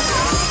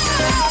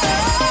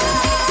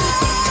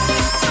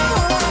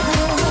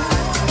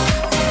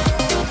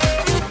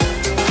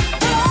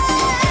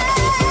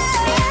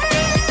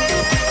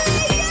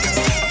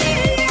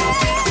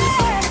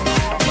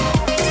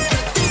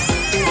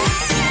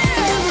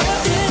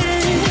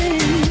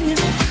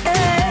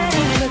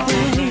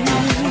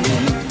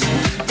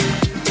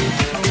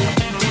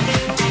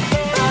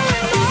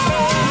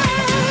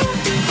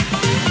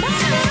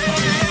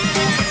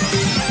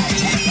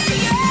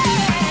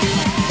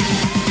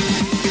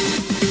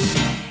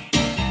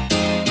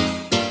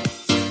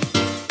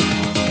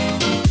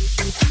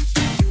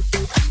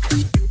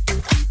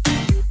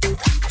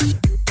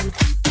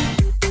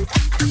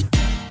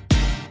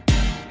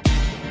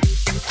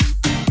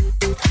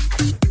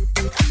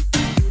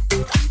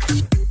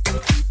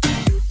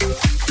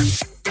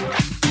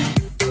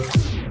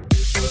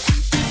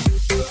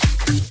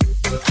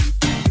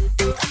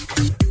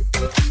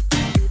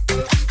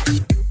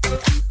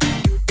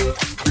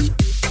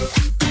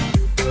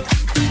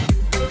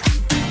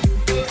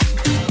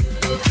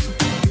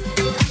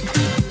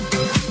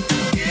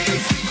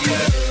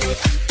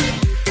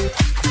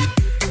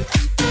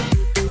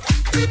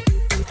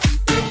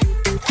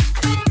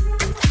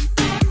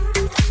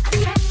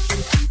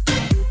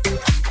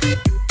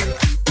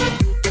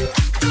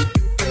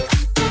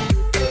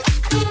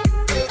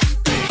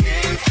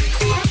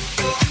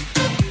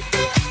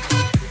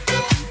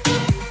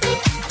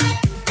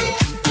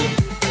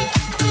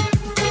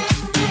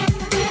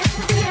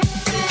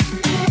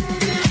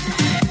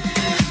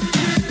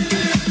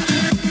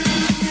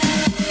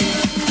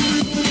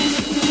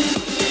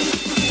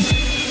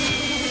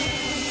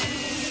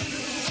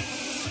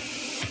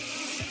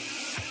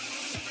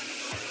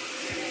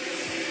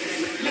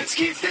 Let's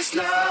keep this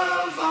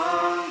love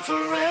on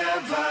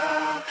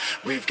forever.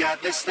 We've got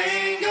this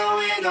thing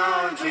going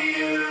on for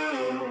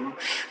you.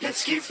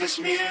 Let's keep this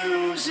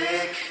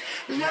music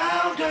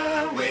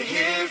louder. We're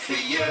here for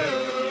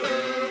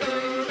you.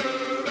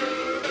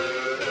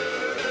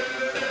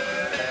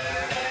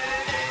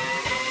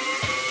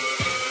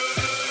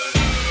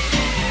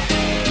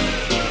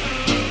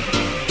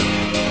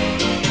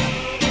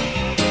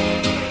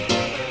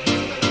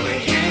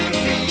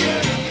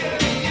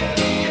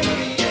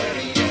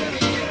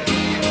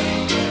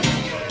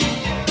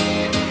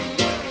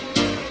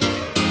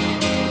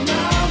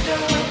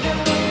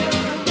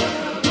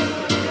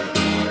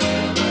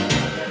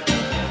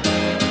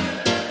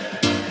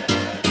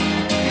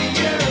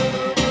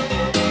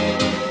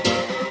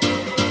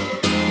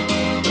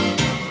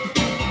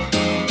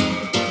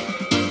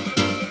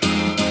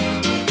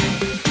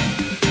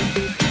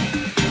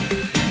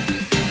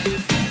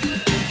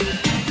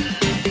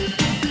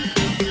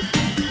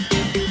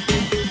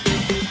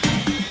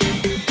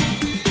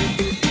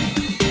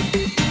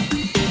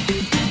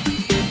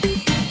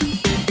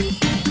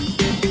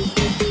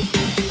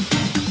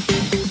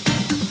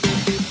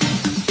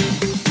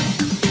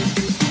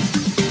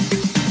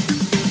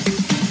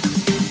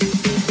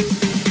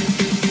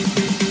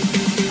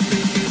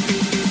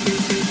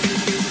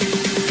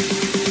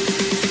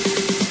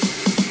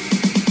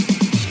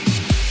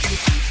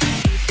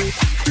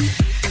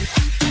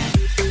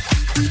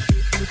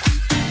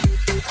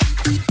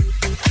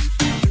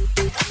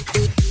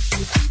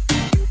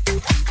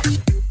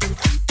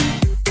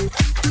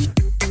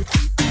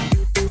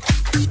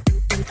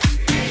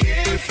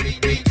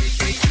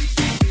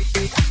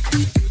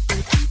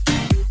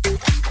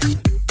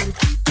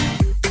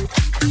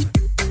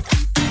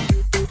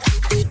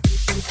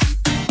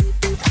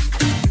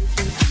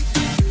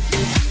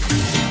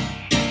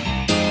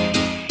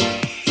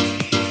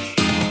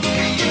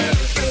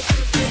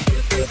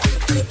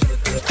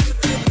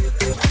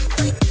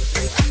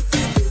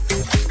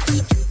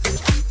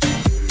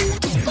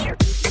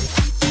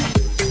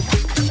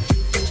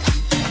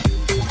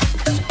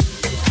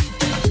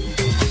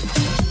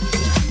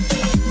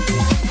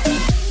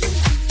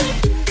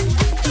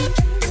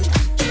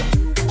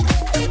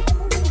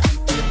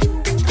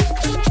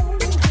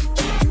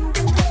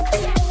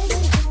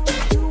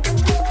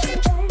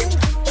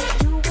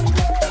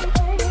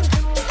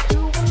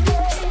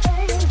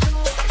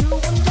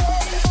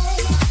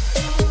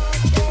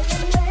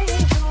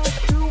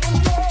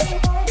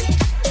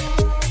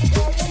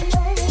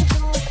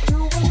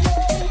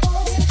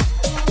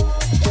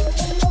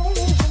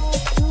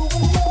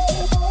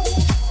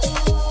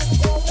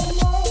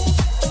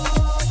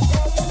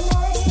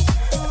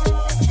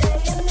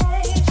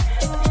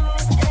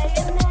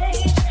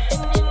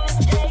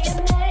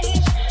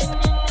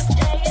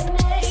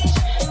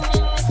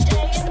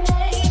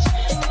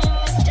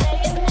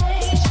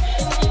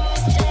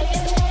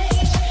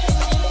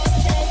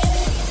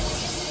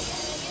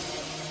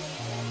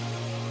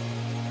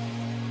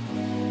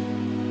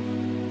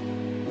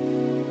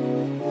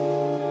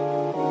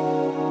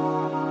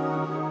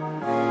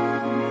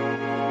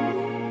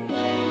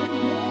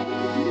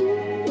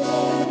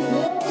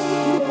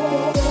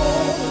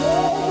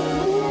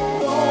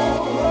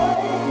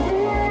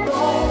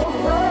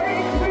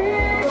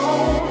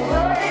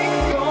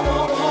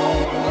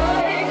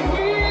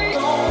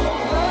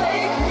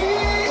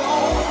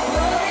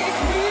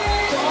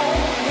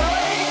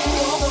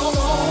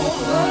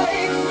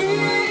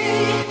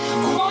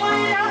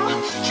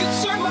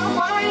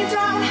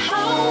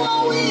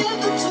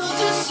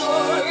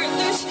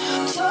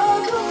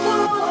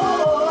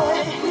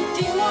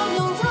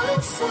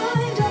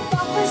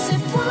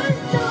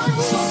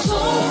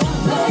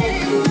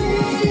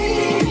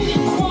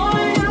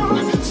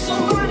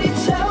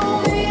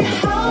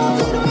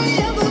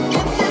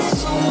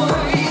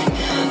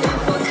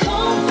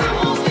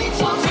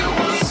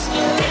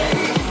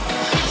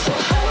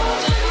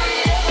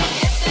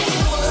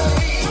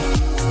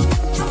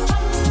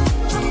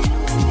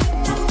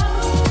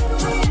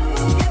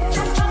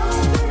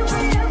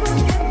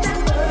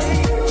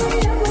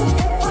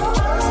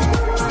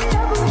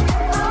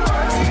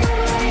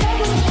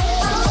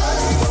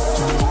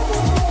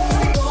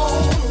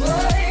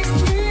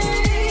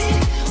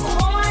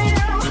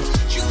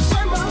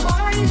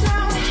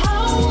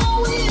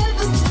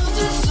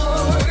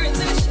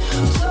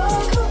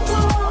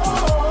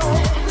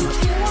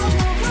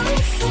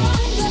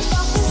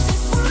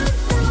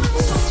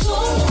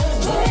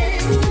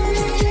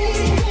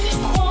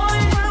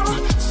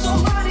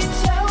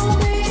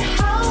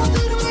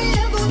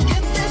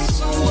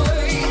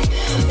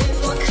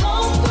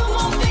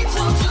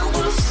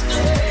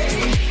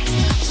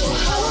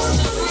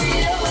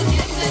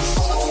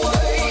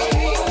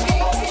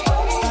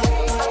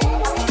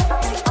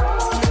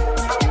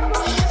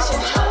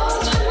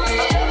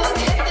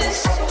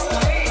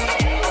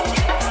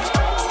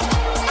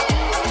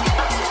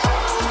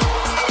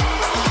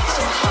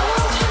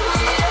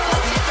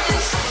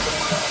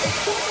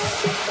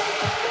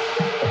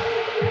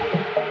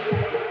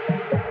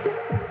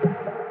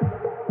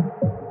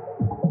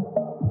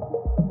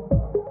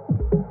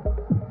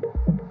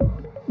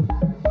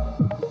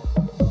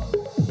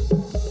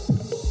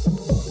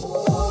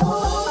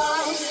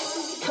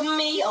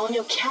 on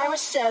your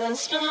carousel and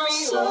spin me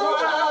around.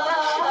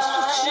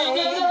 Switching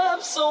it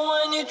up so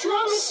when you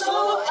drop me so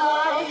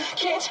I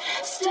can't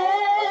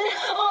stand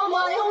on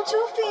my own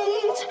 2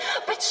 feet.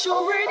 Bet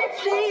you're really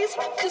pleased,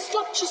 cause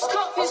love just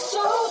got me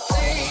so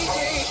deep.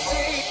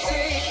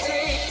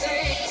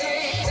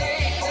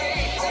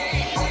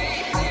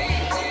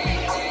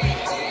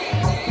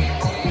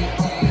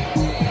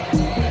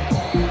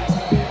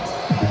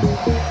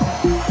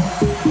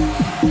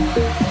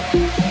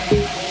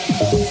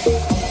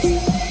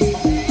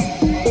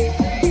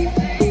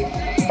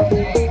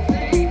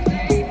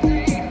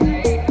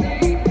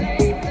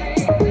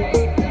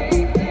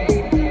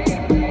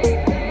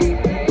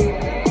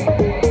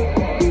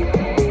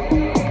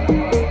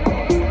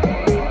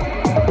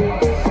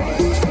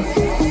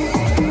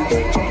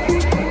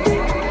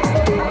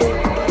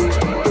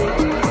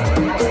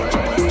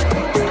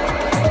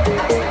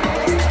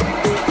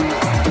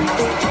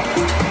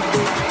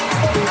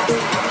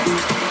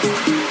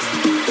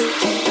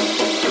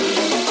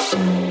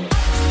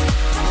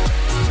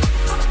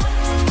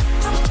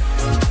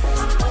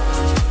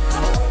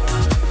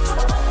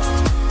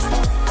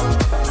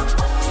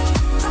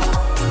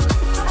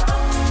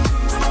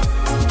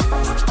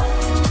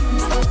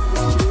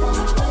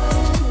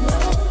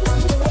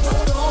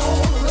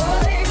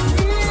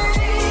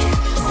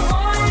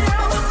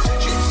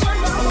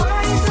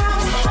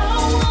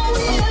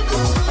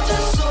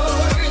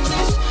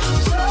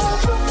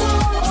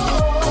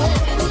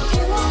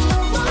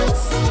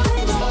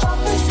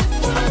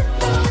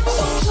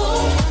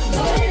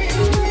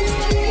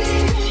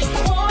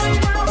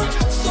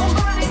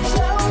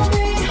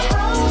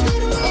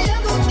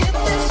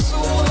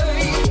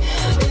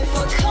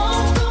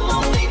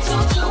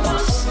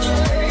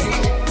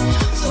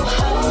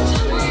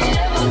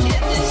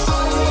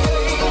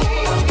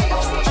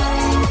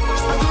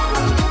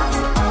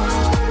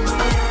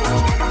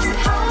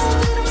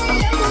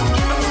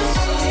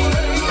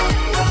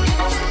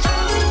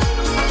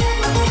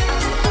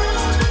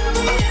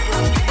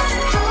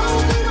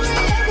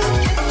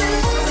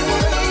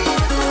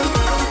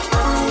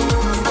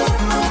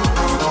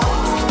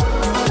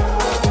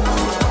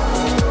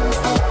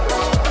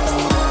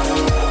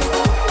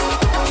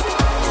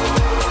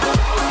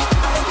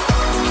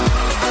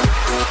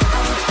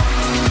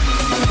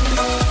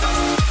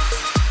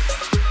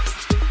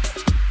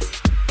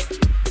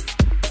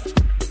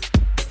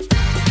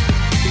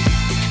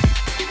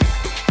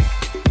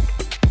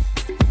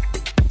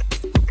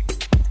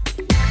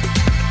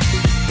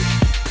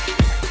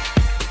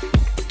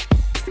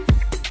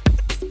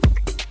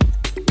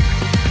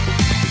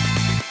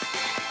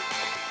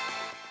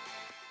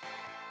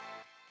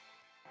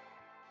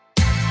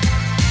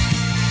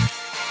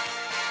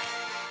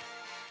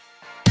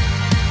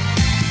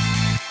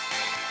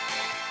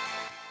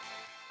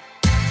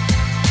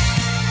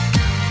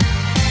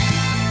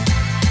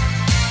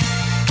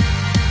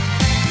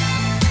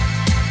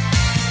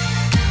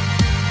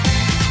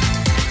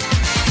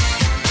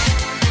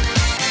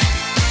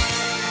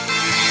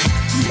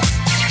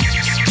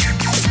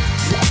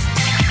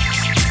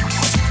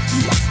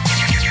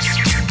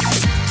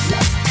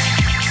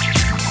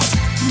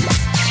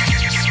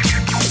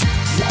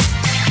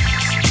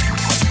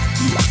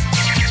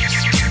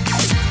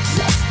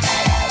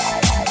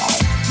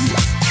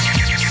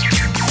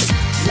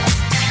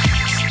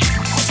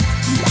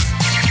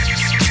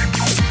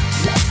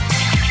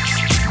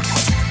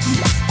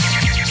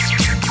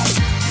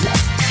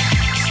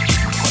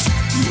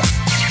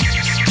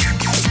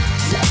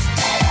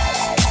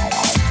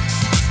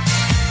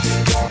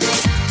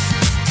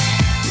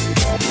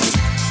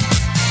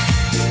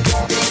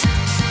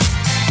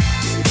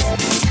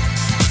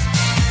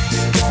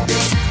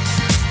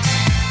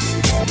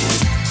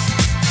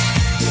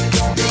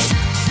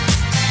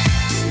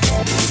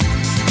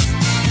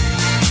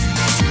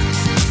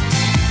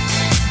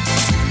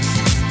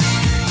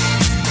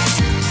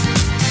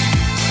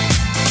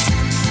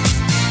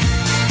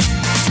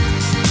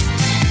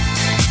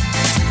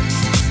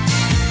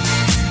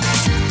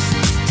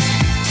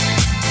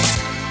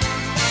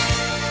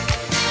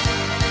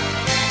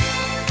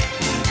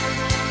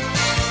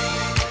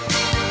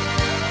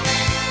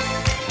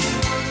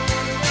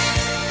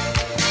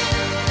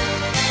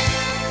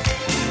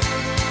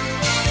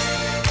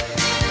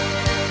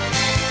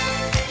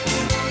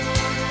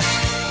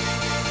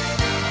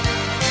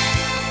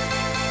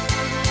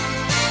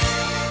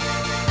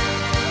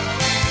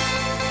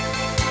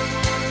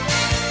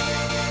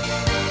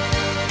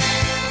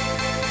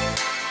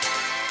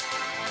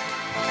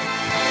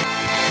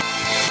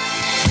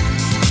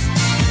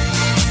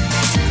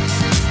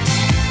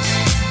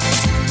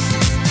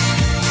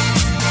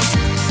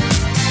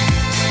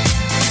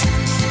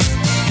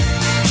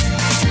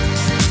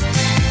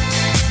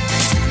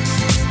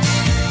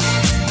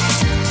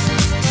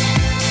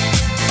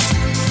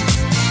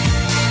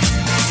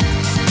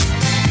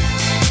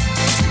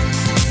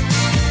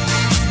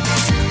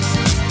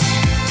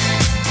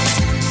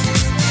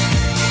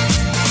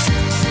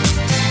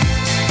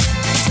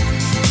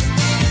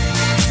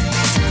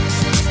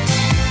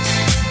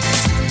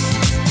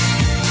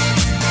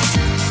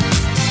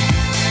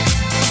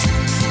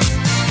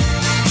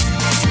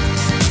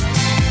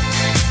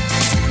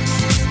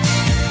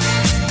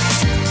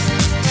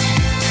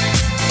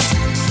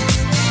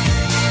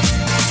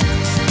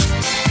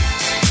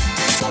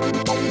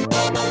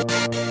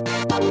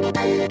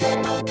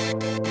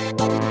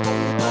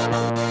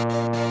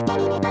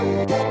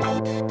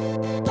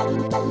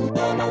 Thank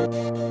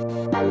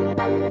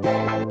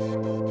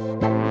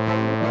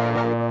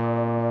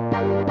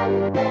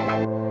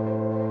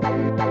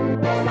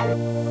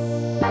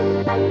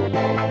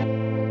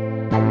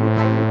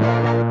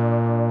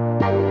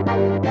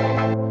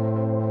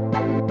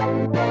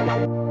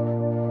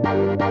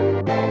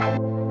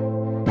you.